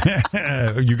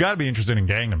 You got to be interested in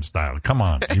Gangnam Style. Come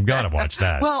on. You've got to watch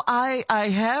that. Well, I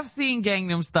have seen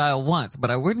Gangnam Style once, but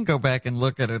I wouldn't go back and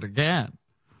look at it again.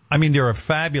 I mean, there are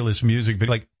fabulous music videos.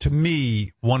 Like, to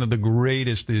me, one of the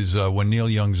greatest is when Neil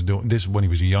Young's doing this, when he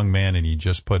was a young man and he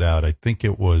just put out, I think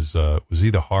it was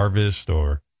either Harvest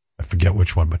or I forget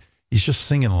which one, but he's just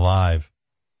singing live.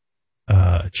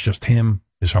 It's just him,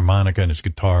 his harmonica and his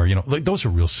guitar. You know, like, those are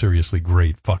real seriously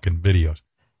great fucking videos.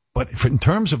 But in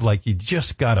terms of, like, you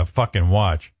just got to fucking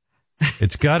watch,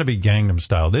 it's got to be Gangnam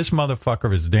Style. This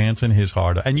motherfucker is dancing his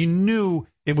heart out. And you knew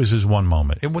it was his one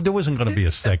moment. There wasn't going to be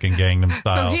a second Gangnam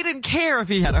Style. No, he didn't care if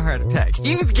he had a heart attack.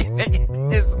 He was getting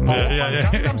his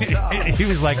He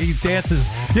was like, he dances.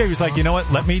 Yeah, he was like, you know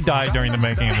what? Let me die during the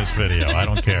making of this video. I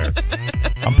don't care.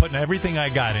 I'm putting everything I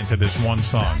got into this one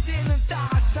song.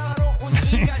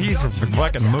 He's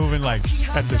fucking moving like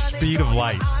at the speed of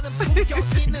light.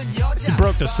 He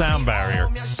broke the sound barrier.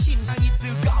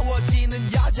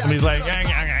 And he's like,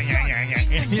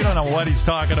 you don't know what he's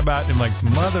talking about. And I'm like,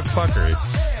 motherfucker.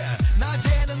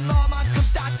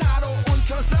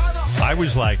 I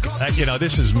was like, you know,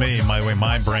 this is me, my way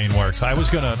my brain works. I was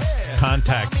going to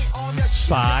contact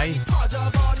Psy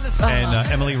and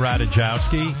Emily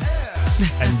Ratajkowski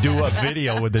and do a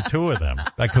video with the two of them,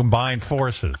 like combined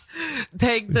forces.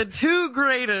 Take the two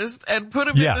greatest and put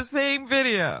them in the same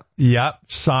video. Yep,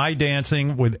 Psy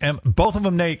dancing with both of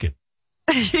them naked.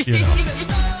 You know.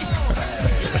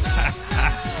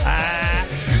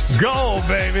 Go,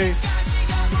 baby.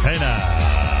 Hey now.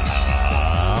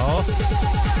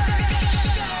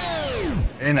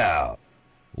 Hey now.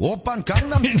 Open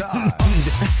Gangnam Style.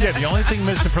 Yeah, the only thing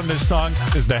missing from this song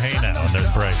is the hey now and their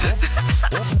break.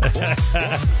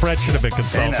 Fred should have been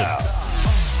consulted. Hey now.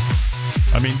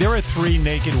 I mean, there are 3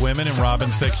 naked women in Robin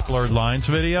Thicke's Blurred Lines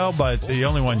video, but the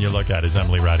only one you look at is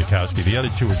Emily Ratajkowski. The other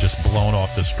 2 are just blown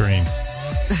off the screen.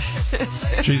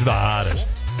 She's the hottest.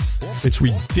 It's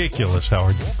ridiculous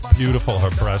how beautiful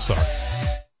her breasts are.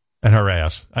 And her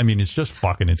ass. I mean, it's just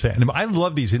fucking insane. And I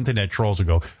love these internet trolls who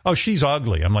go, oh, she's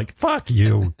ugly. I'm like, fuck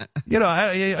you. You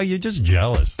know, you're just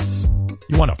jealous.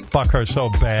 You want to fuck her so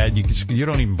bad, you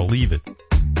don't even believe it.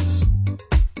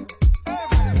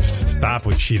 Stop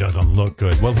with she doesn't look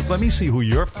good. Well, let me see who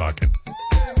you're fucking.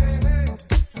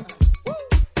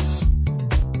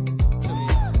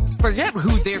 Forget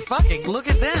who they're fucking. Look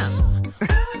at them.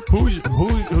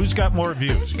 Who's got more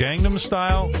views, Gangnam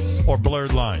Style or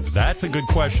Blurred Lines? That's a good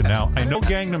question. Now, I know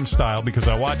Gangnam Style because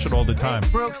I watch it all the time.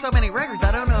 Broke so many records.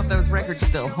 I don't know if those records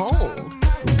still hold.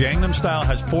 Gangnam Style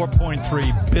has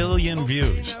 4.3 billion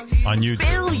views on YouTube.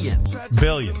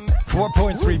 Billion.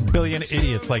 4.3 billion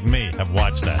idiots like me have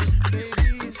watched that.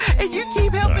 And you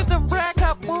keep helping them rack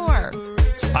up more.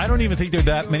 I don't even think there are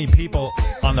that many people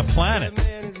on the planet.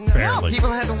 Barely. No,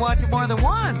 people had to watch it more than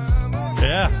once.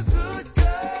 Yeah.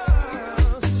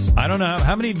 I don't know.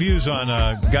 How many views on,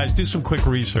 guys, do some quick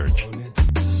research.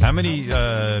 How many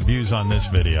views on this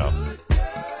video?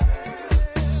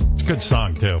 It's a good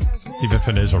song, too. Even if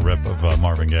it is a rip of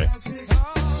Marvin Gaye.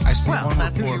 I see one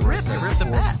report. Rip the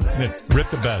best. Rip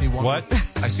the best. What?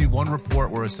 I see one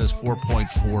report where it says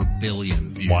 4.4 billion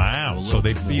views. Wow. So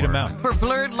they feed him out. For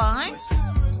Blurred Lines?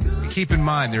 Keep in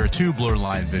mind, there are 2 Blurred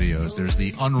Line videos. There's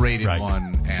the unrated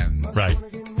one and... Right.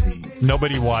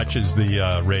 Nobody watches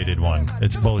the rated one.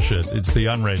 It's bullshit. It's the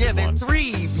unrated one. Yeah, there's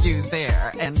 3 views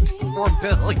there and 4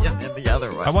 billion in the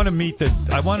other one. I want to meet the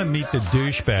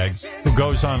douchebag who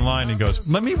goes online and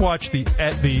goes, let me watch the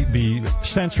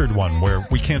censored one where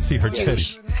we can't see her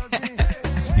titties.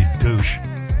 You douche.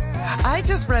 I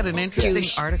just read an interesting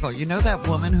article. You know that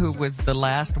woman who was the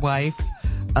last wife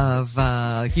of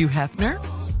Hugh Hefner?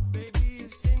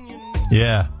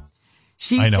 Yeah.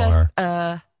 I know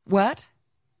her. What?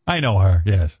 I know her,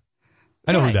 yes.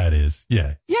 I know who that is.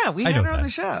 Yeah. Yeah, we had her on the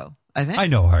show, I think. I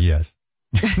know her, yes.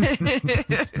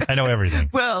 I know everything.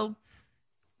 Well,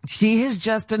 she has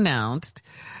just announced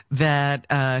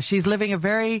that she's living a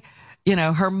very,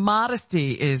 her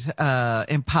modesty is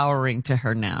empowering to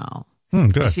her now.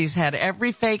 Good. She's had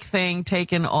every fake thing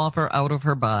taken off or out of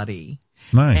her body.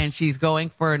 Nice. And she's going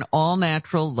for an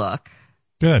all-natural look.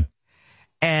 Good.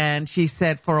 And she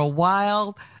said for a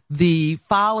while, the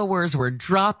followers were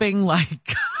dropping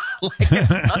like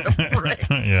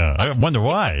Yeah, I wonder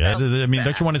why. I mean,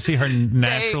 don't you want to see her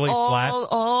naturally flat?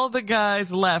 All the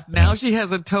guys left. Now she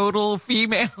has a total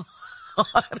female.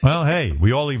 Well, hey,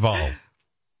 we all evolve.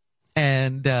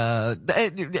 And at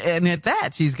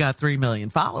that, she's got 3 million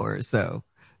followers. So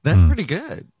that's pretty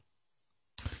good.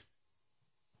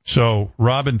 So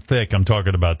Robin Thicke, I'm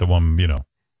talking about the one, the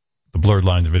Blurred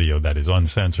Lines video that is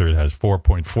uncensored, has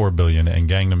 4.4 billion, and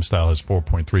Gangnam Style has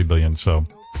 4.3 billion. So,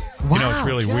 it's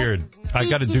really weird. I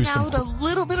got to do some. A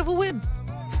little bit of a win.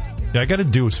 Yeah, I got to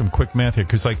do some quick math here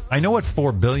because, I know what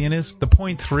 4 billion is. The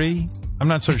 0.3, I'm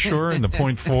not so sure, and the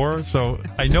 0.4. So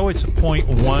I know it's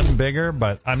 0.1 bigger,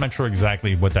 but I'm not sure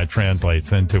exactly what that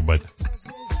translates into. But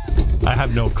I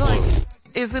have no clue.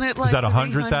 Isn't it like is that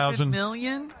 100,000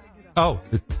 million? Oh,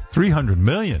 300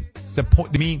 million.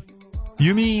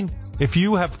 You mean if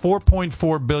you have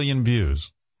 4.4 billion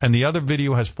views and the other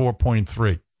video has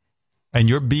 4.3 and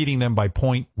you're beating them by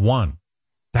 0.1,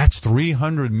 that's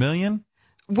 300 million?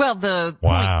 Well, the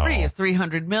Wow. 0.3 is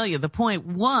 300 million. The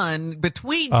 0.1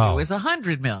 between you is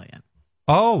 100 million.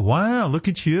 Oh, wow. Look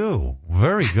at you.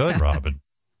 Very good, Robin.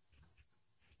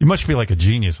 You must feel like a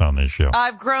genius on this show.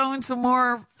 I've grown some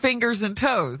more fingers and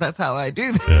toes. That's how I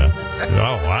do that. Yeah.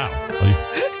 Oh, wow.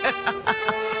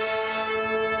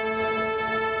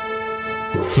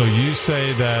 So you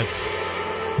say that,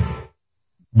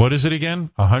 what is it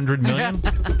again? 100 million?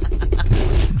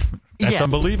 That's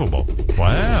unbelievable.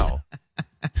 Wow.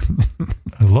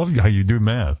 I love how you do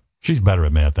math. She's better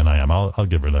at math than I am. I'll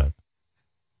give her that.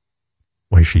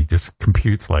 Way she just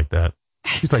computes like that.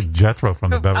 She's like Jethro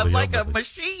from the Beverly I'm like Hillbillies. a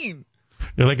machine.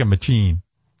 You're like a machine.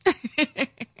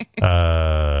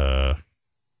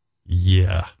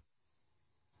 Yeah.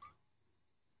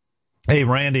 Hey,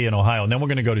 Randy in Ohio. And then we're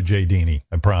going to go to JDini,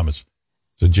 I promise.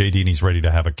 So JDini's ready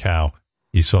to have a cow.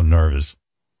 He's so nervous.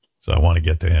 So I want to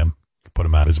get to him, put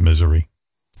him out of his misery.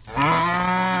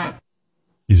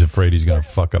 He's afraid he's going to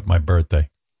fuck up my birthday.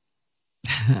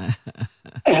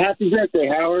 Happy birthday,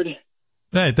 Howard.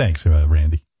 Hey, thanks,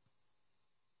 Randy.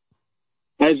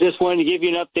 I just wanted to give you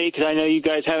an update because I know you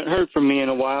guys haven't heard from me in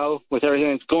a while with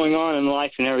everything that's going on in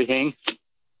life and everything.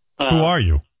 Who are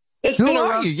you? Who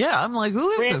are you? Yeah, I'm like, who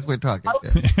is this we're talking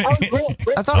to?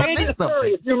 I thought I missed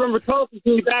something. If you remember talking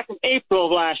to me back in April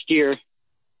of last year.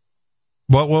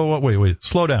 Wait.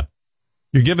 Slow down.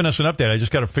 You're giving us an update. I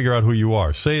just got to figure out who you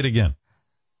are. Say it again.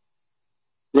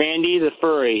 Randy the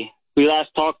Furry. We last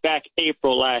talked back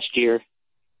April last year.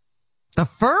 The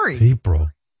Furry? April.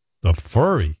 The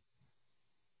Furry.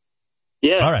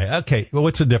 Yeah. All right. Okay. Well,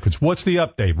 what's the difference? What's the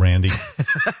update, Randy?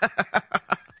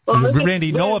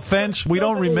 Randy, no offense. We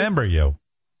don't remember you.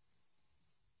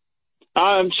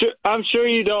 I'm sure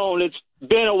you don't. It's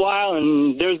been a while,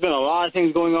 and there's been a lot of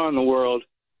things going on in the world.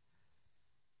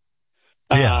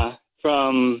 Yeah.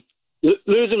 From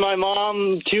losing my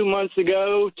mom 2 months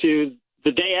ago to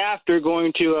the day after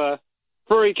going to a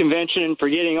furry convention and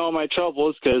forgetting all my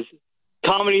troubles because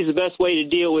comedy is the best way to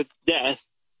deal with death.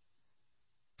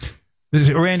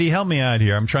 Randy, help me out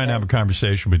here. I'm trying to have a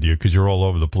conversation with you because you're all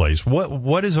over the place.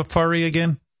 What is a furry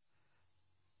again?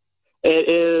 It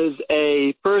is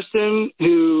a person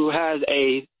who has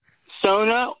a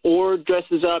persona or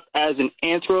dresses up as an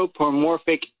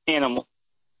anthropomorphic animal.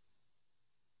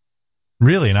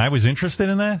 Really? And I was interested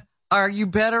in that? Are you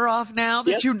better off now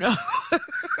that you know?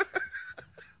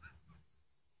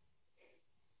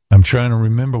 I'm trying to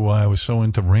remember why I was so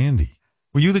into Randy.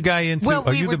 Were you the guy into? Well,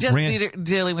 are we you were the just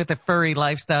dealing with the furry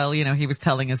lifestyle. You know, he was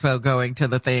telling us about going to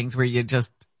the things where you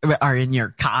just are in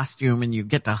your costume and you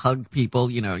get to hug people.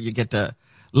 You know, you get to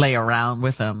lay around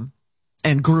with them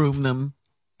and groom them.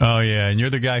 Oh, yeah. And you're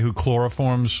the guy who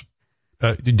chloroforms.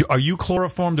 Are you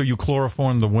chloroformed or you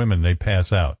chloroform the women? They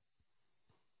pass out.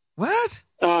 What?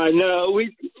 No,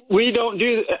 we don't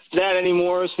do that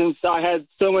anymore since I had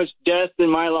so much death in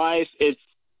my life.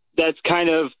 That's kind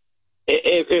of,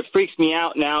 it freaks me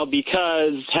out now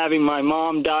because having my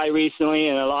mom die recently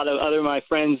and a lot of other my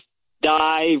friends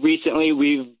die recently,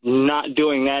 we're not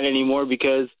doing that anymore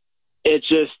because it's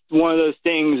just one of those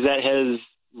things that has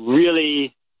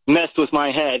really messed with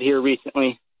my head here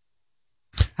recently.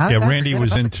 Yeah, Randy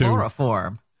was into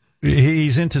chloroform.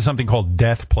 He's into something called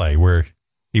death play, where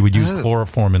He would use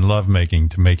chloroform in lovemaking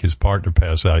to make his partner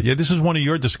pass out. Yeah, this is one of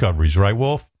your discoveries, right,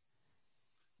 Wolf?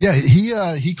 Yeah,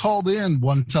 he called in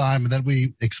one time, and then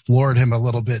we explored him a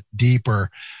little bit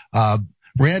deeper.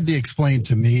 Randy explained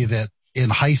to me that in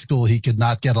high school he could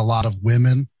not get a lot of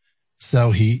women,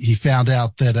 so he found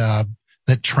out that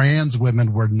trans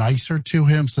women were nicer to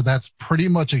him. So that's pretty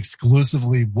much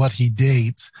exclusively what he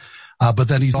dates. But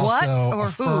then he's also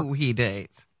who he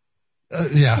dates.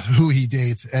 Who he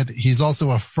dates, and he's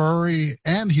also a furry,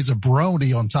 and he's a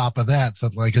brony on top of that.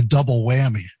 So like a double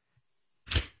whammy.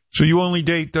 So you only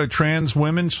date trans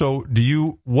women. So do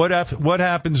you? What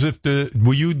happens if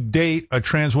will you date a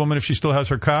trans woman if she still has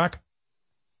her cock?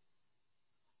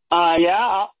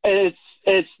 Yeah,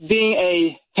 it's being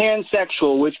a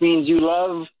pansexual, which means you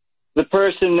love the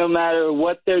person no matter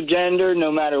what their gender,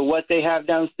 no matter what they have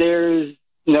downstairs,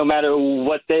 no matter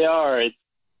what they are.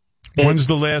 When's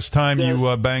the last time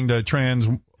you banged a trans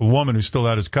woman who still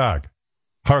had his cock?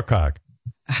 Her cock.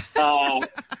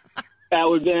 That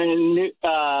would have been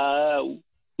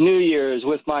New Year's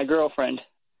with my girlfriend.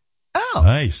 Oh.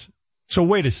 Nice. So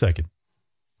wait a second.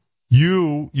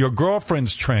 Your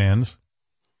girlfriend's trans,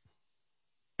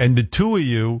 and the two of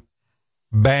you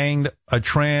banged a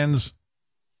trans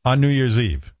on New Year's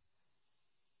Eve.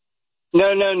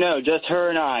 No. Just her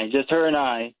and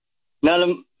I.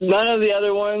 None of the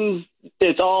other ones.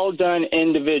 It's all done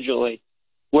individually.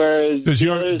 Whereas does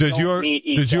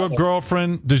your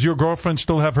girlfriend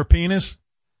still have her penis?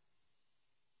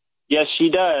 Yes, she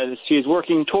does. She's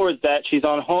working towards that. She's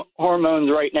on hormones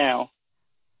right now.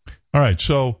 All right.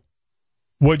 So,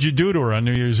 what'd you do to her on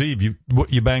New Year's Eve?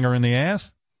 You bang her in the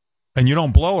ass, and you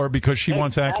don't blow her because she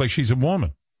wants to act like she's a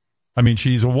woman. I mean,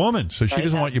 she's a woman, so she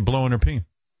doesn't want you blowing her penis.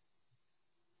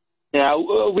 Yeah,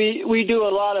 we do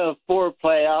a lot of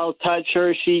foreplay. I'll touch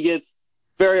her. She gets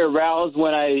very aroused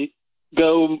when I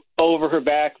go over her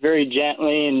back very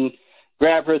gently and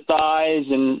grab her thighs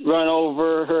and run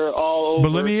over her all over.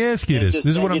 But let me ask you this.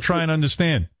 This is what I'm trying to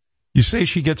understand. You say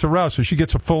she gets aroused, so she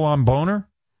gets a full-on boner?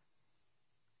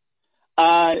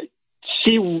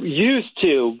 She used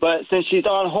to, but since she's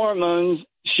on hormones,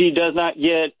 she does not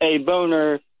get a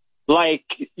boner like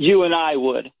you and I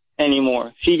would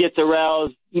anymore. She gets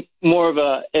aroused more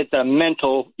of it's a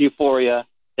mental euphoria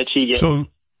that she gets.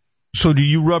 So do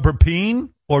you rub her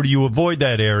peen, or do you avoid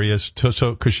that area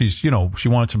because she's, she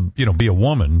wants to, be a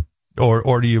woman,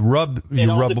 or do you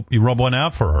rub one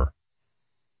out for her?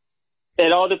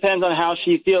 It all depends on how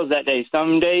she feels that day.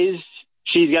 Some days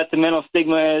she's got the mental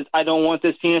stigma as, I don't want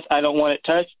this penis, I don't want it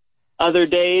touched. Other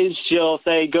days she'll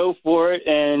say, go for it,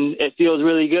 and it feels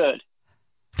really good.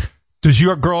 Does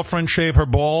your girlfriend shave her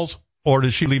balls, or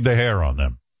does she leave the hair on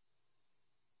them?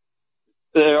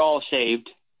 They're all shaved.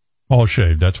 All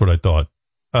shaved. That's what I thought.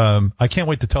 I can't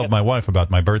wait to tell my wife about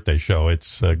my birthday show.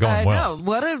 It's going well. I know.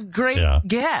 What a great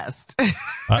guest.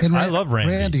 I love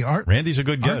Randy. Randy's a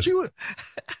good guest.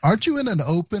 Aren't you in an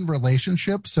open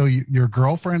relationship? So your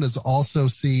girlfriend is also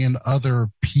seeing other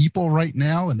people right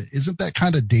now, and isn't that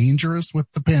kind of dangerous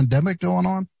with the pandemic going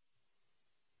on?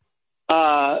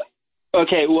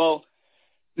 Okay, well,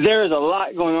 there's a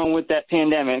lot going on with that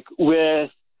pandemic.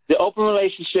 With the open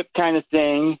relationship kind of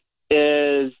thing,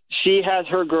 is she has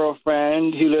her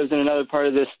girlfriend who lives in another part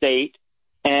of the state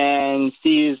and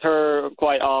sees her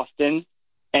quite often.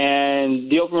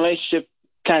 And the open relationship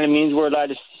kind of means we're allowed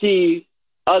to see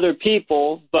other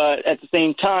people, but at the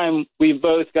same time, we've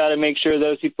both got to make sure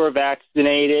those people are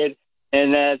vaccinated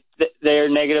and that they're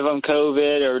negative on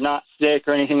COVID or not sick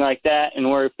or anything like that. And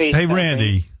we're Hey,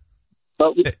 Randy,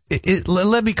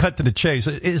 let me cut to the chase.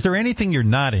 Is there anything you're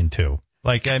not into?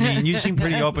 Like, I mean, you seem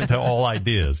pretty open to all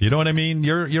ideas. You know what I mean?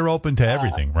 You're open to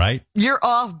everything, right? You're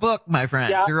off book, my friend.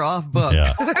 Yeah. You're off book.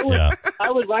 Yeah.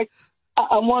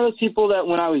 I'm one of those people that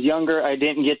when I was younger, I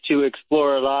didn't get to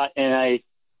explore a lot, and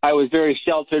I was very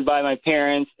sheltered by my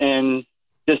parents and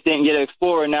just didn't get to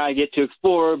explore, and now I get to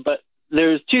explore. But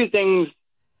there's two things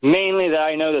mainly that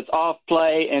I know that's off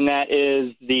play, and that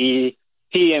is the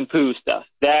pee and poo stuff.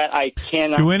 That I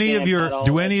cannot. Do any of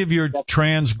your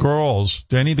trans girls,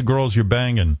 do any of the girls you're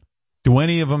banging, do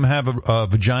any of them have a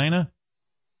vagina?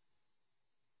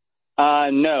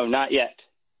 No, not yet.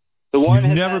 The one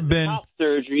has never had been top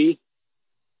surgery.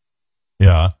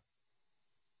 Yeah.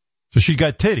 So she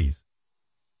got titties.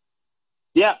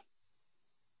 Yeah.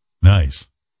 Nice.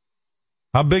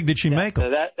 How big did she make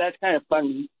them? So that's kind of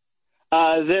fun.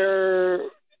 They're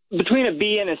between a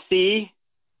B and a C.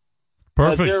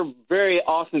 Perfect. They're very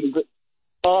awesome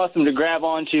to grab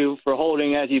onto for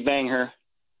holding as you bang her.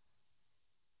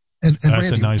 And that's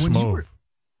Randy, a nice move.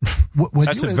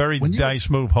 That's a very nice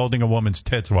move, holding a woman's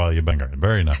tits while you bang her.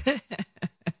 Very nice.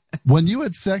 When you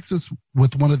had sex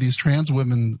with one of these trans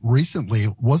women recently,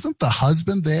 wasn't the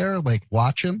husband there, like,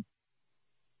 watching?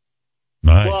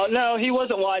 Nice. Well, no, he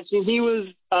wasn't watching. He was,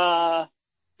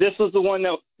 this was the one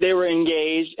that they were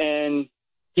engaged, and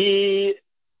he,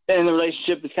 and the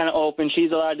relationship is kind of open.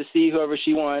 She's allowed to see whoever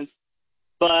she wants.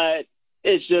 But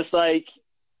it's just like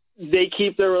they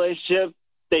keep their relationship,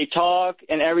 they talk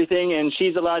and everything, and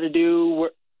she's allowed to do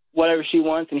whatever she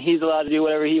wants, and he's allowed to do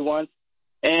whatever he wants.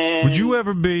 And would you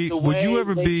ever be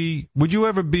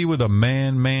with a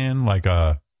man, like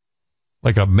a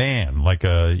man, like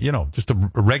a, you know, just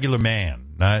a regular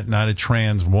man, not a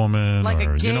trans woman, like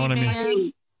or, a gay you know what I mean?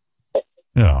 man?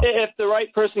 Yeah. If the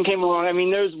right person came along, I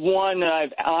mean, there's one that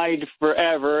I've eyed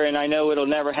forever, and I know it'll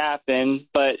never happen.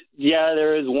 But yeah,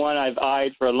 there is one I've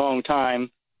eyed for a long time.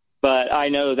 But I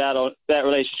know that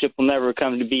relationship will never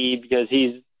come to be because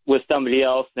he's with somebody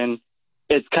else, and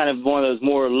it's kind of one of those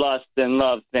more lust than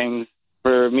love things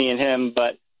for me and him.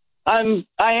 But I am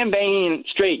banging a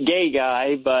straight gay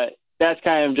guy, but that's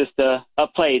kind of just a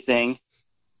play thing.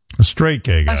 A straight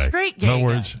gay guy. A straight gay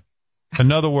guy.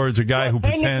 In other words, a guy who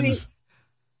pretends.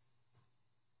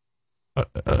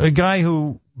 A guy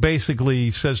who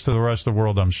basically says to the rest of the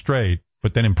world, I'm straight,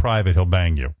 but then in private he'll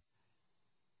bang you.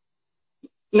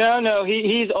 No,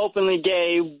 he's openly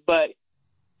gay, but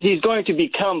he's going to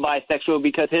become bisexual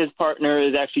because his partner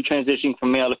is actually transitioning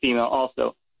from male to female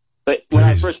also. But when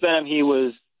I first met him, he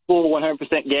was full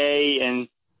 100% gay, and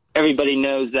everybody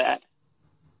knows that.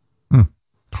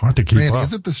 Hard to keep Randy, up.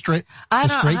 Is it the straight? I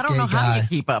the don't gay know how guy, do you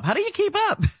keep up. How do you keep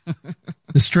up?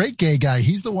 The straight gay guy,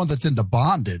 he's the one that's into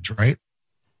bondage, right?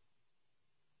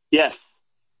 Yes.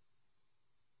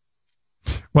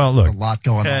 Well, look, There's a lot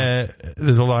going on.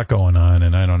 There's a lot going on,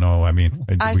 and I don't know. I mean,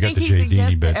 I we got think the he said yes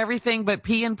JDini to bit. everything but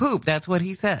pee and poop. That's what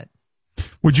he said.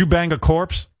 Would you bang a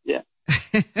corpse? Yeah.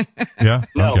 Yeah?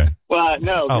 No. Okay. Well,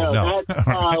 no. That's,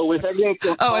 with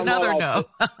everything. Oh, another no.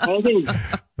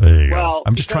 There you go. Well,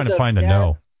 I'm just trying to find a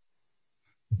no.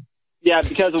 Yeah,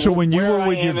 because of So when you where were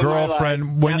with I your am in my life,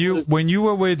 girlfriend, that when you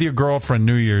were with your girlfriend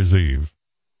New Year's Eve,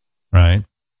 right?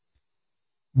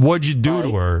 What'd you do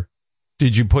to her?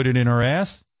 Did you put it in her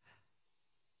ass?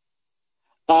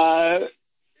 I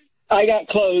got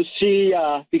close. She,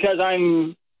 because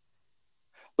I'm,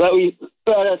 let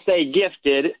us say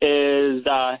gifted, is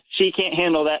she can't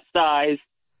handle that size.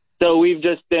 So we've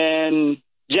just been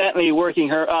gently working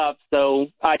her up. So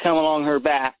I come along her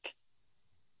back.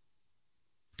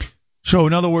 So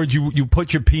in other words, you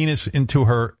put your penis into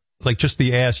her, like just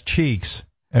the ass cheeks,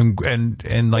 and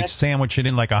like sandwich it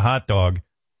in like a hot dog,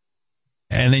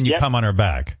 and then you come on her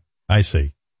back. I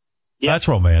see. That's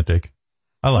romantic.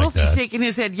 I like Wolfie's that. shaking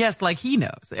his head yes, like he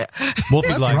knows.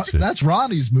 Wolfie likes it. That's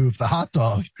Ronnie's move, the hot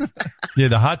dog. Yeah,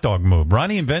 the hot dog move.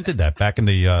 Ronnie invented that back in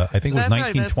the, I think it was That's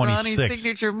right. That's 1926. Ronnie's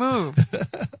signature move.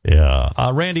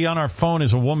 Yeah. Randy, on our phone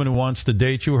is a woman who wants to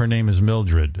date you. Her name is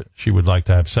Mildred. She would like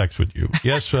to have sex with you.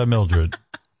 Yes, Mildred.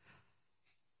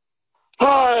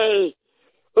 Hi.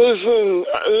 Listen,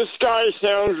 this guy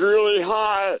sounds really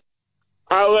hot.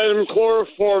 I let him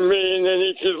chloroform me, and then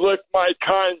he could lick my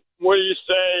cunt. What do you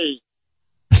say?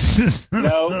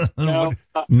 No.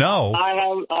 No.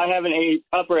 I have an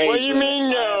upper age. What do you mean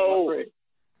no?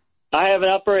 I have an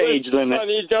upper age limit.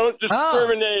 Honey, don't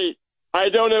discriminate. I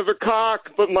don't have a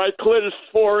cock, but my clit is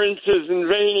 4 inches and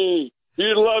veiny.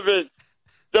 You love it.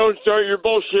 Don't start your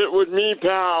bullshit with me,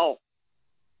 pal.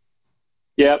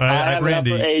 Yep, I have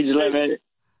Randy, an upper age limit.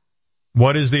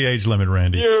 What is the age limit,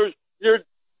 Randy?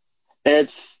 It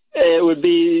would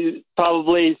be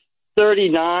probably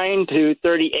 39 to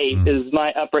 38 is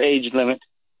my upper age limit.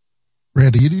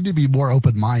 Randy, you need to be more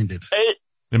open-minded.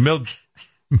 Mildred,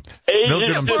 Age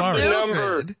I'm is sorry. the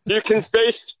number. You can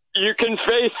face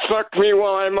fuck me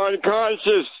while I'm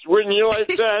unconscious. Wouldn't you like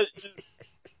that?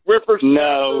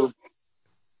 No,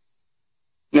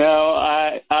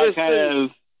 I kind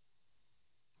of.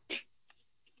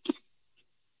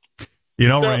 You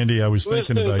know, Randy, I was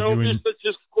thinking about you don't be and such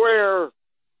a square.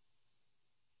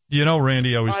 you know,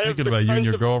 Randy, I was I thinking have about you and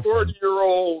your the girlfriend.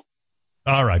 40-year-old.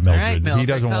 All right, Mildred. All right, Mildred, he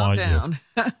doesn't calm want down.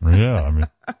 you. Yeah, I mean.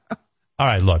 All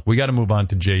right, look, we got to move on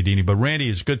to JDini, but Randy,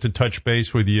 it's good to touch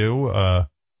base with you.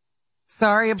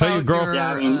 Sorry Tell about your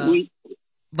girlfriend.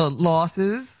 the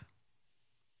losses.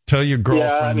 Tell your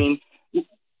girlfriend. Yeah, I mean,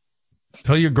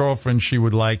 tell your girlfriend she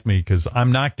would like me because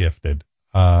I'm not gifted.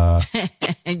 And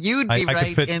you'd be I could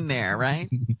right fit- in there, right?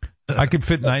 I could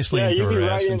fit nicely yeah, into you'd her be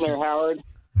ass. right in and there, Howard.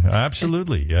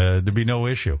 Absolutely. There'd be no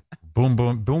issue. Boom,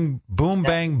 boom, boom, boom,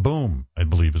 bang, boom, I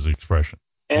believe is the expression.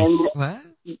 And What?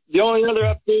 the only other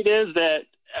update is that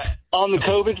on the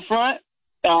COVID front,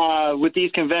 with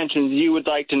these conventions, you would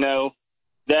like to know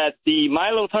that the My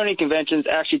Little Pony conventions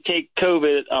actually take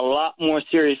COVID a lot more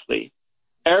seriously.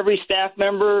 Every staff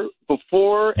member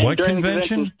before and What during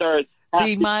convention? the convention starts.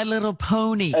 The My Little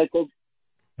Pony.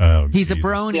 Oh, He's a geez.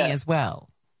 brony as well.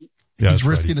 Yeah, He's that's right.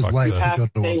 risking He his fucked life up. to go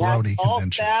to a They have Brody all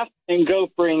convention. staff and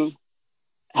gophering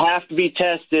have to be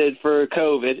tested for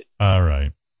COVID All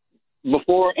right.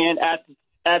 before and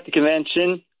at the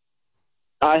convention.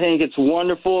 I think it's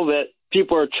wonderful that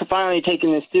people are finally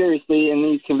taking this seriously in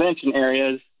these convention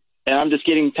areas, and I'm just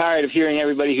getting tired of hearing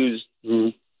everybody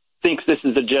who thinks this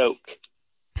is a joke.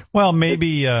 Well,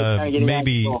 maybe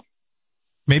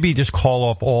maybe just call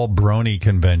off all brony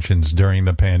conventions during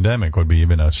the pandemic would be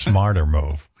even a smarter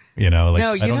move. You know, like,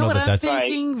 No, you I don't know know what that I'm that's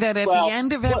thinking? That at the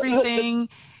end of everything,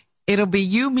 it'll be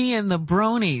you, me, and the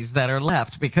bronies that are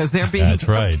left because they're being That's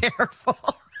right. careful.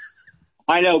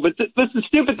 I know, but the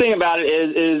stupid thing about it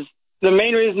is the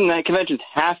main reason that conventions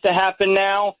have to happen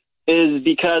now is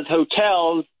because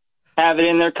hotels have it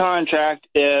in their contract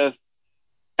if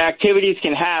activities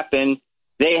can happen,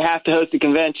 they have to host a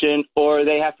convention or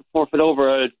they have to forfeit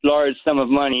over a large sum of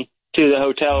money to the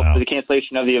hotel for the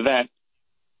cancellation of the event.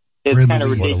 It's kind of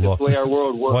ridiculous the way our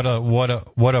world works.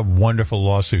 What a wonderful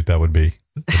lawsuit that would be.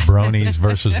 The bronies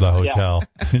versus the hotel.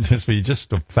 It'd just be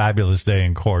just a fabulous day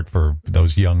in court for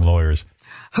those young lawyers.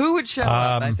 Who would show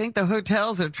up? I think the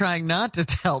hotels are trying not to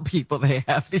tell people they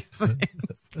have these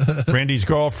things. Randy's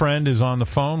girlfriend is on the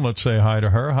phone. Let's say hi to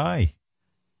her. Hi.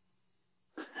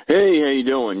 Hey, how you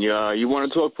doing? You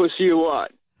want to talk pussy or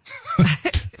what?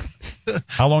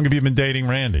 How long have you been dating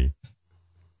Randy?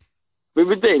 We've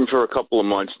been dating for a couple of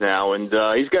months now, and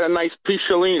he's got a nice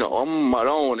Picciolino. I'm my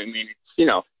own. I mean,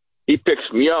 it's, he picks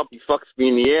me up, he fucks me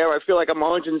in the air. I feel like I'm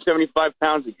 175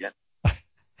 pounds again.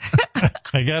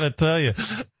 I got to tell you,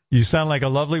 you sound like a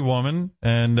lovely woman,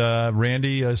 and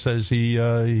Randy says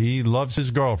he loves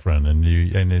his girlfriend,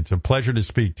 and it's a pleasure to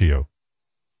speak to you.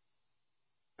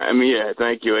 I mean, yeah,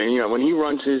 thank you. And, when he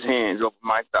runs his hands over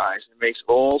my thighs, it makes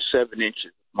all 7 inches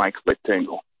of my clit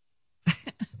tingle.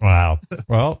 Wow.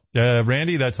 Well,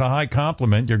 Randy, that's a high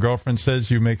compliment. Your girlfriend says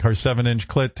you make her 7-inch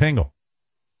clit tingle.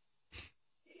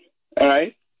 All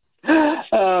right.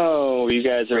 Oh, you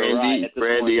guys are right.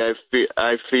 Randy,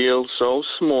 I feel so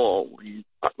small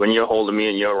when you're holding me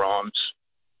in your arms.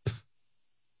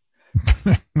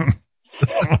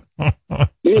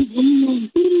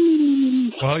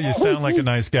 Well, you sound like a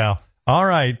nice gal. All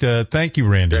right. Thank you,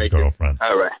 Randy's girlfriend.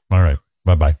 All right. All right.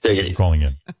 Bye-bye. Take Thank you for calling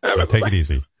in. All right, take bye-bye. it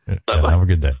easy. Bye-bye. Have a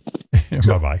good day.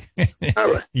 Bye-bye.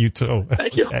 All right. You too.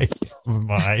 Thank you. Okay.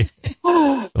 Bye.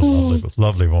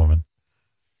 Lovely woman.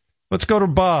 Let's go to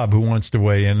Bob, who wants to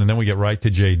weigh in, and then we get right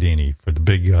to JDini for the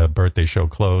big birthday show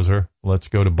closer. Let's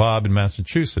go to Bob in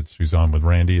Massachusetts, who's on with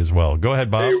Randy as well. Go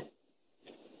ahead, Bob.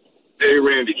 Hey,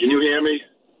 Randy, can you hear me?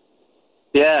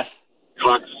 Yes.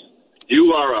 Cox,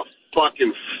 you are a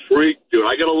fucking freak, dude.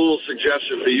 I got a little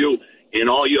suggestion for you and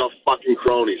all your fucking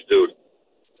cronies, dude.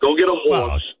 Go get a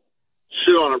horse,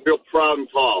 sit on it real proud and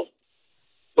tall.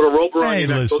 Put a rope around your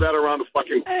neck, throw that around a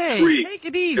fucking tree. Take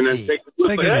it easy. And then take the whip.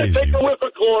 Take it easy. Take a whiff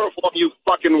of chloroform, you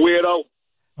fucking weirdo.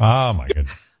 Oh, my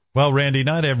goodness. Well, Randy,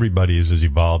 not everybody is as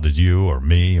evolved as you or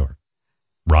me or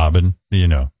Robin,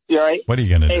 You're right. What are you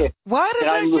going to do? Why does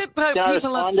that get can I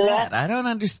people respond to upset? I don't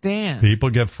understand. People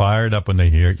get fired up when they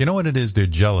hear. You know what it is? They're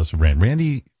jealous of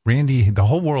Randy. Randy, the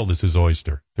whole world is his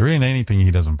oyster. There ain't anything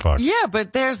he doesn't fuck. Yeah,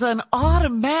 but there's an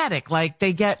automatic, like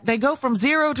they go from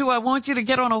 0 to I want you to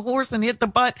get on a horse and hit the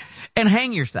butt and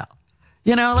hang yourself.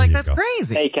 That's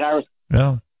crazy. Hey, can I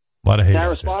Yeah, a lot of hate. can I out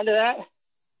respond to that?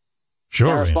 Sure,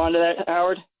 Can I Randy. respond to that,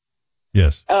 Howard?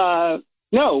 Yes.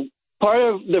 No, part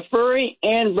of the furry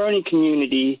and brony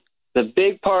community, the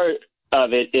big part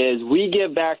of it is we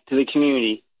give back to the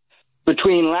community.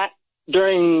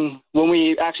 During when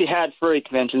we actually had furry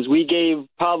conventions, we gave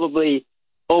probably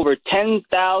over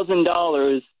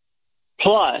 $10,000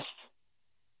 plus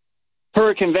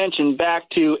per convention back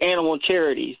to animal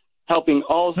charities, helping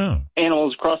all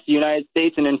animals across the United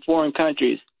States and in foreign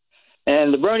countries.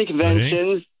 And the brony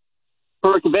conventions,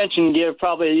 per convention, give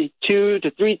probably $2,000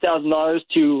 to $3,000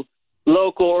 to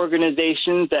local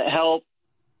organizations that help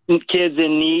kids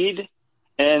in need.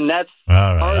 And that's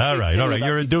all right.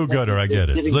 You're a do-gooder. I get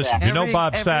it. Listen, you know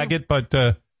Bob Saget, but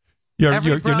you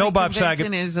know Bob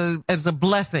Saget is a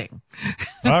blessing.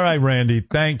 All right, Randy.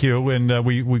 Thank you, and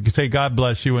we say God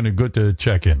bless you, and good to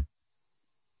check in.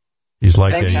 He's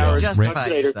like justify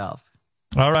yourself.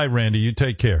 All right, Randy. You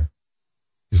take care.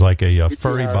 He's like a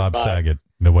furry Bob Saget.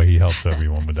 The way he helps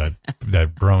everyone with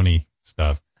that brony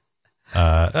stuff.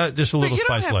 Just a little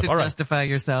spice left. You don't have to All right. justify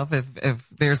yourself if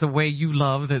there's a way you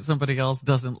love that somebody else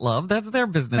doesn't love. That's their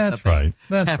business. That's right.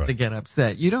 Have to get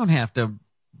upset. You don't have to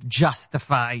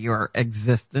justify your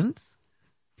existence.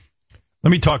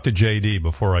 Let me talk to JD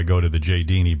before I go to the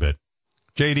JDini bit.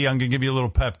 JD, I'm going to give you a little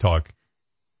pep talk.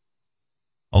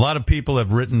 A lot of people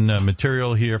have written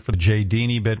material here for the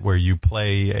JDini bit where you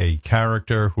play a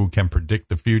character who can predict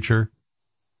the future.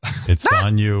 It's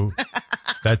on you.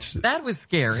 That was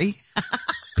scary.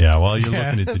 Yeah, well, you're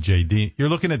looking at the JD. You're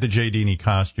looking at the JDini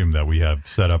costume that we have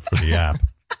set up for the app.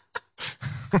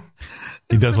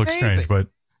 He does look strange, but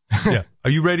yeah.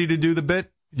 Are you ready to do the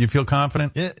bit? You feel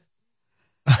confident? Yeah.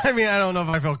 I mean, I don't know if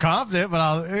I feel confident, but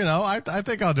I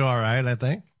think I'll do all right. I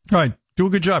think. All right, do a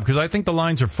good job because I think the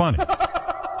lines are funny.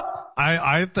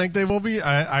 I think they will be.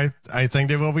 I think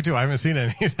they will be too. I haven't seen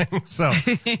anything, so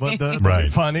but they'll Right.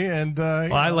 be funny. And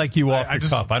Well, I like you off the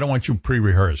cuff. I don't want you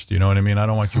pre-rehearsed. You know what I mean? I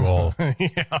don't want you all. yeah,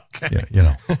 okay. Yeah, you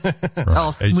know, right. All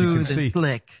As you smooth can see, and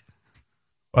slick.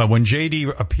 when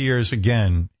JD appears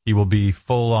again, he will be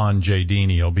full on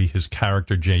JDini. He'll be his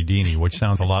character JDini, which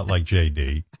sounds a lot like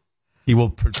JD. He will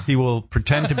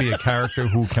pretend to be a character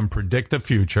who can predict the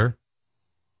future.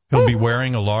 He'll be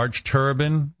wearing a large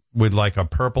turban with like a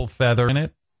purple feather in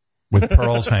it, with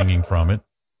pearls hanging from it.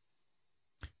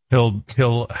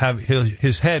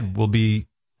 His head will be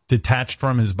detached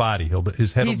from his body.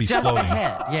 His head will be just floating. a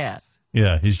head, yes.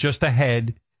 Yeah, he's just a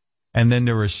head, and then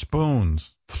there are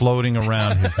spoons floating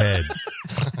around his head,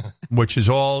 which is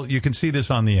all you can see this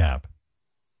on the app.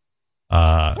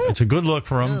 It's a good look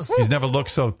for him. He's never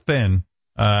looked so thin.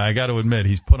 I got to admit,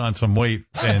 he's put on some weight,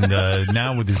 and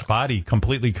now with his body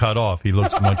completely cut off, he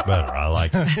looks much better. I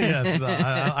like it. Yes,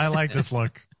 I like this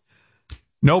look.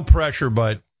 No pressure,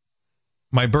 but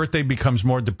my birthday becomes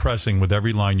more depressing with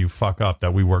every line you fuck up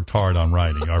that we worked hard on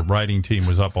writing. Our writing team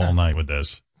was up all night with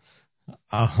this.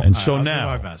 And so I'll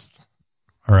now, do my best.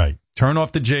 All right, turn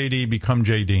off the JD, become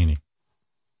JDini.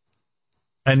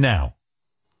 And now,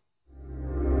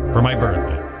 for my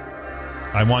birthday,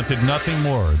 I wanted nothing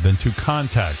more than to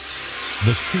contact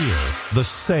the seer, the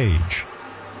sage,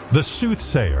 the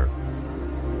soothsayer,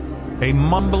 a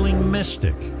mumbling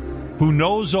mystic who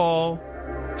knows all,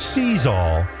 sees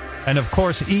all, and of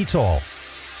course eats all.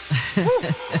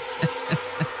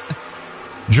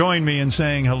 Join me in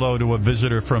saying hello to a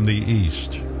visitor from the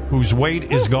east, whose weight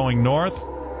is going north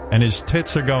and his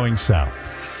tits are going south.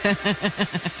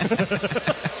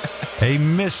 A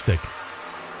mystic,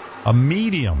 a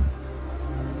medium,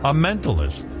 a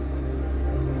mentalist,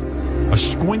 a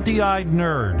squinty-eyed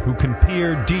nerd who can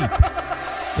peer deep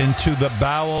into the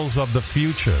bowels of the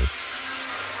future,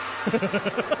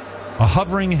 a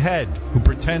hovering head who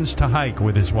pretends to hike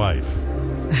with his wife,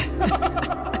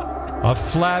 a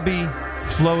flabby,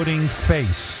 floating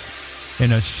face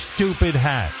in a stupid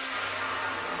hat,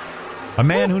 a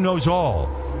man who knows all,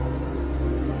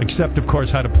 except, of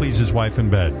course, how to please his wife in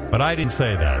bed. But I didn't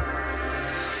say that.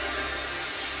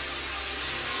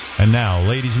 And now,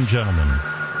 ladies and gentlemen,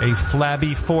 a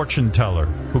flabby fortune teller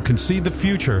who can see the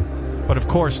future, but of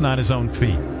course not his own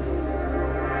feet.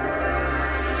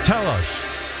 Tell us,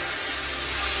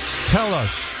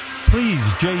 please,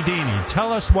 JDini,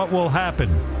 tell us what will happen.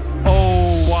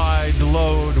 Oh, wide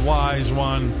load, wise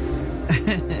one.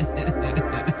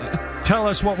 Tell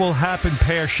us what will happen,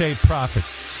 pear-shaped prophet.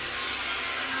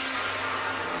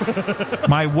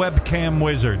 My webcam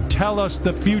wizard, tell us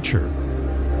the future.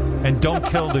 And don't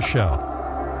kill the show.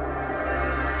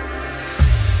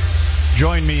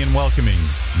 Join me in welcoming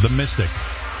the mystic,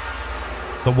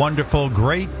 the wonderful,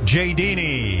 great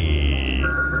JDini.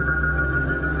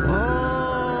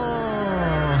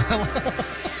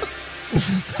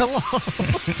 Hello.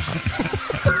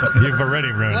 You've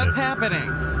already ruined What's it. happening?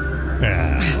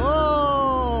 Yeah.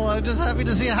 Oh, I'm just happy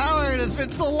to see Howard. It's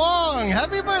been so long.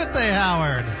 Happy birthday,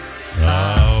 Howard.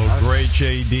 Oh, great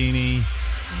JDini.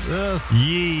 Yes.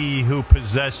 Ye who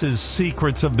possesses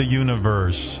secrets of the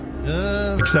universe.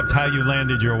 Yes. Except how you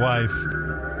landed your wife.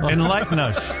 Enlighten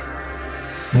us.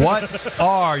 What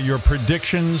are your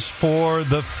predictions for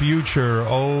the future,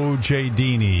 oh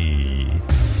JDini?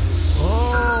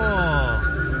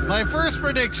 Oh, my first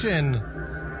prediction.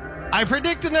 I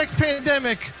predict the next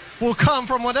pandemic will come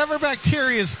from whatever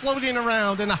bacteria is floating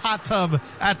around in a hot tub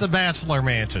at the Bachelor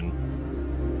Mansion.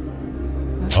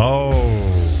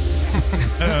 Oh.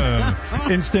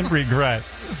 Instant regret.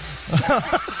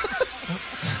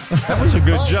 That was a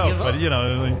good joke, but you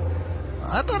know.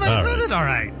 I thought I said it all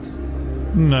right.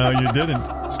 No, you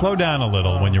didn't. Slow down a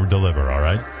little when you deliver, all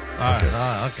right?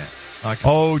 Okay.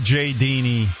 Oh,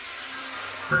 JDini.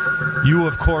 You,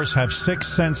 of course, have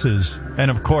 6 senses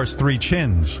and, of course, 3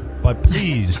 chins. But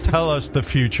please tell us the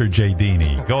future,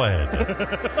 JDini. Go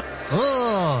ahead.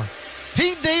 Oh,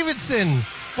 Pete Davidson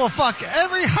will fuck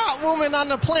every hot woman on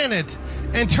the planet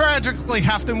and tragically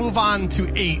have to move on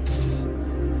to 8.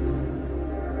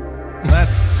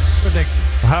 That's prediction.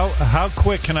 How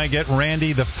quick can I get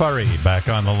Randy the Furry back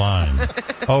on the line?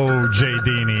 Oh,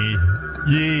 JDini,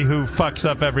 ye who fucks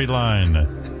up every line.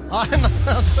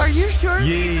 Are you sure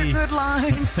these are good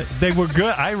lines? They were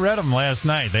good. I read them last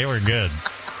night. They were good.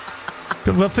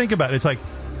 Well, think about it. It's like,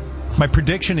 my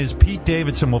prediction is Pete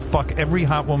Davidson will fuck every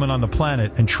hot woman on the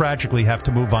planet and tragically have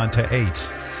to move on to 8.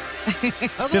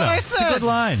 That's what I said. It's a good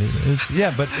line.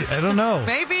 Yeah, but I don't know.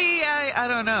 Maybe, I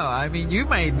don't know. I mean, you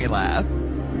made me laugh.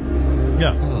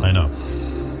 Yeah, I know.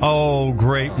 Oh,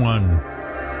 great one.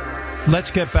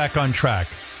 Let's get back on track.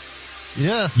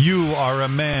 Yes. You are a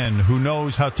man who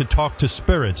knows how to talk to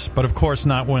spirits, but of course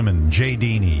not women.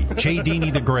 JDini.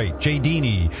 JDini the Great.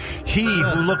 JDini. He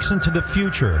who looks into the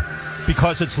future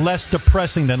because it's less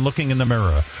depressing than looking in the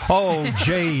mirror. Oh,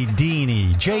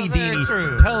 JDini.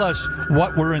 JDini, tell us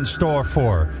what we're in store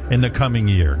for in the coming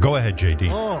year. Go ahead, JD.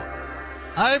 Oh,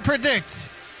 I predict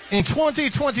in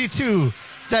 2022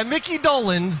 that Mickey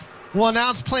Dolenz will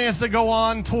announce plans to go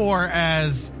on tour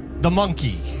as the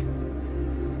Monkey.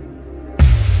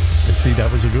 See,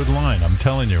 that was a good line. I'm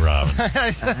telling you, Robin.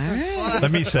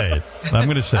 Let me say it. I'm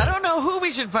going to say it. I don't know who we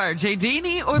should fire,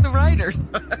 JDini or the writers.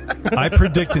 I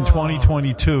predict in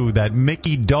 2022 that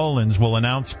Mickey Dolenz will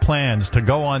announce plans to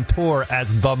go on tour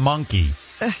as the Monkey.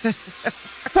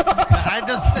 I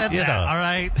just said that, all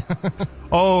right?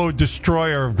 Oh,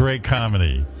 destroyer of great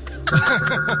comedy.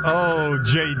 Oh,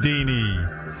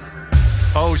 JDini.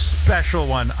 Oh, special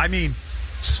one. I mean,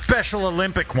 Special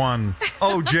Olympic one.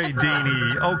 Oh,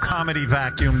 JDini. Oh, comedy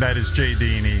vacuum, that is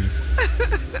JDini.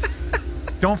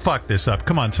 Don't fuck this up.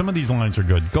 Come on, some of these lines are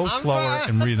good. Go slower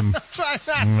and read them. Try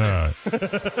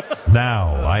that.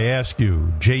 Now, I ask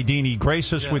you, JDini,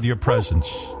 grace us with your presence.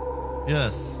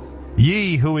 Yes.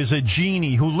 Ye, who is a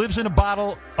genie, who lives in a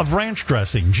bottle of ranch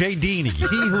dressing. JDini, he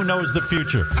who knows the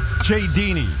future.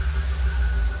 JDini,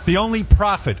 the only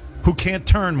prophet who can't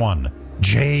turn one.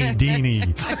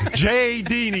 JDini.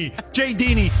 JDini.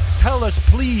 JDini, tell us,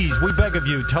 please, we beg of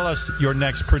you, tell us your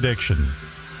next prediction.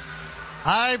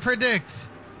 I predict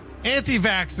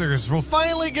anti-vaxxers will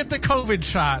finally get the COVID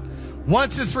shot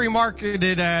once it's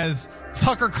remarketed as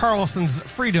Tucker Carlson's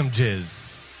Freedom Jizz.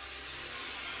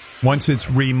 Once it's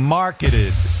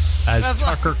remarketed as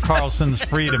Tucker Carlson's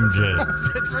Freedom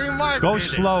Jizz. It's remarketed. Go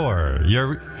slower.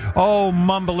 You're,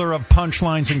 mumbler of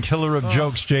punchlines and killer of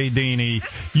jokes, JDini.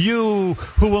 You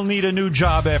who will need a new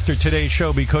job after today's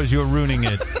show because you're ruining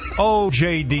it. Oh,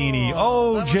 JDini.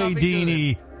 Oh,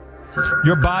 JDini.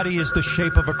 Your body is the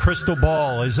shape of a crystal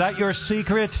ball. Is that your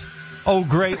secret? Oh,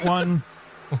 great one.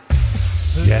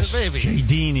 Yes,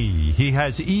 JDini. He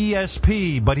has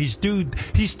ESP, but he's too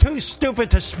stupid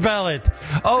to spell it.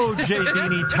 Oh,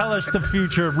 JDini, tell us the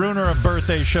future. Ruiner of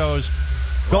birthday shows.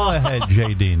 Go ahead,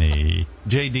 JDini.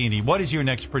 JDini, what is your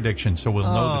next prediction so we'll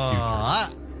know the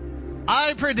future?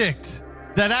 I predict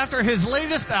that after his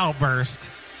latest outburst,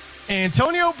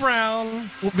 Antonio Brown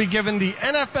will be given the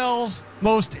NFL's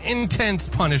most intense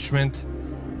punishment,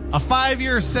 a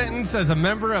 5-year sentence as a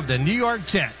member of the New York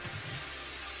Jets.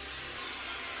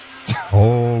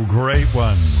 Oh, great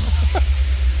one.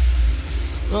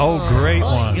 Oh, great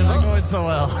one. It's not going so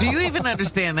well. Do you even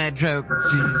understand that joke,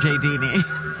 JDini?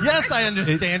 Yes, I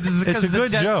understand. It's a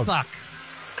good joke. Suck.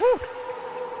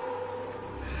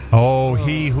 Oh,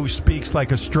 he who speaks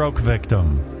like a stroke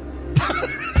victim.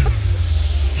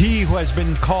 He who has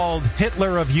been called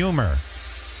Hitler of humor.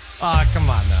 Oh, come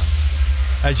on now.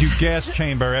 As you gas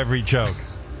chamber every joke.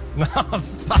 No,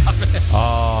 stop it.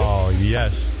 Oh,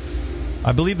 yes.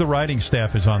 I believe the writing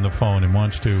staff is on the phone and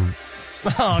wants to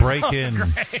break in.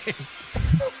 Great.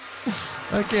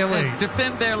 I can't wait.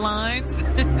 Defend their lines.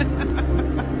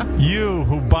 You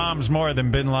who bombs more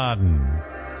than Bin Laden.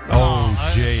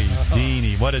 Oh,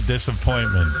 JDini, what a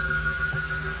disappointment.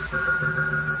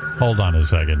 Hold on a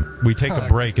second. We take a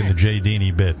break in the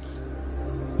JDini bit.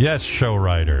 Yes, show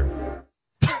writer.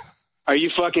 Are you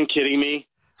fucking kidding me?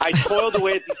 I toiled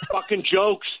away at these fucking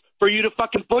jokes for you to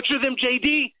fucking butcher them,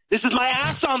 JD. This is my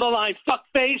ass on the line,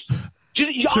 fuckface.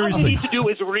 All you need to do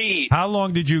is read. How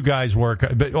long did you guys work?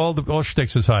 But all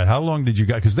shticks aside, how long did you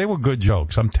guys? Because they were good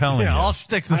jokes. I'm telling you. All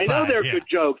shticks aside. I know they're good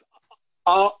jokes.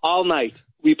 All night.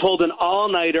 We pulled an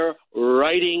all-nighter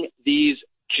writing these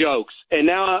jokes. And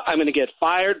now I'm going to get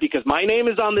fired because my name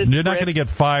is on this You're not going to get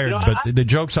fired, but the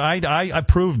jokes, I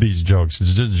approve these jokes.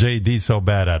 It's just JD's so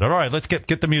bad at it. All right, let's get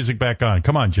the music back on.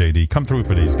 Come on, JD. Come through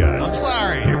for these guys. I'm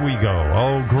sorry. Here we go.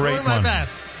 Oh, great Doing my one.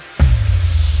 best.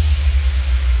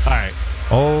 All right.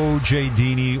 Oh,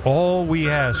 JDini, all we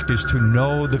ask is to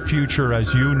know the future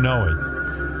as you know it.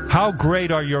 How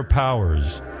great are your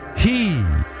powers?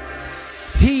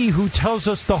 He who tells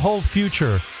us the whole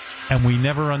future, and we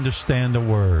never understand a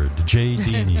word.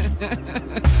 JDini.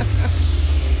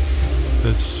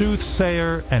 The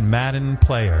soothsayer and Madden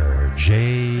player,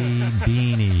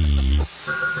 JDini.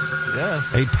 Yes.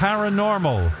 A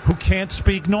paranormal who can't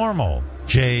speak normal,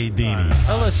 JDini.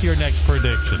 Tell us your next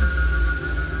prediction.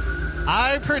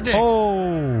 I predict.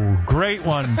 Oh, great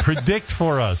one. Predict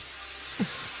for us.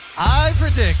 I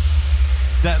predict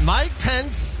that Mike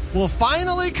Pence will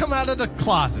finally come out of the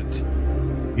closet.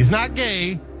 He's not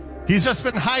gay. He's just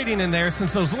been hiding in there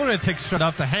since those lunatics showed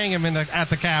up to hang him at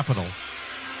the Capitol.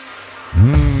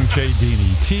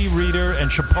 JDini, tea reader and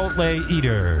Chipotle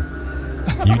eater.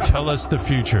 You tell us the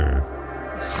future.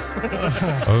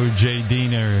 Oh,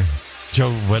 JDiner.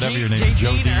 Joe, whatever your name is.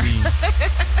 Joe Dini.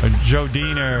 Joe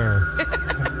Diener.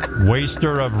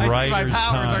 Waster of writers' my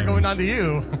powers time. are going on to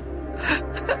you.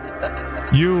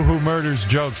 You who murders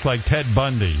jokes like Ted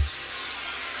Bundy.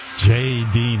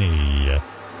 JDini.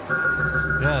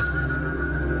 Yes.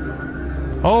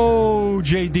 Oh,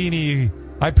 JDini.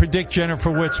 I predict Jennifer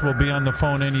Witz will be on the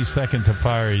phone any second to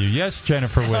fire you. Yes,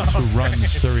 Jennifer Witz, who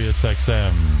runs Sirius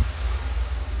XM.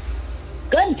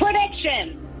 Good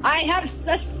prediction. I have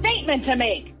a statement to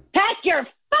make. Pack your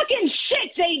fucking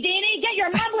shit, JDini. Get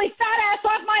your mumbly fat ass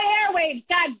off my airwaves,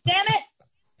 god damn it.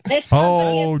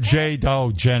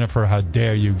 Jennifer, how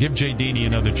dare you. Give JDini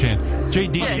another chance.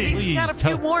 JDini, please. He's got a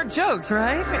few more jokes,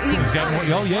 right? He's got more.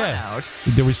 Oh, yeah.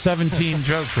 There were 17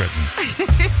 jokes written.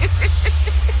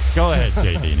 Go ahead,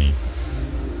 JDini.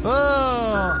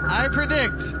 Oh, I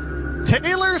predict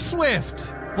Taylor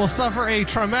Swift will suffer a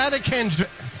traumatic injury.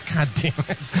 God damn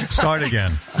it. Start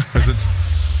again. Because it's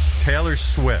Taylor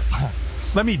Swift.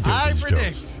 Let me do I these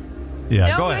predict. jokes.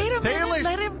 Yeah, no, go wait ahead. a minute.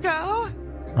 Let him go.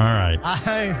 All right.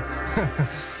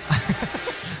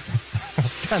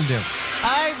 God damn.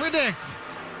 I predict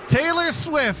Taylor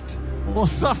Swift will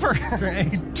suffer a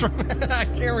traumatic... I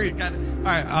can't read. God. All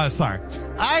right, sorry.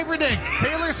 I predict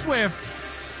Taylor Swift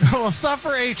will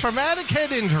suffer a traumatic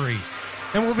head injury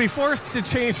and will be forced to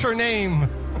change her name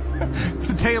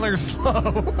to Taylor Slow.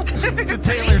 to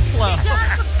Taylor Slow.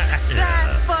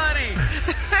 That's funny.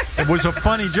 It was a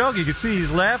funny joke. You could see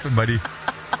he's laughing, buddy.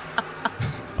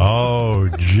 Oh,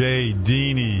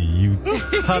 JDini, you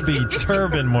hubby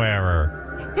turban wearer.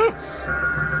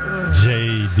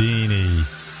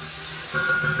 JDini.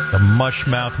 The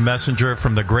mush-mouth messenger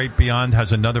from the great beyond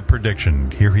has another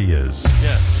prediction. Here he is.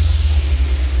 Yes.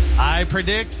 I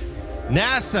predict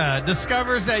NASA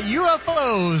discovers that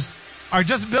UFOs are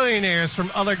just billionaires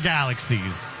from other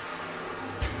galaxies.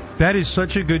 That is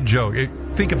such a good joke.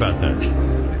 Think about that.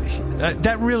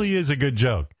 That really is a good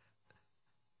joke.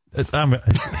 I thought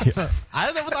it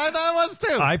was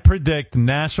too. I predict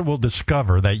NASA will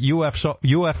discover that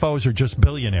UFOs are just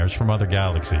billionaires from other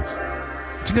galaxies.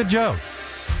 It's a good joke.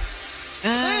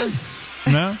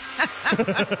 No?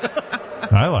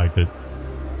 I liked it.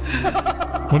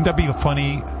 Wouldn't that be a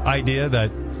funny idea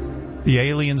that the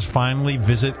aliens finally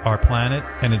visit our planet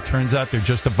and it turns out they're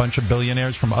just a bunch of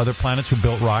billionaires from other planets who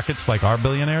built rockets like our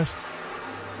billionaires?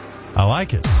 I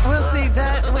like it. Well, see,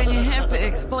 that when you have to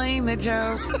explain the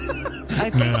joke, I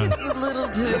think it's a little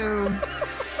too...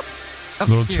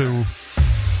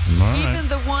 Even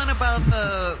the one about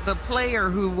the player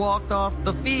who walked off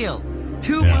the field.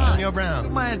 Too much. Antonio Brown. Too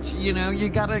much. You know, you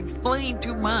got to explain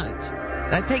too much.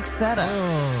 That takes setup.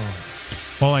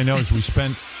 All I know is we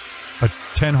spent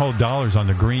 $10 whole on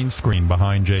the green screen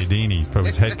behind JDini so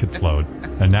his head could float.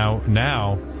 And now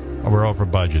we're over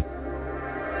budget.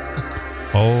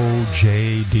 Oh,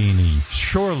 JDini,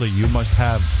 surely you must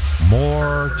have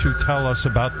more to tell us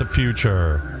about the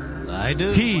future. I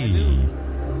do.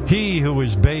 He who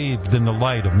is bathed in the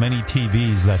light of many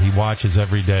TVs that he watches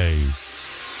every day.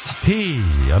 He,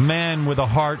 a man with a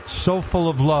heart so full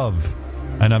of love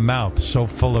and a mouth so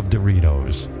full of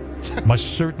Doritos,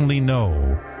 must certainly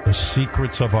know the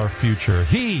secrets of our future.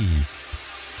 He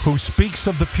who speaks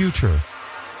of the future,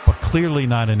 but clearly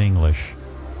not in English.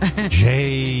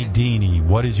 JDini,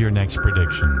 what is your next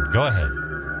prediction? Go ahead.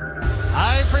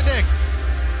 I predict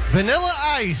Vanilla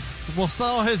Ice will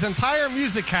sell his entire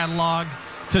music catalog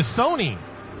to Sony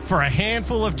for a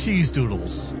handful of cheese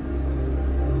doodles.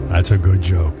 That's a good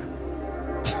joke.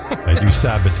 That you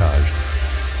sabotaged.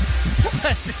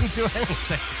 I didn't do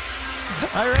anything.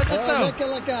 I read the joke. Make it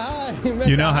like a high.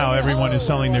 You know how everyone is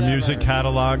selling their music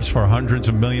catalogs for hundreds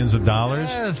of millions of dollars?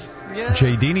 Yes.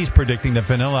 JDini's predicting that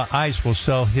Vanilla Ice will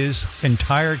sell his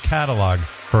entire catalog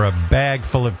for a bag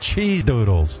full of cheese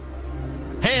doodles.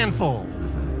 Handful.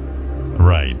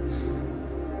 Right.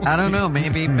 I don't know.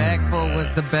 Maybe bagful was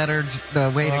the better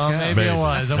way to go. Maybe it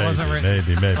was. It wasn't written.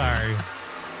 Maybe. Sorry.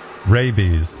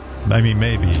 Rabies. I mean,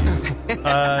 maybe.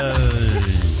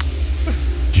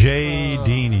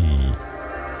 JDini.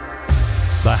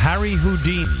 The Harry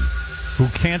Houdini who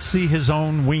can't see his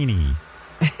own weenie.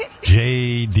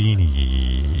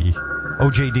 JDini. Oh,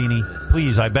 JDini,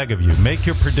 please, I beg of you, make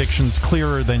your predictions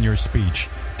clearer than your speech.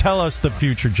 Tell us the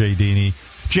future, JDini.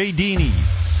 JDini,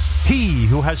 he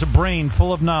who has a brain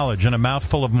full of knowledge and a mouth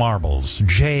full of marbles.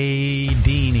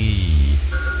 JDini.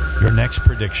 Your next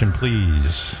prediction,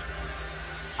 please.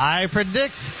 I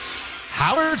predict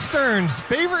Howard Stern's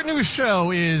favorite new show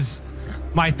is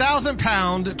My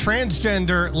 1,000-Pound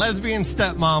Transgender Lesbian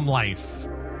Stepmom Life.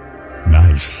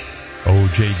 Nice. Oh,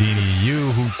 JDini, you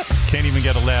who can't even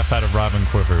get a laugh out of Robin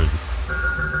Quivers.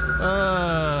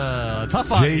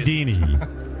 Tough on JDini,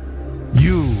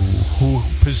 you who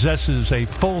possesses a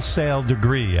full sail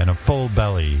degree and a full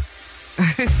belly.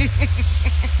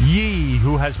 Ye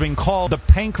who has been called the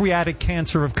pancreatic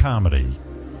cancer of comedy.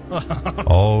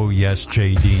 Oh, yes,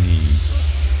 JDini.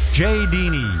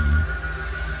 JDini,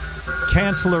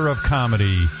 Chancellor of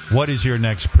Comedy, what is your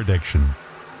next prediction?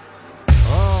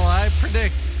 Oh, I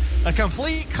predict a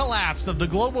complete collapse of the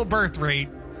global birth rate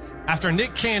after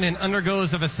Nick Cannon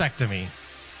undergoes a vasectomy.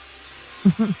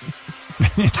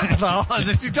 She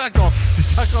chuckled.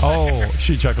 Oh,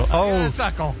 she chuckled. Oh,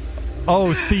 chuckle.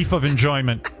 Oh, thief of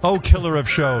enjoyment. Oh, killer of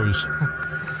shows.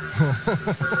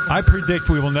 I predict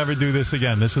we will never do this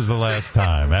again. This is the last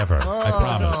time, ever. I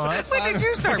promise. When did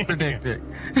you start predicting?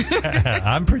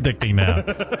 I'm predicting now.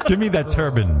 Give me that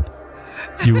turban.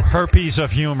 You herpes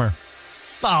of humor.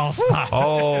 Oh, stop.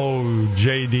 Oh,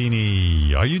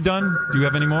 JDini. Are you done? Do you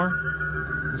have any more?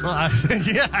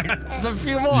 Yeah, there's a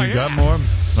few more. You got more?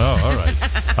 Oh, all right.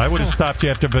 I would have stopped you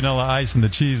after Vanilla Ice and the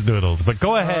cheese doodles, but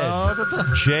go ahead.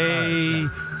 JDini.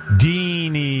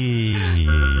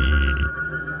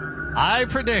 I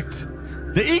predict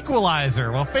the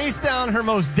Equalizer will face down her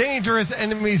most dangerous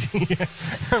enemies yet.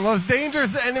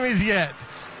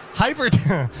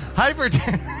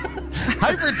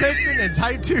 Hypertension and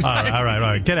type 2 diabetes. All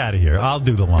right. Get out of here. I'll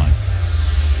do the line.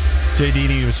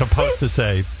 JDini was supposed to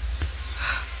say,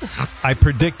 I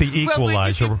predict the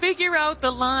Equalizer. Well, you can figure out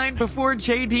the line before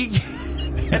JD.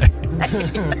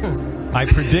 I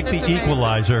predict the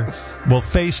Equalizer will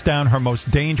face down her most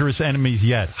dangerous enemies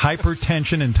yet.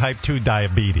 Hypertension and type 2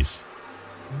 diabetes.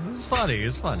 It's funny.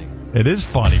 It is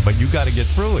funny, but you got to get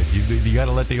through it. You got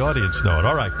to let the audience know it.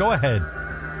 All right, go ahead.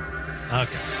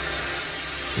 Okay.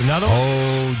 Another one?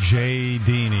 Oh,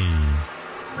 JDini.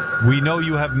 We know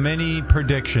you have many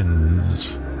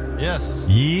predictions. Yes.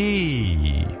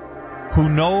 Ye, who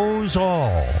knows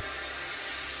all.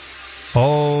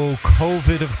 Oh,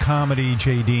 COVID of comedy,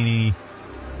 JDini.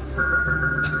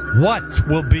 What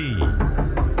will be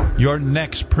your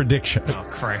next prediction? Oh,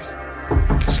 Christ.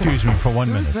 Excuse me for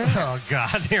 1 minute. Oh,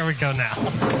 God. Here we go now.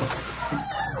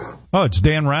 Oh, it's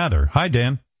Dan Rather. Hi,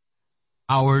 Dan.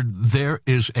 Howard, there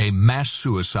is a mass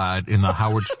suicide in the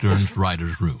Howard Stern's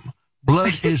writer's room.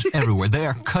 Blood is everywhere. They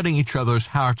are cutting each other's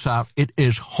hearts out. It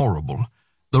is horrible.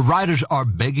 The writers are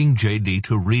begging JD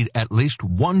to read at least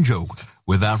one joke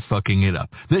without fucking it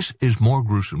up. This is more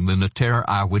gruesome than the terror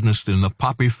I witnessed in the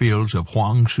poppy fields of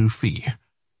Huang Sufi.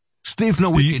 Steve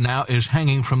Nowicki now is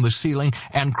hanging from the ceiling,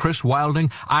 and Chris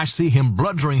Wilding, I see him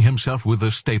bludgeoning himself with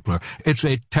a stapler. It's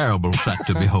a terrible sight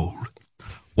to behold.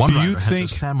 One writer has a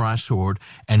samurai sword,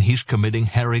 and he's committing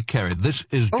hara-kiri. This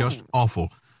is just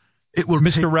awful. It will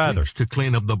take weeks to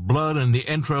clean up the blood and the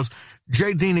entrails.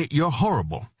 JDini, you're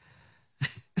horrible.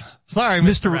 Sorry,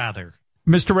 Mr. Rather.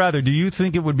 Mr. Rather, do you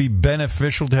think it would be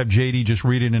beneficial to have JD just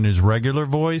read it in his regular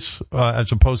voice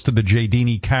as opposed to the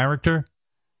JDini character?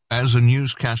 As a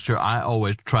newscaster, I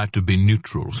always try to be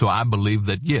neutral, so I believe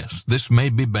that, yes, this may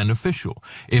be beneficial.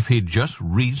 If he just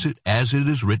reads it as it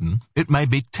is written, it may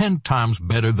be 10 times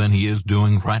better than he is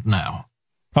doing right now.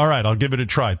 All right, I'll give it a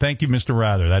try. Thank you, Mr.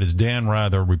 Rather. That is Dan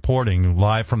Rather reporting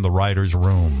live from the writer's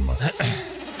room.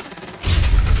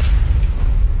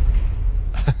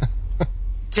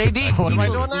 JD, what am I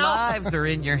doing people's now? lives are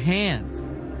in your hands.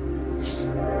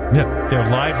 Yeah, their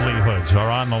livelihoods are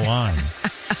on the line.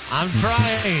 I'm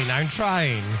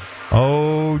trying.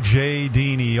 Oh,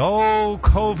 JDini. Oh,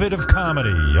 COVID of comedy.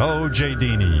 Oh,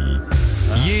 JDini.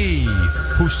 Ye,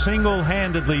 who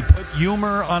single-handedly put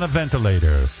humor on a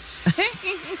ventilator.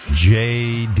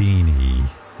 JDini.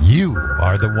 You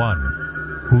are the one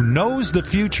who knows the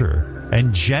future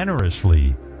and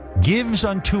generously gives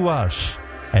unto us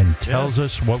and tells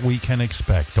us what we can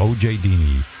expect. Oh,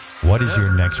 JDini, what is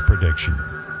your next prediction?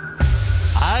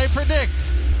 I predict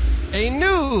a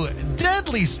new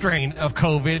deadly strain of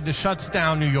COVID shuts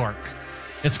down New York.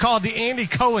 It's called the Andy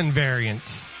Cohen variant.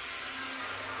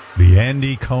 The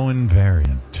Andy Cohen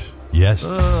variant. Yes.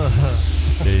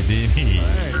 JDini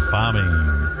bombing.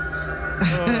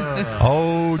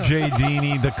 Oh,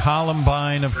 JDini, the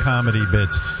Columbine of comedy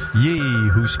bits. Ye,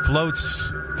 who floats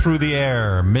through the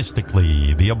air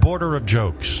mystically, the aborter of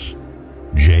jokes.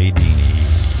 JDini.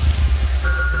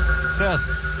 Yes.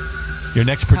 Your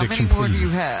next prediction, How many more please. do you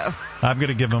have? I'm going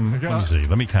to give him, let me see,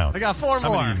 let me count. I got 4 How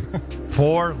more. many?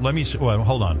 4? Let me see. Well,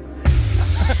 hold on.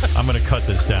 I'm going to cut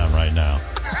this down right now.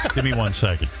 Give me 1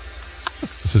 second.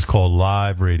 This is called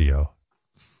live radio.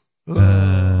 All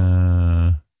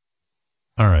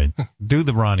right. Do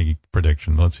the Ronnie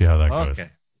prediction. Let's see how that goes. Okay.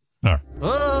 All right.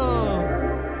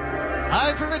 Oh,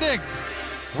 I predict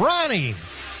Ronnie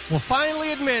will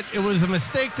finally admit it was a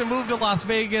mistake to move to Las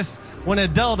Vegas when a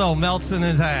dildo melts in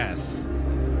his ass.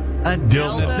 A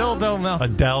dildo? Dildo melts A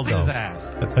dildo. in his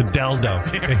ass. A dildo.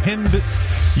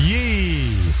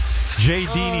 Yee.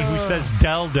 JDini, who says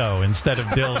deldo instead of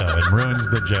dildo, and ruins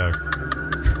the joke.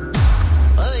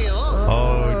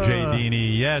 Oh,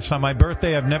 JDini. Yes, on my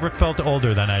birthday, I've never felt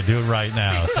older than I do right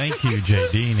now. Thank you,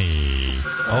 JDini.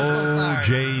 Oh,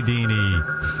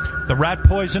 JDini. The rat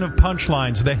poison of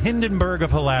punchlines, the Hindenburg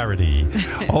of hilarity.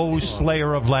 Oh,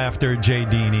 slayer of laughter,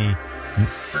 JDini.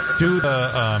 Do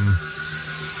the,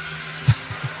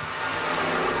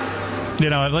 you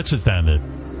know, let's just end it.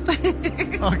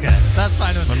 Okay, that's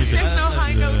fine with me. There's no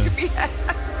high note to be had.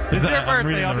 It's your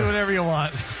birthday. I'll do whatever you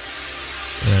want.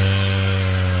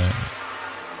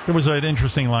 There was an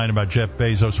interesting line about Jeff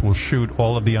Bezos will shoot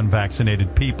all of the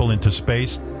unvaccinated people into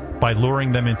space by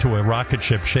luring them into a rocket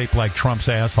ship shaped like Trump's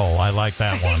asshole. I like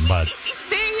that one, but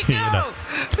there you go. know.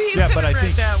 He Yeah, could but have I read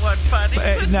think- that one funny.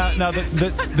 now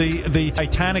the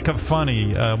Titanic of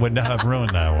funny would have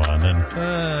ruined that one. And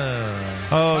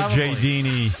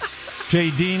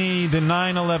JDini, the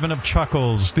 9/11 of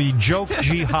chuckles, the joke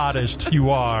jihadist you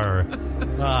are,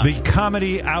 the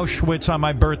comedy Auschwitz on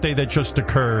my birthday that just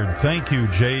occurred. Thank you,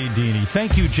 JDini.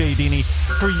 Thank you, JDini,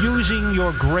 for using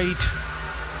your great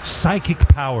psychic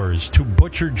powers to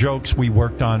butcher jokes we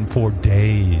worked on for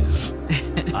days.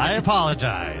 I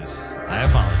apologize.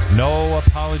 No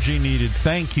apology needed.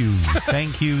 Thank you,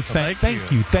 thank you, thank you,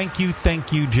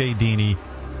 JDini,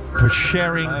 for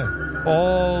sharing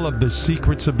all of the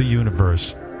secrets of the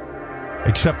universe,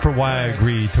 except for why I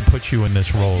agreed to put you in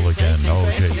this role again. Oh,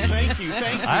 JDini. Thank you.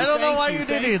 I don't know why you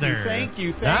did either. Thank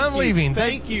you. I'm leaving.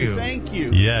 Thank you.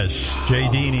 Yes,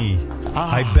 JDini,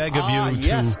 I beg of you to...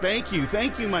 Yes, thank you.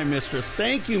 Thank you, my mistress.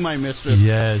 Thank you, my mistress.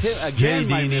 Yes, Again,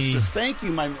 my JDini. mistress. Thank you,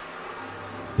 my...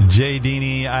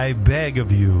 JDini, I beg of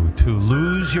you to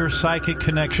lose your psychic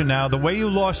connection now the way you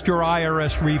lost your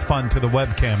IRS refund to the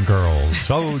webcam girls.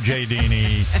 So,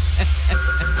 JDini,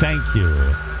 thank you.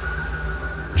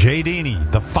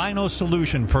 JDini, the final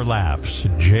solution for laughs.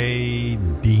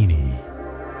 JDini.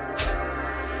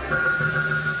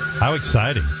 How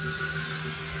exciting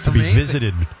to be Amazing.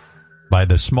 visited by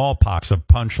the smallpox of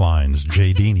punchlines,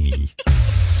 JDini.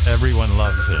 Everyone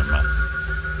loves him.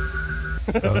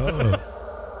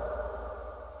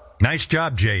 Nice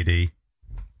job, JD.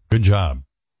 Good job.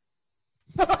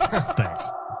 Thanks.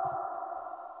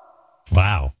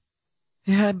 Wow.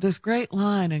 He had this great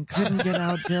line and couldn't get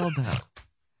out dildo.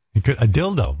 A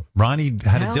dildo. Ronnie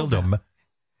had a dildo.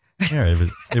 Yeah,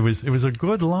 it was a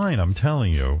good line, I'm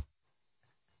telling you.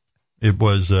 It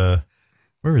was where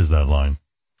is that line?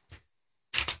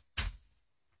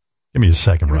 Give me a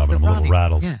second, Robin. I'm a little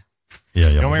rattled. Yeah. Yeah.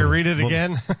 You want me to read it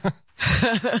again?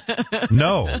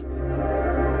 No.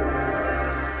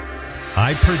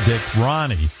 I predict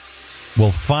Ronnie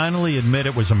will finally admit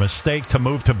it was a mistake to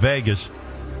move to Vegas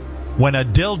when a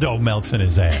dildo melts in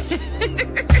his ass.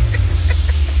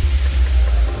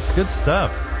 Good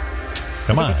stuff.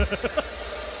 Come on.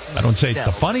 I don't say it's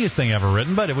the funniest thing ever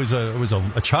written, but it was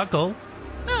a chuckle.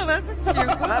 Oh, that's a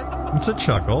cute one. It's a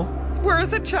chuckle.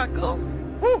 Worth a chuckle.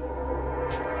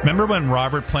 Remember when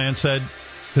Robert Plant said,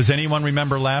 "Does anyone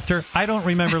remember laughter?" I don't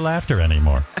remember laughter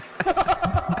anymore.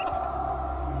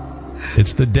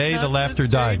 It's the day the laughter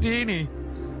died. JDini.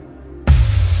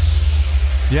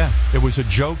 Yeah, it was a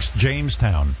jokes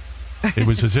Jamestown. It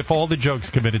was as if all the jokes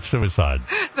committed suicide.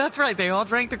 That's right. They all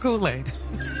drank the Kool-Aid.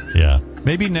 Yeah.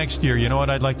 Maybe next year, you know what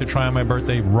I'd like to try on my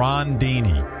birthday?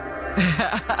 Rondini.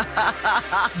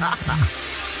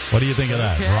 What do you think of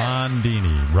that? Okay.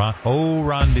 Rondini.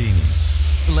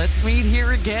 Rondini. Let's meet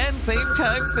here again. Same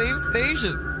time, same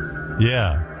station.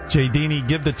 Yeah. JDini,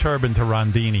 give the turban to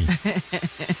Rondini.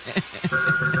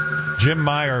 Jim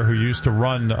Meyer, who used to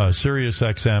run Sirius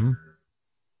XM,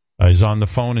 is on the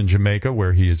phone in Jamaica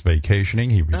where he is vacationing.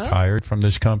 He retired from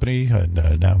this company, and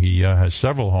now he has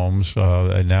several homes,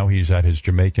 and now he's at his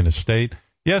Jamaican estate.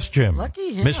 Yes, Jim.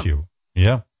 Lucky him. Miss you.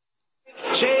 Yeah.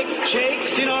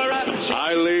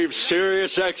 I leave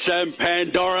Sirius XM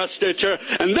Pandora Stitcher,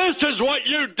 and this is what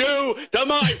you do to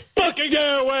my fucking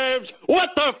airwaves. What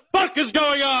the fuck is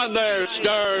going on there,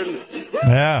 Stern?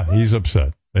 Yeah, he's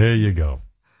upset. There you go.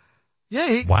 Yeah,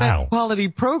 he expects quality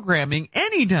programming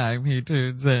anytime he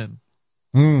tunes in.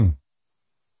 Man.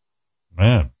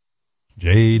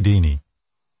 JDini.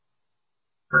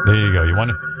 There you go. You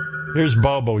want to? Here's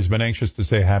Bobo. He's been anxious to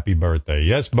say happy birthday.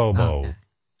 Yes, Bobo. Okay.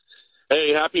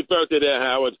 Hey, happy birthday there,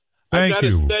 Howard. Thank I got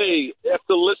you. to say,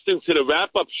 after listening to the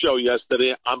wrap-up show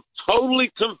yesterday, I'm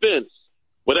totally convinced,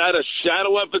 without a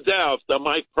shadow of a doubt, that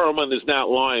Mike Perlman is not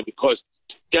lying because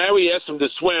Gary asked him to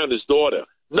swear on his daughter.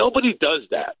 Nobody does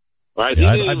that, right?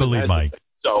 Yeah, He I believe Mike.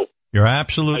 So You're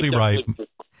absolutely right.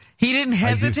 He didn't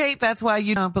hesitate. That's why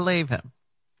you don't believe him.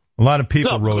 A lot of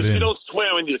people wrote in. You don't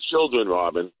swear on your children,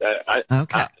 Robin.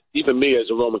 Okay. Even me, as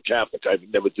a Roman Catholic, I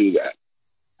would never do that.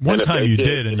 One And if time they you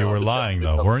did, and you were lying,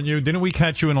 though, weren't you? Didn't we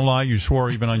catch you in a lie? You swore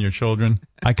even on your children?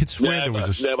 I could swear there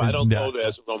was a... Never. I don't go there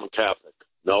as a Roman Catholic.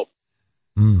 No.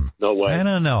 Mm. No way. I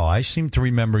don't know. I seem to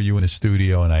remember you in the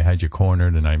studio, and I had you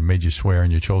cornered, and I made you swear on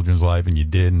your children's life, and you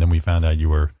did, and then we found out you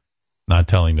were not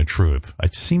telling the truth. I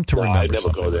seem to remember I never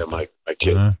something go there, like Mike. I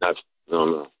kid.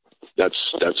 No.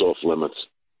 That's off limits.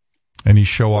 Any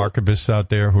show archivists out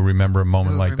there who remember a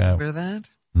moment like that? Remember that?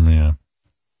 Yeah.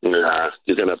 Nah,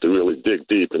 you're going to have to really dig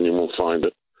deep, and you won't find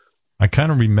it. I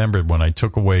kind of remembered when I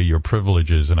took away your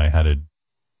privileges and I had a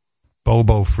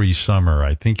Bobo-free summer.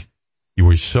 I think you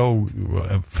were so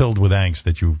filled with angst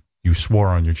that you swore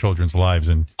on your children's lives.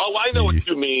 And Oh, I know what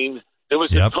you mean. There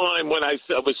was a time when I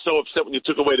was so upset when you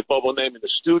took away the Bobo name in the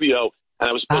studio, and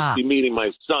I was supposed to be meeting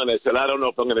my son. I said, I don't know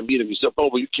if I'm going to meet him. You said,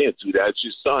 Bobo, you can't do that. It's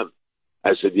your son.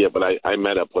 I said, yeah, but I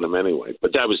met up with him anyway.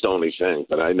 But that was the only thing.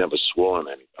 But I never swore on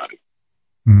anybody.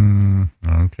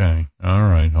 Okay. All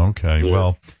right. Okay. Yeah.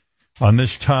 Well, on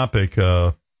this topic,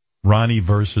 Ronnie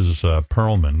versus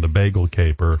Perlman, the bagel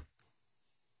caper,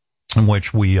 in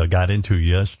which we got into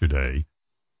yesterday,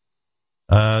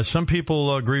 some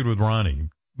people agreed with Ronnie.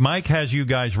 Mike has you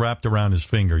guys wrapped around his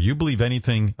finger. You believe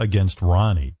anything against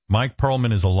Ronnie. Mike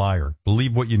Perlman is a liar.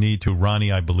 Believe what you need to.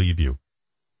 Ronnie, I believe you.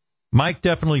 Mike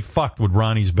definitely fucked with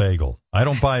Ronnie's bagel. I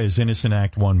don't buy his innocent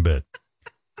act one bit.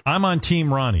 I'm on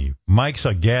Team Ronnie. Mike's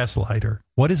a gaslighter.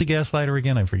 What is a gaslighter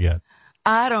again? I forget.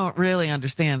 I don't really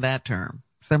understand that term.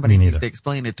 Somebody needs to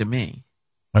explain it to me.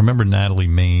 I remember Natalie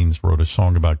Maines wrote a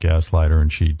song about gaslighter,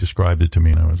 and she described it to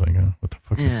me, and I was like, what the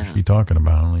fuck is she talking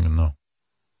about? I don't even know.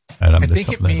 I think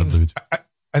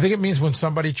it means when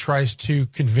somebody tries to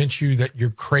convince you that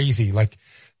you're crazy, like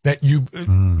that you,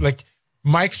 like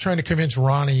Mike's trying to convince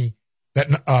Ronnie that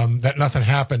that nothing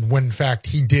happened when in fact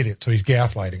he did it, so he's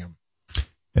gaslighting him.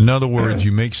 In other words,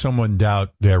 you make someone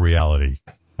doubt their reality.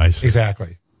 I see.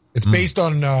 Exactly. It's based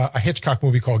on a Hitchcock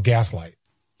movie called Gaslight.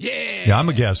 Yeah, I'm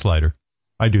a gaslighter.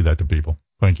 I do that to people.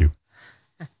 Thank you.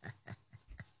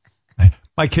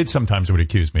 My kids sometimes would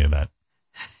accuse me of that.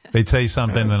 They'd say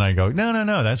something, and I go,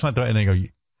 no, that's not the way. And they go,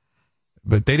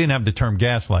 but they didn't have the term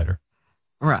gaslighter.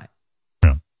 Right.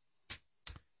 Yeah.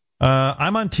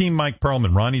 I'm on Team Mike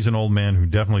Perlman. Ronnie's an old man who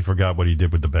definitely forgot what he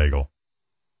did with the bagel.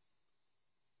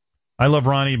 I love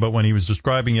Ronnie, but when he was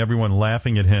describing everyone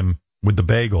laughing at him with the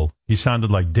bagel, he sounded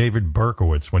like David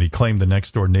Berkowitz when he claimed the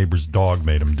next-door neighbor's dog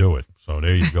made him do it. So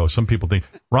there you go. Some people think,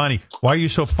 Ronnie, why are you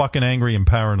so fucking angry and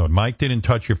paranoid? Mike didn't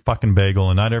touch your fucking bagel,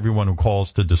 and not everyone who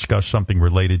calls to discuss something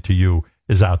related to you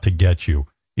is out to get you.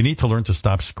 You need to learn to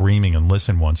stop screaming and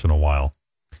listen once in a while.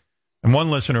 And one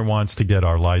listener wants to get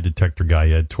our lie detector guy,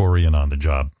 Ed Torian, on the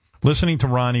job. Listening to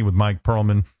Ronnie with Mike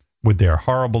Perlman with their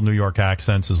horrible New York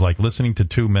accents is like listening to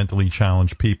two mentally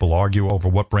challenged people argue over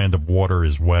what brand of water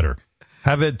is wetter.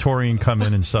 Have Ed Torian come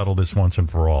in and settle this once and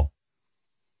for all.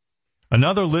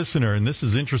 Another listener, and this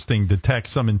is interesting, detects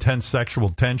some intense sexual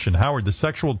tension. Howard, the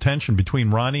sexual tension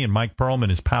between Ronnie and Mike Perlman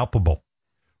is palpable.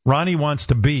 Ronnie wants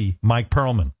to be Mike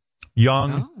Perlman.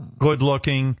 Young,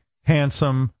 good-looking,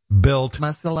 handsome, built.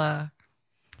 Muscular.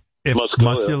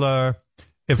 Muscular.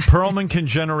 If Perlman can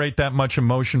generate that much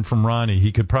emotion from Ronnie,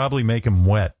 he could probably make him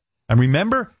wet. And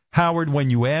remember, Howard, when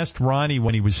you asked Ronnie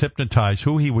when he was hypnotized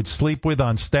who he would sleep with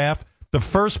on staff, the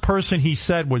first person he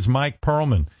said was Mike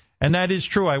Perlman. And that is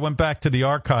true. I went back to the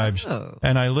archives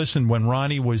and I listened when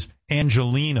Ronnie was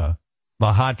Angelina,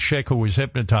 the hot chick who was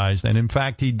hypnotized. And in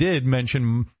fact, he did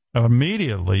mention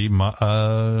immediately Mike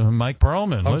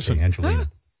Perlman. Okay, Listen,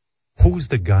 Angelina. Who's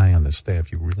the guy on the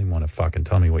staff you really want to fucking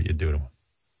tell me what you do to him?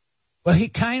 Well,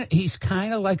 he's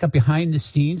kind of like a behind the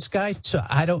scenes guy. So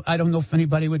I don't know if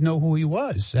anybody would know who he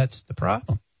was. That's the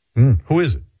problem. Who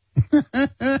is it?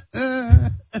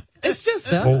 It's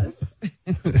just us.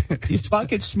 He's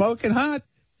fucking smoking hot.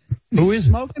 Who is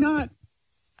smoking hot?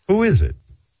 Who is it?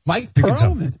 Mike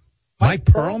Perlman. Mike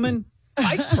Perlman?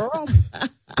 Mike Perlman.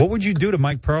 What would you do to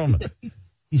Mike Perlman?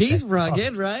 He's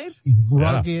rugged, right? He's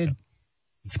rugged.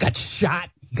 He's got shot.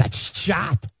 He got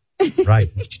shot. Right.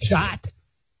 Shot.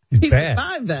 He's He bad.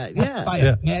 survived that, yeah. By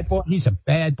a bad boy. He's a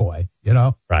bad boy, you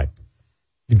know? Right.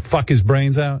 You'd fuck his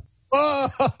brains out.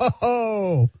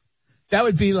 Oh, that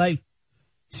would be like,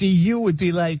 see, you would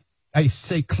be like, I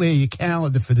say clear your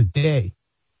calendar for the day.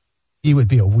 He would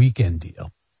be a weekend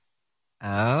deal.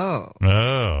 Oh.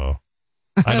 Oh.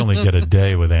 I'd only get a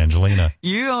day with Angelina.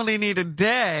 You only need a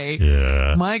day.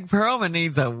 Yeah. Mike Perlman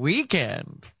needs a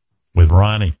weekend. With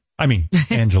Ronnie. I mean,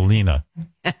 Angelina.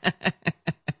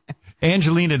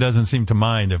 Angelina doesn't seem to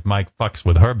mind if Mike fucks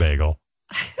with her bagel.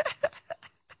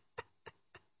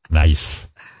 Nice.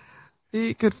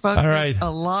 He could fuck All right. a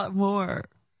lot more.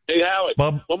 Hey, Howard.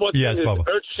 Bub- One more thing. Yes, is Bubba.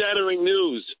 earth-shattering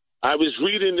news. I was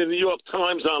reading the New York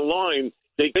Times online.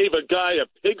 They gave a guy a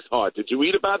pig's heart. Did you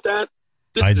read about that?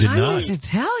 I did I not. need to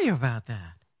tell you about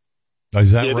that.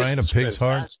 Is that Yeah, right? A this is pig's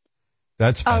heart? fantastic.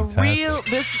 That's A fantastic. real,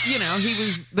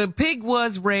 the pig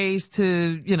was raised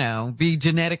to, be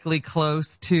genetically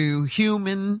close to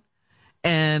human,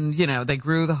 and, they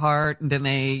grew the heart, and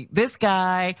then this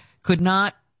guy could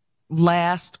not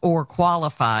last or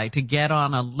qualify to get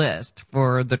on a list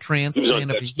for the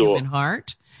transplant of a human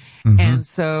heart. Mm-hmm. And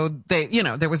so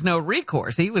there was no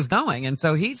recourse. He was going. And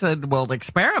so he said, well,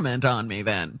 experiment on me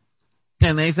then.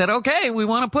 And they said, okay, we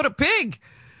want to put a pig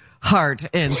heart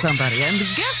in somebody. And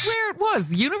guess where it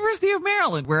was? University of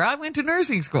Maryland, where I went to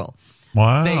nursing school.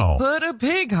 Wow. They put a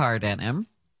pig heart in him,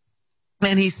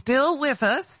 and he's still with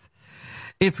us.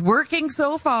 It's working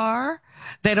so far.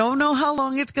 They don't know how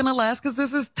long it's going to last because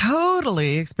this is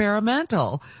totally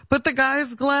experimental. But the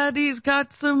guy's glad he's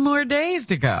got some more days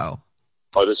to go.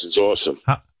 Oh, this is awesome.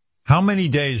 How many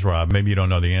days, Rob? Maybe you don't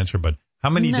know the answer, but how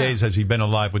many No. days has he been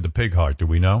alive with the pig heart? Do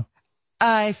we know?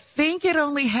 I think it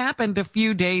only happened a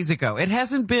few days ago. It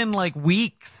hasn't been like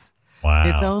weeks. Wow.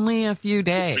 It's only a few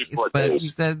days. 3-4 But days. he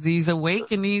says he's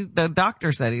awake, and the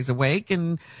doctor said he's awake,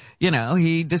 and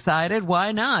he decided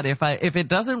why not? If it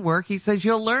doesn't work, he says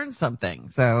you'll learn something.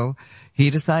 So he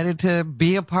decided to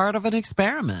be a part of an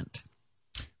experiment.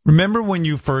 Remember when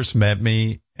you first met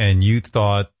me and you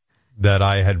thought that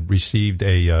I had received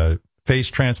a face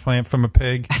transplant from a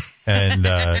pig? And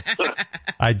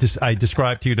I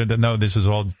described to you to know this is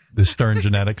all the Stern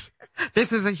genetics.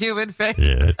 This is a human face.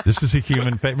 Yeah, this is a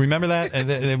human face. Remember that?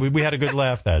 And we had a good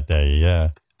laugh that day. Yeah.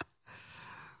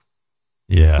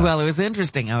 Yeah. Well, it was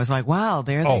interesting. I was like, wow,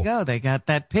 there they go. They got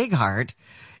that pig heart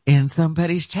in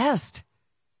somebody's chest.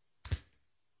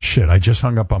 Shit, I just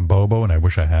hung up on Bobo and I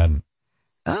wish I hadn't.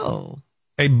 Oh.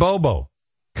 Hey, Bobo,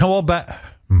 come on back.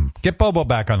 Get Bobo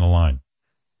back on the line.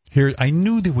 Here, I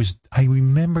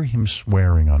remember him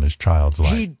swearing on his child's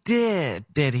life. He did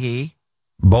he?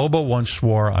 Bobo once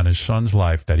swore on his son's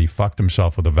life that he fucked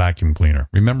himself with a vacuum cleaner.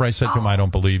 Remember I said to him, I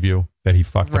don't believe you, that he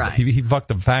fucked Right. he fucked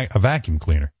a vacuum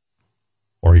cleaner.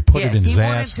 Or he put it in his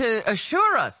ass. He wanted to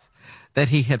assure us that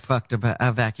he had fucked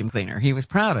a vacuum cleaner. He was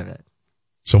proud of it.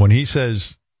 So when he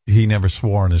says he never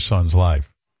swore on his son's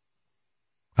life,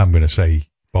 I'm going to say,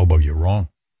 Bobo, you're wrong.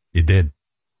 You did.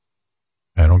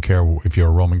 I don't care if you're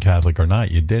a Roman Catholic or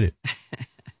not. You did it.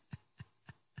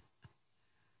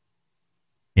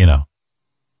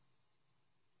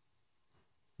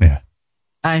 Yeah.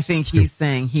 I think he's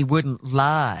saying he wouldn't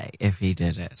lie if he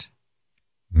did it.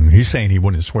 He's saying he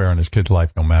wouldn't swear on his kid's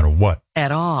life no matter what.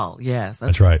 At all, yes.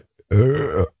 That's right.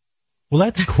 Well,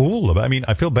 that's cool. I mean,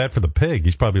 I feel bad for the pig.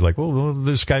 He's probably like, well,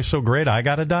 this guy's so great, I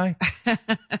got to die? All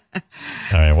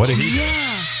right, what did he do?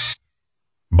 Yeah.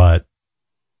 But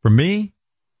for me,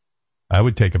 I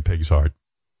would take a pig's heart.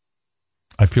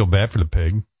 I feel bad for the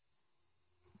pig.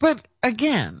 But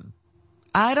again,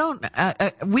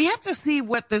 we have to see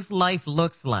what this life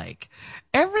looks like.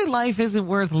 Every life isn't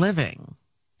worth living.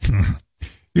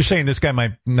 You're saying this guy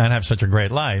might not have such a great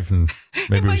life, and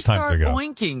maybe it was time Start to go.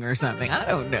 boinking or something. I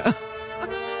don't know.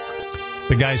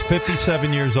 The guy's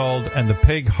 57 years old, and the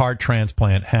pig heart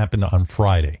transplant happened on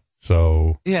Friday.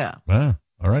 So, Yeah. all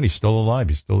right, he's still alive.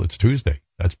 It's Tuesday.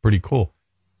 That's pretty cool.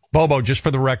 Bobo, just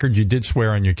for the record, you did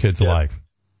swear on your kid's life.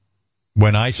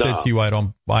 When I said to you, I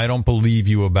don't believe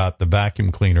you about the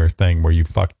vacuum cleaner thing where you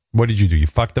fucked. What did you do? You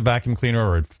fucked the vacuum cleaner,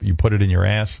 or you put it in your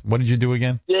ass? What did you do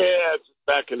again? Yeah,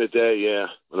 back in the day, yeah,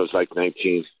 when I was like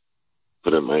 19.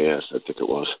 Put it in my ass, I think it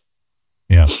was.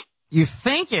 Yeah. You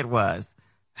think it was.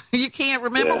 You can't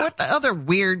remember what the other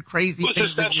weird, crazy It was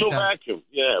things that essential you've done. vacuum.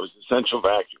 Yeah, it was essential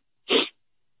vacuum.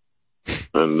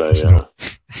 And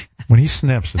when he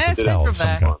sniffs, it's a towel of some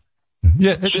vacuum. kind.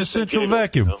 Yeah, it's a central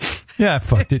vacuum. Yeah, I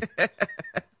fucked it.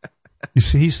 You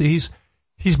see,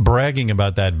 he's bragging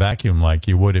about that vacuum like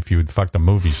you would if you had fucked a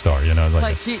movie star. You know,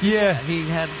 he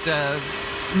had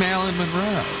Marilyn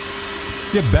Monroe.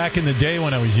 Yeah, back in the day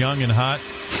when I was young and hot.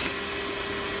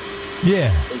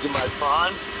 Yeah. Into my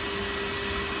prime.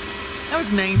 I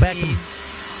was 19.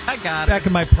 I got it. Back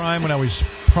in my prime when I was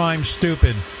prime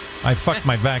stupid, I fucked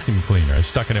my vacuum cleaner. I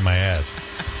stuck it in my ass.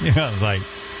 You know, I was like,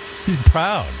 he's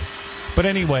proud. But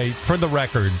anyway, for the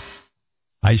record,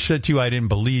 I said to you I didn't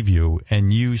believe you,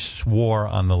 and you swore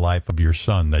on the life of your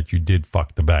son that you did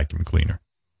fuck the vacuum cleaner.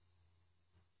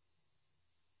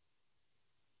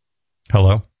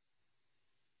 Hello?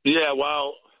 Yeah,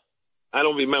 well, I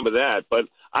don't remember that, but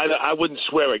I wouldn't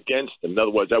swear against him. In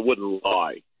other words, I wouldn't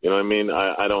lie. You know what I mean?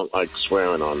 I don't like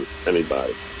swearing on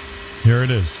anybody. Here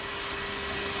it is.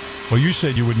 Well, you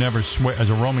said you would never swear, as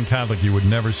a Roman Catholic, you would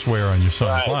never swear on your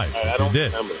son's life. I don't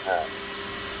remember that.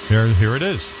 Here it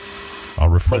is. I'll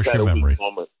refresh your memory.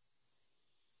 All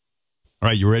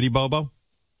right, you ready, Bobo?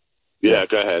 Yeah,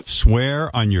 go ahead.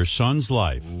 Swear on your son's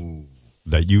life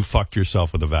that you fucked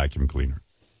yourself with a vacuum cleaner.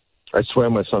 I swear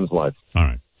on my son's life. All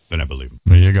right, then I believe him.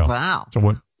 There you go. Wow. So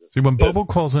when Bobo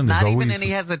calls in, there's Not always... even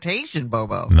any hesitation,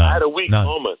 Bobo. No, I had a weak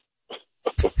moment.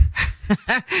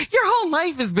 Your whole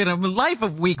life has been a life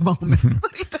of weak moments.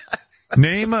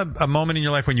 Name a moment in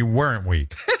your life when you weren't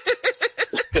weak.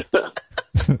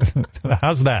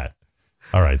 How's that?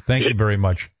 All right. Thank you very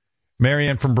much.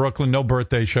 Marianne from Brooklyn. No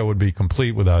birthday show would be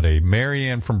complete without a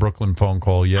Marianne from Brooklyn phone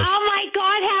call. Yes. Oh, my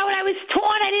God, Howard, I was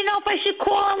torn. I didn't know if I should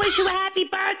call and wish you a happy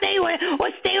birthday or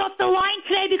stay off the line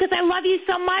today because I love you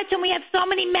so much and we have so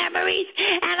many memories.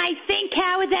 And I think,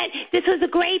 Howard, that this was a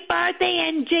great birthday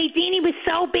and JDini was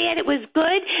so bad it was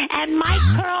good. And Mike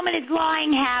Perlman is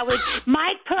lying, Howard.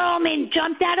 Mike Perlman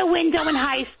jumped out a window in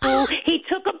high school. He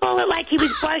took a bullet like he was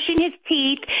brushing his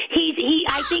teeth.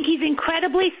 I think he's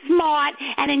incredibly smart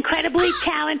and incredibly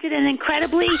talented and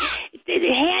incredibly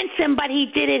handsome, but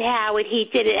he did it, Howard. He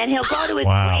did it. And he'll go to his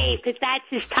grave because that's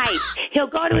his type. He'll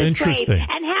go to his grave.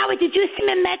 And Howard, did you see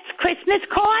the Mets Christmas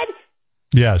card?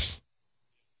 Yes.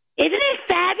 Isn't it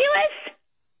fabulous?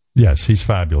 Yes, he's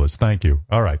fabulous. Thank you.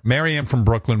 All right. Marianne from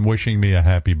Brooklyn wishing me a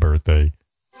happy birthday.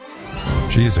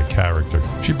 She is a character.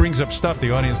 She brings up stuff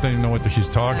the audience doesn't even know what she's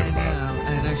talking about.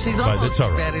 I know. She's almost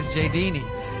as bad as JDini.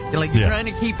 You're trying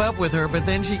to keep up with her, but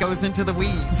then she goes into the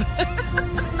weeds.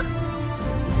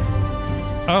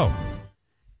 Oh.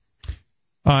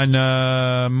 On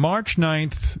March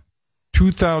 9th,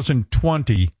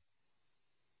 2020,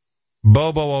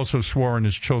 Bobo also swore in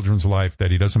his children's life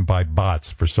that he doesn't buy bots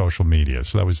for social media.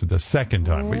 So that was the second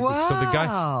time. Wow.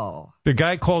 So the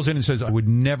guy calls in and says, I would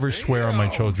never swear on my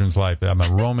children's life. I'm a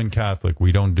Roman Catholic.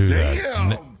 We don't do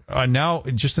that. Now,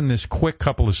 just in this quick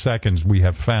couple of seconds, we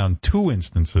have found 2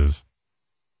 instances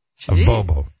of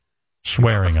Bobo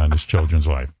swearing on his children's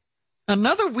life.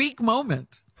 Another weak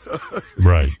moment.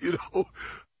 Right.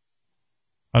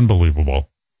 Unbelievable.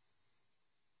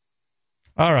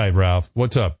 All right, Ralph,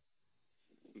 what's up?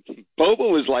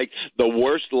 Bobo is like the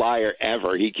worst liar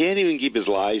ever. He can't even keep his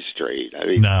lies straight. I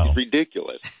mean, No. it's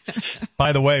ridiculous.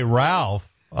 By the way,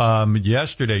 Ralph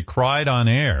yesterday cried on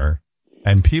air,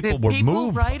 and people were moved. Did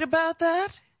people write about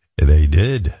that? They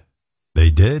did.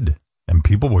 And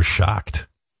people were shocked.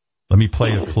 Let me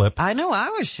play a clip. I know, I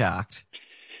was shocked.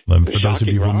 For those of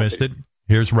you who missed it,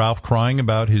 here's Ralph crying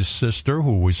about his sister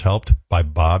who was helped by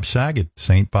Bob Saget,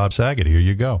 St. Bob Saget. Here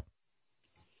you go.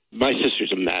 My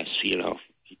sister's a mess,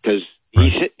 because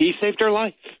he saved her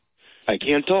life. I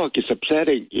can't talk. It's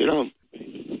upsetting,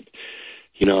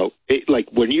 like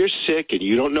when you're sick and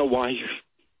you don't know why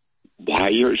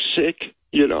you're sick,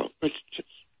 it's just.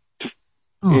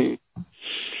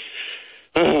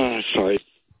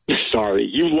 Sorry.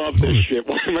 You love this shit.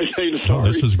 Why am I saying sorry?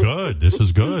 Oh, this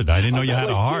is good. I didn't know you had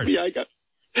a heart.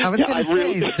 I was going to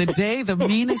say, the day the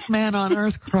meanest man on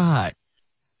earth cried.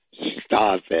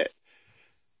 Stop it.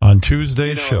 On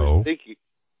Tuesday's show,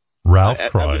 Ralph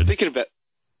cried. I was thinking about...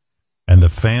 And the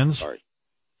fans,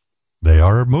 they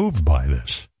are moved by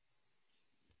this.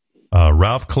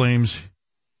 Ralph claims,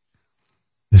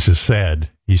 this is sad,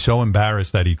 he's so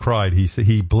embarrassed that he cried.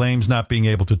 He blames not being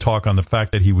able to talk on the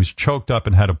fact that he was choked up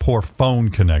and had a poor phone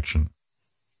connection.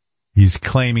 He's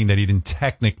claiming that he didn't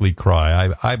technically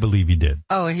cry. I believe he did.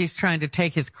 Oh, he's trying to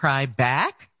take his cry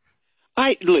back?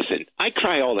 Listen, I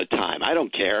cry all the time. I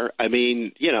don't care. I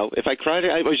mean, if I cried,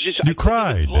 I was just... You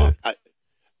cried.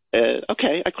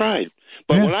 Okay, I cried.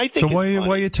 But when I think... So why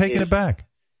are you taking it back?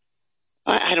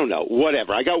 I don't know.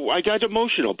 Whatever. I got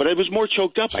emotional, but I was more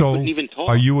choked up. So I couldn't even talk.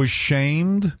 Are you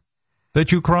ashamed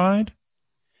that you cried?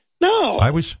 No. I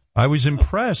was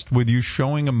impressed with you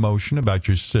showing emotion about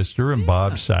your sister and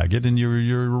Bob Saget, and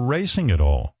you're erasing it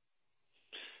all.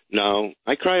 No,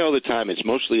 I cry all the time. It's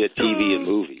mostly at TV and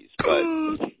movies,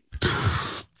 but...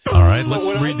 All right,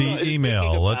 let's read the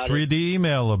email. Let's read the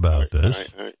email about this.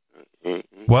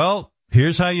 Well,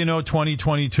 here's how you know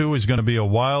 2022 is going to be a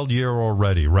wild year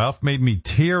already. Ralph made me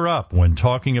tear up when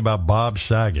talking about Bob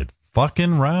Saget.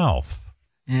 Fucking Ralph.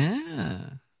 Yeah.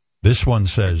 This one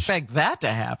says... Expect that to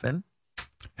happen.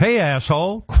 Hey,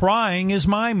 asshole, crying is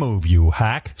my move, you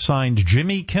hack. Signed,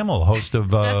 Jimmy Kimmel, host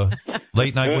of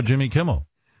Late Night with Jimmy Kimmel.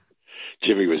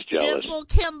 Jimmy was jealous.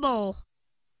 Kimball.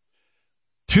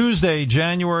 Tuesday,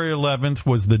 January 11th,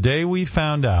 was the day we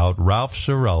found out Ralph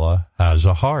Cirella has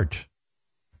a heart.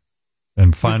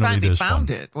 And finally, we this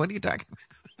found one. it. What are you talking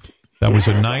about? That was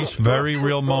a nice, very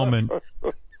real moment.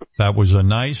 That was a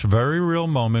nice, very real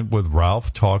moment with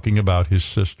Ralph talking about his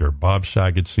sister. Bob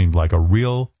Saget seemed like a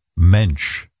real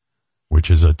mensch,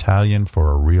 which is Italian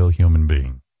for a real human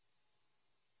being.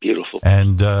 Beautiful.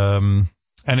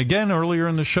 And again, earlier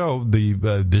in the show,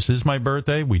 this is my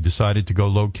birthday. We decided to go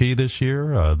low-key this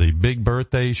year. The big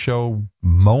birthday show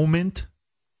moment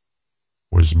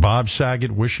was Bob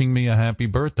Saget wishing me a happy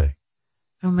birthday.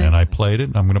 Amazing. And I played it,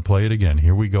 and I'm going to play it again.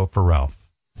 Here we go for Ralph.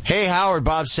 Hey, Howard,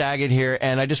 Bob Saget here,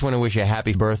 and I just want to wish you a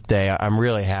happy birthday. I'm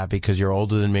really happy because you're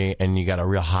older than me, and you got a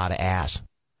real hot ass.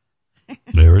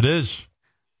 There it is.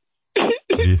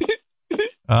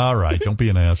 All right, don't be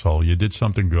an asshole. You did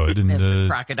something good. And Mr.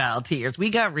 Crocodile tears.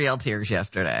 We got real tears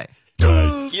yesterday.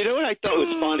 Right. You know what I thought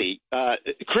was funny?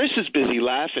 Chris is busy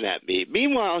laughing at me.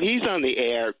 Meanwhile, he's on the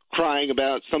air crying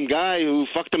about some guy who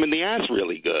fucked him in the ass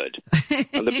really good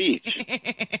on the beach.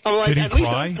 I'm like, Did he at least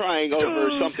cry? I'm crying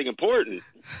over something important.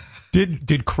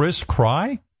 Did Chris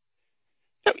cry?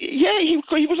 Yeah, he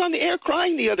was on the air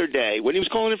crying the other day when he was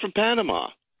calling in from Panama.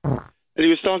 And he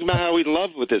was talking about how in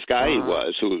love with this guy he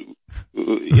was, who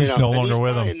He's no longer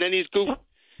with him. And then he's goofing.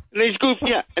 And he's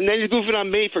goofing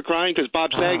on me for crying because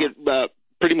Bob Saget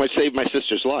pretty much saved my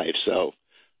sister's life. So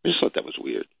I just thought that was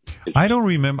weird. I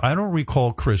don't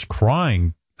recall Chris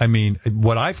crying. I mean,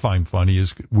 what I find funny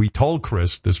is we told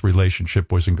Chris this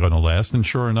relationship wasn't going to last, and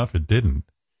sure enough, it didn't.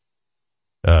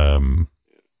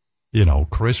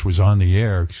 Chris was on the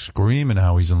air screaming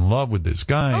how he's in love with this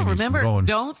guy. Oh, remember,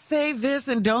 don't say this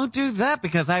and don't do that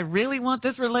because I really want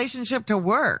this relationship to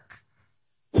work.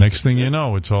 Next thing you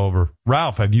know, it's over.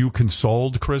 Ralph, have you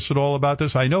consoled Chris at all about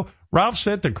this? I know Ralph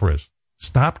said to Chris,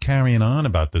 stop carrying on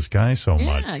about this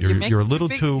much. You're a little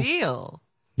too deal.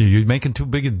 You're making too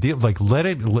big a deal. Like let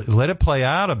it play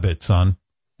out a bit, son.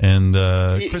 And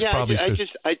Chris probably said,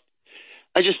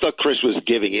 I just thought Chris was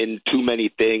giving in too many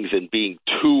things and being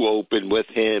too open with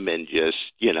him and just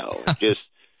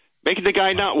making the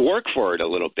guy not work for it a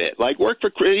little bit. Like work for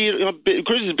Chris.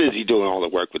 Chris is busy doing all the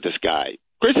work with this guy.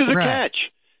 Chris is a catch.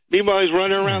 Meanwhile, he's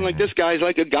running around like this guy's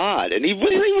like a god. And he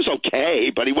was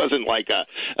okay, but he wasn't like a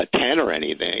 10 or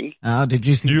anything. Oh, did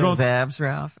you see those abs,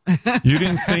 Ralph? You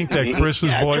didn't think that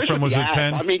Chris's boyfriend was a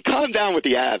 10? I mean, calm down with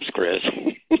the abs, Chris.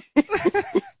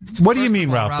 What do you mean,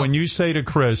 Ralph, when you say to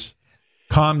Chris,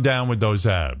 calm down with those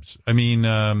abs? I mean,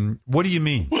 what do you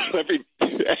mean?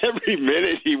 Every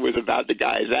minute he was about the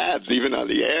guy's abs, even on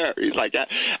the air. He's like,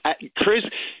 Chris,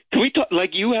 can we talk?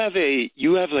 Like you have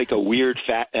like a weird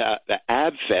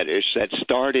ab fetish that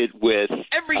started with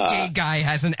every gay guy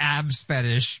has an abs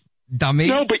fetish, dummy.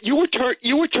 No, but you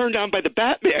were turned on by the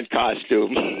Batman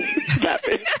costume.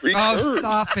 Batman Returns. Oh,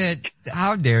 stop it!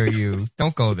 How dare you?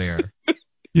 Don't go there.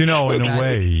 In a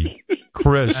way,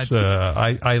 Chris,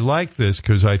 I like this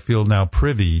because I feel now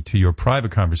privy to your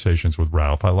private conversations with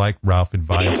Ralph. I like Ralph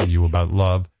advising you about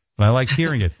love, and I like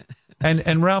hearing it.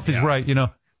 And Ralph is right,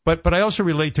 But I also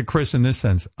relate to Chris in this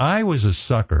sense. I was a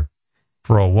sucker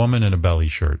for a woman in a belly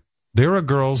shirt. There are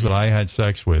girls that I had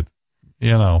sex with,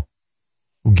 who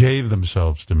gave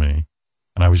themselves to me,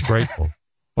 and I was grateful.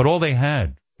 But all they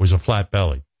had was a flat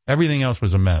belly. Everything else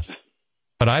was a mess.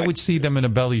 But I would see them in a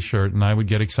belly shirt, and I would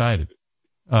get excited.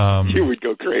 You would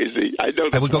go crazy. I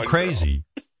would go crazy.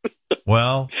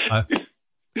 Well,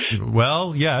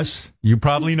 yes. You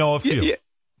probably know a few. Yeah.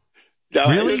 No,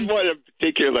 really? There was one in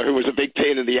particular who was a big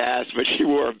pain in the ass, but she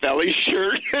wore a belly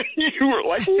shirt, and you were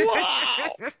like, wow.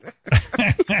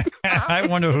 I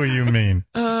wonder who you mean.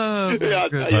 I'll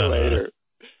tell you later.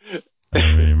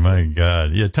 I mean, my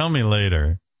God. Yeah, tell me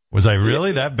later. Was I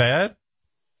really that bad?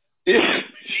 Yeah,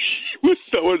 she was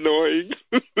so annoying.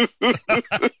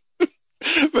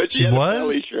 But she had was? a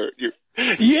belly shirt.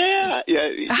 Yeah.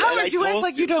 Howard, you act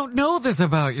like you don't know this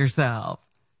about yourself.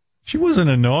 She wasn't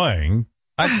annoying.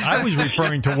 I was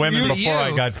referring to women before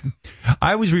I got.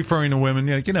 I was referring to women,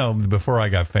 you know, before I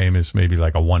got famous, maybe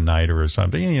like a one nighter or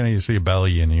something. You know, you see a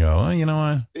belly and you go, oh, you know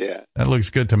what? Yeah, that looks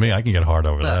good to me. I can get hard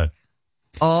over that.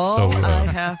 All I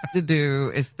have to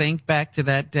do is think back to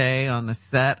that day on the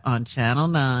set on Channel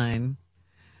 9.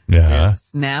 Yeah,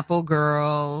 Snapple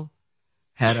girl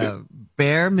had a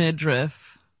bare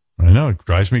midriff. I know, it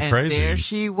drives me and crazy. There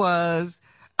she was.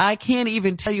 I can't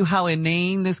even tell you how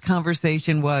inane this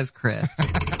conversation was, Chris.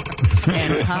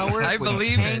 And Howard was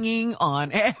hanging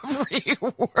on every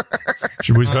word.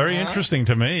 She was very interesting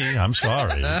to me. I'm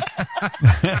sorry.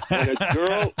 When a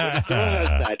girl has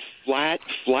that flat,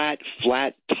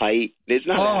 tight, it's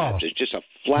not abs, it's just a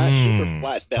flat, super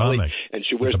flat belly, stomach. and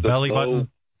she wears With the belly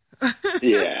button.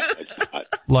 Yeah. It's not,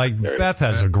 like Beth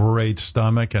has a great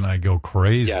stomach, and I go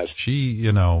crazy. Yes. She,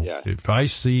 you know, if I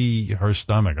see her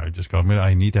stomach, I just go,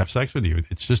 I need to have sex with you.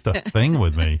 It's just a thing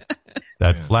with me.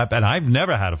 That flat, and I've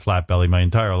never had a flat belly my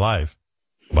entire life,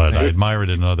 but I admire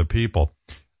it in other people.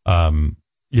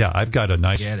 Yeah, I've got a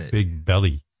nice big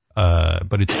belly,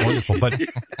 but it's wonderful.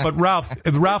 But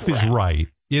Ralph is right.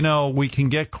 You know, we can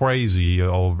get crazy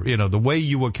over, you know, the way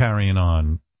you were carrying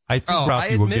on. I think,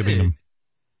 Ralph, you were giving him.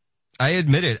 I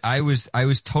admit it. I was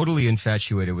totally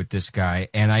infatuated with this guy,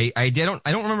 and I don't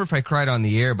remember if I cried on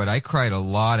the air, but I cried a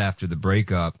lot after the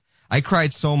breakup. I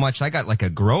cried so much I got like a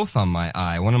growth on my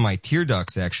eye. One of my tear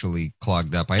ducts actually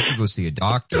clogged up. I had to go see a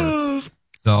doctor.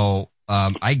 So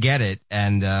I get it,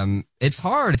 and it's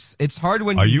hard. It's hard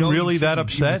when. Are you you know really you that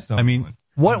shouldn't be with upset? I mean,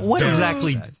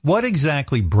 what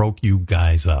exactly broke you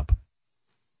guys up?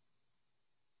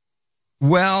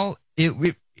 Well,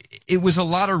 it was a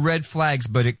lot of red flags,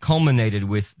 but it culminated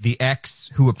with the ex,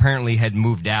 who apparently had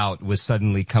moved out, was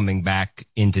suddenly coming back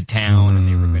into town, and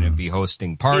they were going to be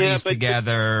hosting parties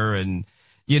together, and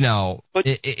you know,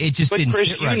 it just didn't. Chris,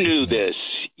 sit right. you knew this.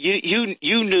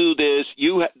 You knew this.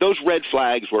 Those red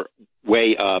flags were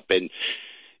way up, and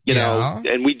you know,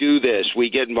 and we do this. We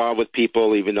get involved with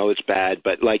people, even though it's bad.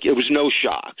 But like, it was no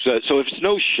shock. So if it's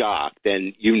no shock,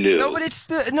 then you knew. No, but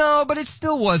it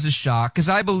still was a shock, because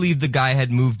I believe the guy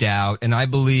had moved out, and I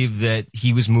believe that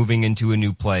he was moving into a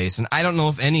new place, and I don't know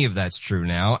if any of that's true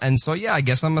now. And so, yeah, I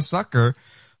guess I'm a sucker.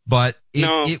 But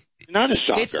not a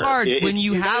sucker. It's hard when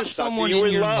you have someone in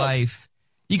your life.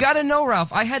 You got to know,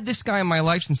 Ralph. I had this guy in my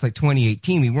life since like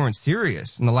 2018. We weren't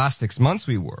serious. In the last 6 months,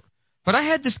 we were. But I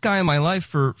had this guy in my life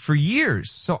for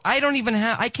years, so I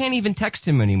can't even text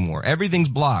him anymore. Everything's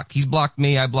blocked. He's blocked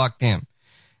me, I blocked him.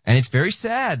 And it's very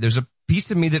sad. There's a piece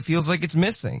of me that feels like it's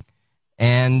missing.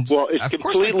 And well, it's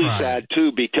completely sad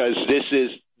too, because this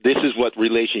is what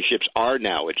relationships are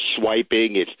now. It's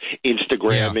swiping, it's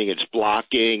Instagramming, it's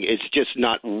blocking. It's just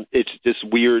not, it's this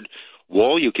weird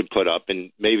wall you can put up,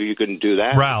 and maybe you couldn't do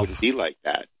that. Ralph, it wouldn't be like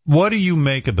that. What do you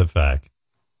make of the fact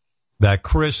that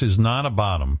Chris is not a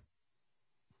bottom?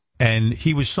 And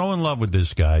he was so in love with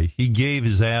this guy, he gave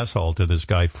his asshole to this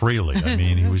guy freely. I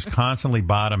mean, he was constantly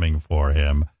bottoming for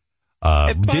him.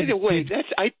 And by the way,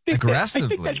 I think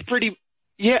that's pretty.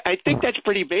 Yeah, I think that's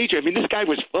pretty major. I mean, this guy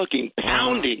was fucking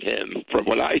pounding him, from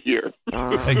what I hear.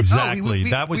 Exactly,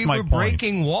 that was my point. We were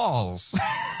breaking walls.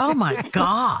 Oh my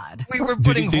God! We were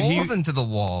putting holes into the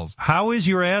walls. How is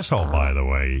your asshole, by the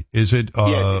way? Is it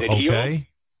okay?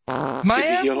 My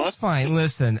asshole's fine.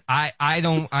 Listen, I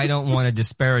don't want to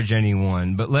disparage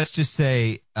anyone, but let's just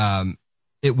say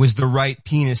it was the right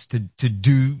penis to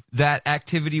do that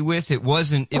activity with. It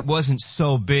wasn't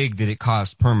so big that it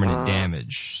caused permanent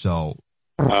damage. So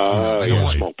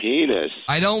small penis.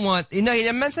 I don't want. No,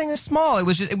 I'm not saying it's small. It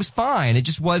was fine. It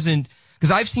just wasn't,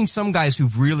 because I've seen some guys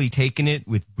who've really taken it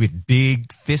with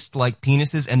big fist-like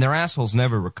penises, and their assholes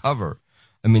never recover.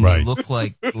 I mean, they look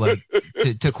like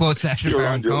to quote Sacha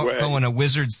Baron Cohen, a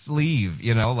wizard's sleeve,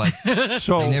 you know, like.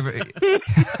 So, they never,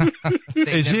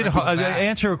 is it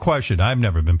answer a question? I've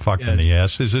never been fucked in the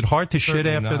ass. Is it hard to shit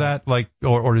after that? Like,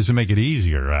 or does it make it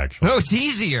easier, actually? No, it's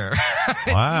easier.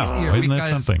 Wow. Isn't that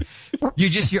something?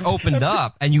 You're opened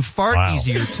up, and you fart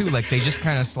easier too. Like, they just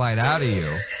kind of slide out of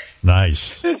you.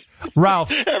 Nice.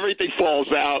 Ralph. Everything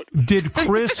falls out. Did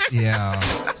Chris?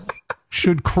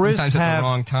 Should Chris sometimes at the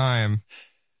wrong time?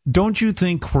 Don't you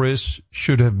think Chris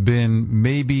should have been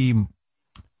maybe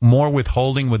more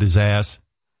withholding with his ass?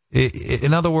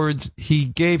 In other words, he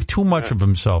gave too much of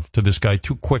himself to this guy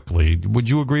too quickly. Would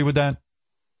you agree with that?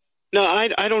 No,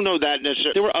 I don't know that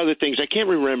necessarily. There were other things I can't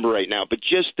remember right now, but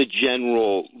just the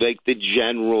general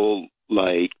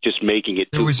like just making it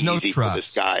There too was no easy trust. for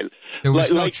this guy. There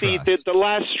was no like trust. The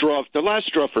last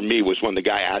straw for me was when the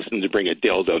guy asked him to bring a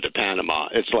dildo to Panama.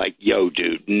 It's like, yo,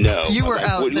 dude, no. You were Like,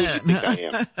 out who do you then. think I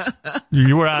am?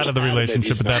 You were out of the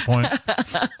relationship at that point?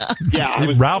 Yeah, I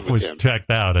was Ralph done with was him. checked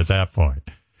out at that point.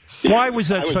 Why was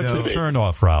that I was such done a with it.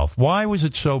 turnoff, Ralph? Why was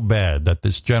it so bad that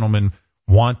this gentleman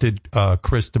wanted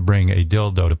Chris to bring a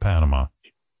dildo to Panama?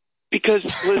 Because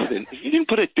listen, if you didn't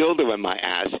put a dildo in my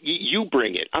ass, you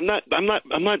bring it. I'm not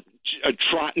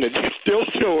trotting a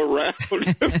dildo around.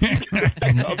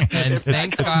 And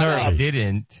thank God I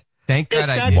didn't. Thank God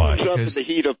I That didn't. comes up in Because, the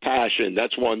heat of passion.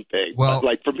 That's one thing. well, But,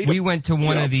 like for me, we went to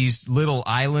one of these little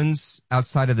islands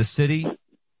outside of the city.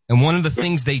 And one of the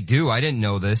things they do, I didn't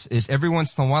know this, is every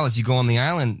once in a while as you go on the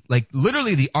island, like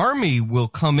literally the army will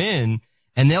come in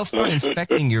and they'll start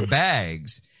inspecting your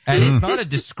bags. And it's not a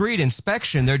discreet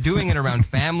inspection. They're doing it around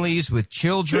families with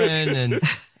children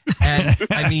and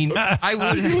I mean, I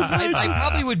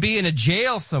probably would be in a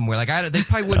jail somewhere. Like they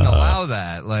probably wouldn't allow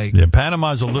that. Like, Yeah,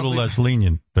 Panama's a little less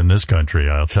lenient than this country,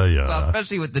 I'll tell you. well,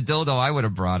 especially with the dildo I would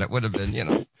have brought, it would have been,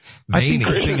 I think the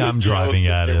veiny. thing I'm driving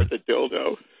at is, the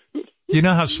dildo. you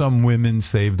know how some women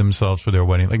save themselves for their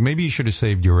wedding? Like maybe you should have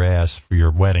saved your ass for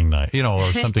your wedding night,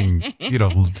 or something,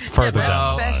 further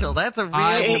down the line. Special. That's a real.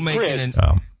 I will make Chris.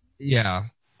 it. Yeah.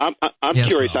 I'm Yes,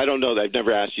 curious. Ralph. I don't know. I've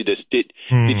never asked you this. Did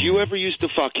you ever used to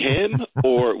fuck him,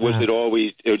 or was it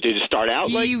always? Or did it start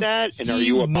out like that? And are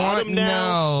you a bottom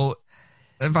now?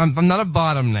 No, I'm not a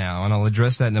bottom now, and I'll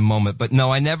address that in a moment. But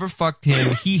no, I never fucked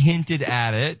him. He hinted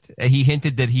at it. He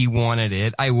hinted that he wanted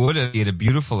it. I would have. He had a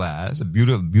beautiful ass, a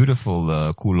beautiful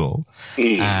culo,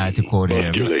 to quote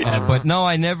him. But no,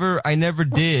 I never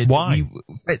did. Why?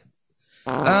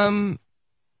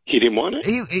 He didn't want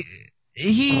it.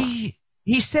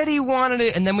 He said he wanted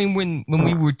it, and then when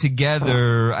we were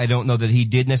together, I don't know that he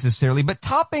did necessarily. But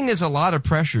topping is a lot of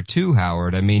pressure too,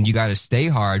 Howard. I mean, you got to stay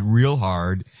hard, real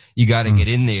hard. You got to get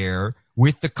in there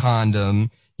with the condom,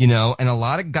 and a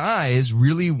lot of guys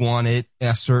really want it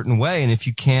a certain way, and if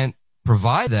you can't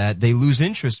provide that, they lose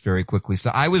interest very quickly.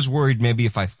 So I was worried maybe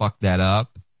if I fucked that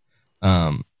up,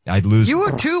 I'd lose. You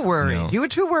were too worried. You were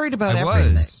too worried about I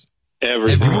everything. was.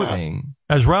 Everything.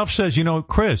 As Ralph says,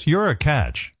 Chris, you're a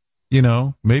catch.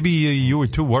 Maybe you were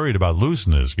too worried about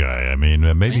losing this guy. I mean,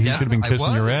 maybe he should have been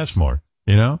kissing your ass more,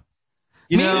 Meanwhile,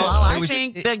 I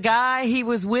think the guy he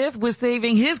was with was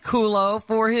saving his culo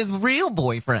for his real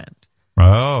boyfriend.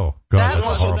 Oh, God, That that's a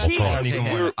was horrible cheating.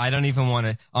 thought. I don't even want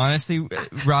to. Honestly,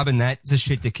 Robin, that's the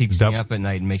shit that keeps me up at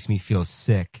night and makes me feel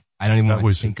sick. I don't even want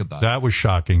to think about it. That was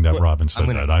shocking that Robin said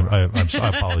that. I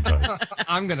apologize.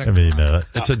 I'm gonna. I mean,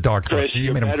 it's a dark thought. Chris,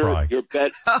 You made him cry.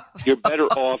 You're better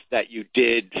off that you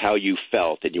did how you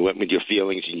felt and you went with your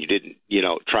feelings and you didn't,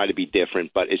 try to be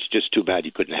different. But it's just too bad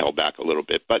you couldn't have held back a little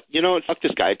bit. But fuck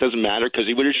this guy. It doesn't matter because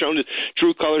he would have shown his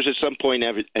true colors at some point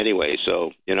anyway. So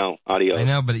adios. I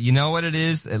know, but you know what it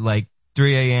is? At like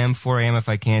 3 a.m., 4 a.m. if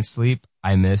I can't sleep,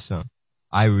 I miss him.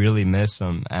 I really miss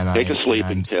him, and Take a sleeping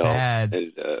I'm pill. sad.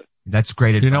 And, That's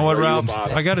great advice. You know what, Ralph?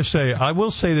 I got to say, I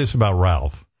will say this about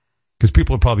Ralph, because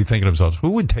people are probably thinking to themselves,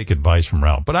 who would take advice from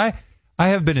Ralph? But I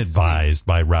have been advised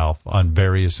by Ralph on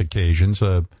various occasions.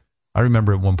 I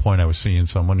remember at one point I was seeing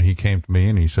someone, and he came to me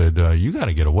and he said, you got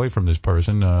to get away from this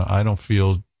person. I don't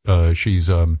feel she's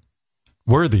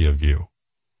worthy of you.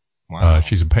 Wow.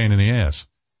 She's a pain in the ass.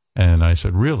 And I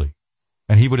said, really?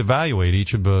 And he would evaluate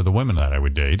each of the women that I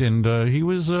would date, and he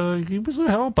was a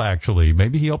help, actually.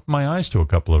 Maybe he opened my eyes to a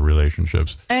couple of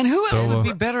relationships. And who else would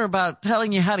be better about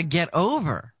telling you how to get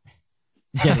over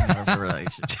getting over a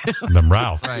relationship? Than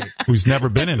Ralph, Right. who's never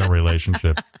been in a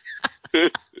relationship.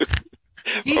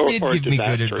 He did give me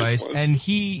good advice, and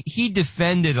he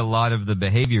defended a lot of the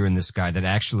behavior in this guy that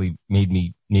actually made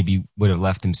me maybe would have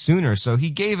left him sooner. So he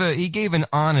gave an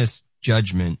honest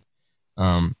judgment.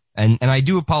 And I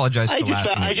do apologize for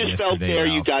laughing I at you just felt yesterday, there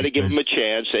you Ralph, got to give him a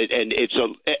chance,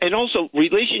 and also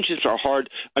relationships are hard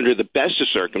under the best of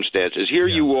circumstances. Here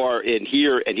you are in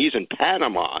here, and he's in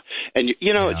Panama, and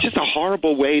it's just a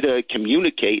horrible way to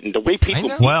communicate, and the way people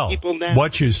meet people now.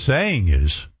 What you're saying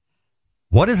is,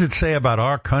 what does it say about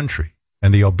our country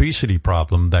and the obesity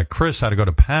problem that Chris had to go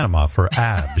to Panama for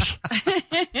abs?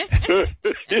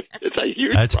 It's a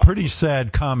huge That's problem. pretty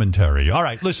sad commentary. All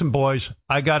right, listen, boys,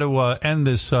 I got to end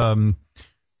this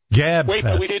gab Wait, fest.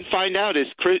 but we didn't find out. Is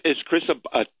Chris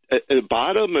a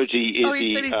bottom, or is he?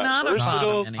 He said he's not a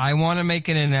bottom. I want to make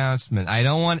an announcement. I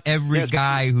don't want every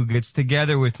guy who gets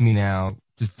together with me now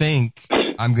to think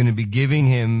I'm going to be giving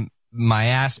him my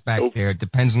ass back there. It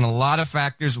depends on a lot of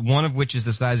factors, one of which is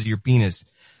the size of your penis.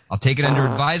 I'll take it under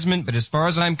advisement, but as far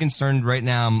as I'm concerned, right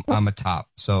now I'm a top.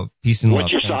 So peace and love.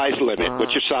 What's your size limit?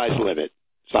 What's your size limit?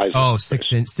 Oh,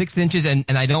 6 inches, and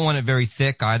I don't want it very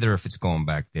thick either if it's going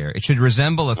back there. It should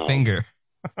resemble a finger.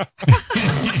 Guess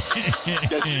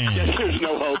there's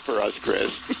no hope for us,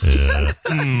 Chris. Yeah.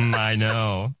 I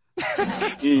know.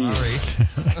 Sorry.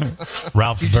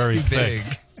 Ralph's very thick.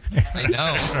 I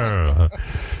know.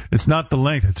 It's not the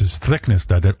length, it's his thickness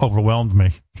that it overwhelmed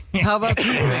me. How about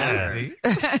you, Larry?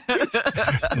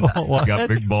 What? Got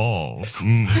big balls.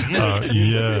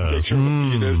 Yes.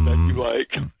 That you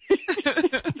like.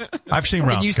 I've seen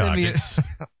Ralph's cock.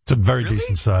 It's a very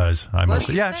decent size, I must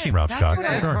say. Yeah, I've seen Ralph's cock.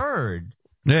 That's what I heard.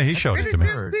 Yeah, he showed it to me.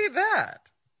 See that?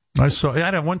 I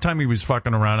saw. One time he was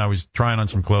fucking around. I was trying on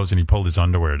some clothes and he pulled his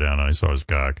underwear down and I saw his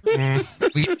cock. You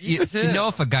know,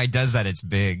 if a guy does that, it's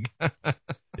big.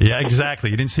 Yeah,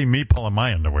 exactly. You didn't see me pulling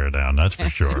my underwear down. That's for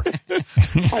sure.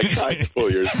 I tried to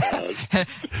pull yours down.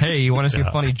 Hey, you want to see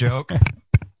a funny joke?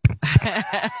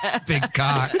 Big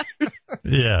cock.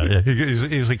 Yeah.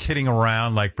 He was like kidding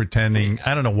around, like pretending.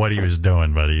 I don't know what he was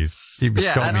doing, but he was.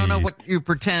 Yeah, I don't know what you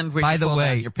pretend when you pull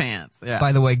down your pants. Yeah.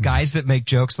 By the way, guys that make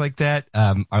jokes like that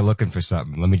are looking for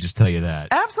something. Let me just tell you that.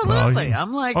 Absolutely. Well,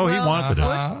 I'm like, he wanted it.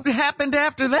 What happened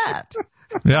after that?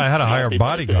 Yeah, I had to hire a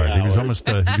bodyguard. He was almost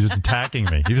he was attacking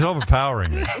me. He was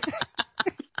overpowering me.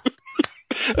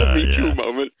 Me too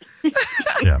moment.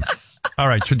 Yeah. All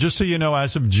right. So just so you know,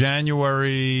 as of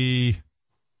January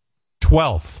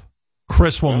 12th,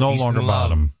 Chris will no longer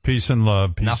bottom. Peace and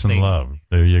love. Peace and love.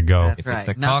 There you go. That's right.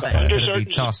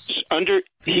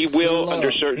 He will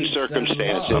under certain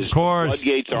circumstances. Of course.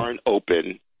 Floodgates aren't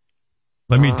open.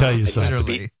 Let me tell you something.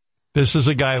 Literally. This is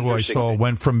a guy who I saw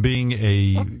went from being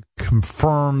a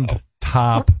confirmed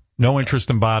top, no interest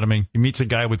in bottoming. He meets a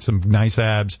guy with some nice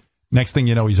abs. Next thing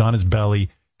you know, he's on his belly,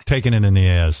 taking it in the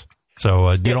ass. So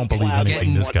you don't believe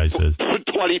anything this guy says.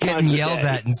 Getting yelled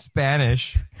at in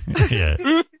Spanish. Yeah.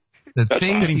 The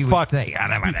things he would say.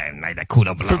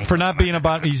 For not being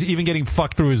about, he's even getting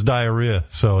fucked through his diarrhea.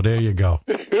 So there you go.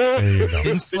 There you go.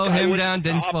 Didn't slow him down,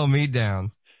 didn't slow me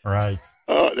down. Right.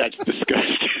 Oh, that's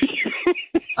disgusting.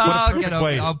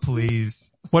 Oh, please.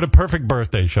 What a perfect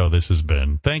birthday show this has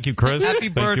been. Thank you, Chris. Happy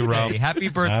Thank birthday. You, Ralph. Happy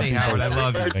birthday, Howard. I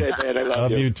love you. Man, I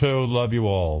love you too. Love you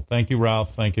all. Thank you,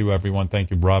 Ralph. Thank you, everyone.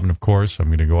 Thank you, Robin, of course. I'm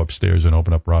going to go upstairs and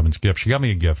open up Robin's gift. She got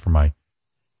me a gift for my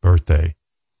birthday.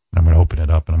 I'm going to open it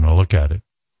up and I'm going to look at it.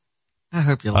 I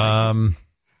hope you like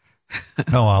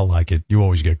it. No, I'll like it. You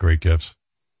always get great gifts.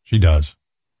 She does.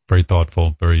 Very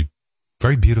thoughtful, very,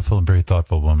 very beautiful and very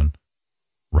thoughtful woman.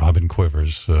 Robin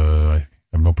Quivers. I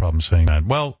have no problem saying that.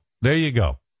 Well, there you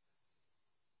go.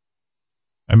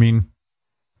 I mean,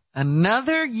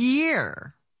 another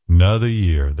year. Another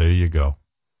year. There you go.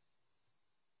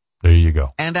 There you go.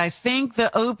 And I think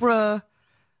the Oprah,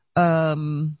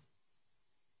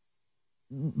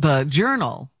 the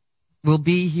journal will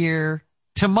be here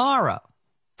tomorrow.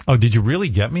 Oh, did you really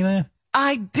get me that?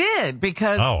 I did,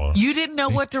 because you didn't know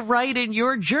what to write in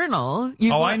your journal.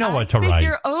 I know what to write.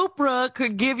 Your Oprah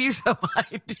could give you some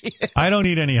ideas. I don't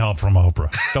need any help from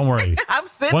Oprah. Don't worry. I'm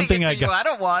sending it to you. I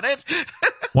don't want it.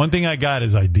 One thing I got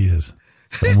is ideas.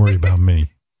 Don't worry about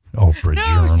me. Oprah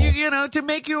journal. You know, to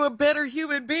make you a better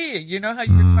human being. You know how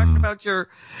you were talking about your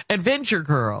adventure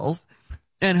girls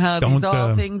and how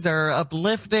these things are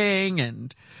uplifting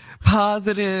and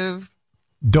positive.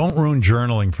 Don't ruin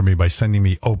journaling for me by sending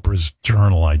me Oprah's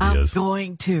journal ideas. I'm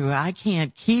going to. I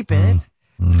can't keep it.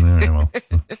 Well,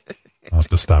 I'll have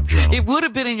to stop journaling. It would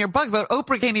have been in your books, but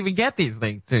Oprah can't even get these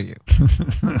things to you.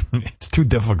 It's too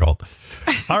difficult.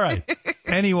 All right.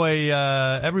 Anyway,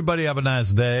 everybody have a nice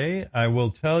day. I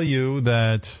will tell you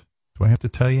that... Do I have to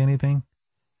tell you anything?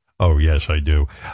 Oh, yes, I do.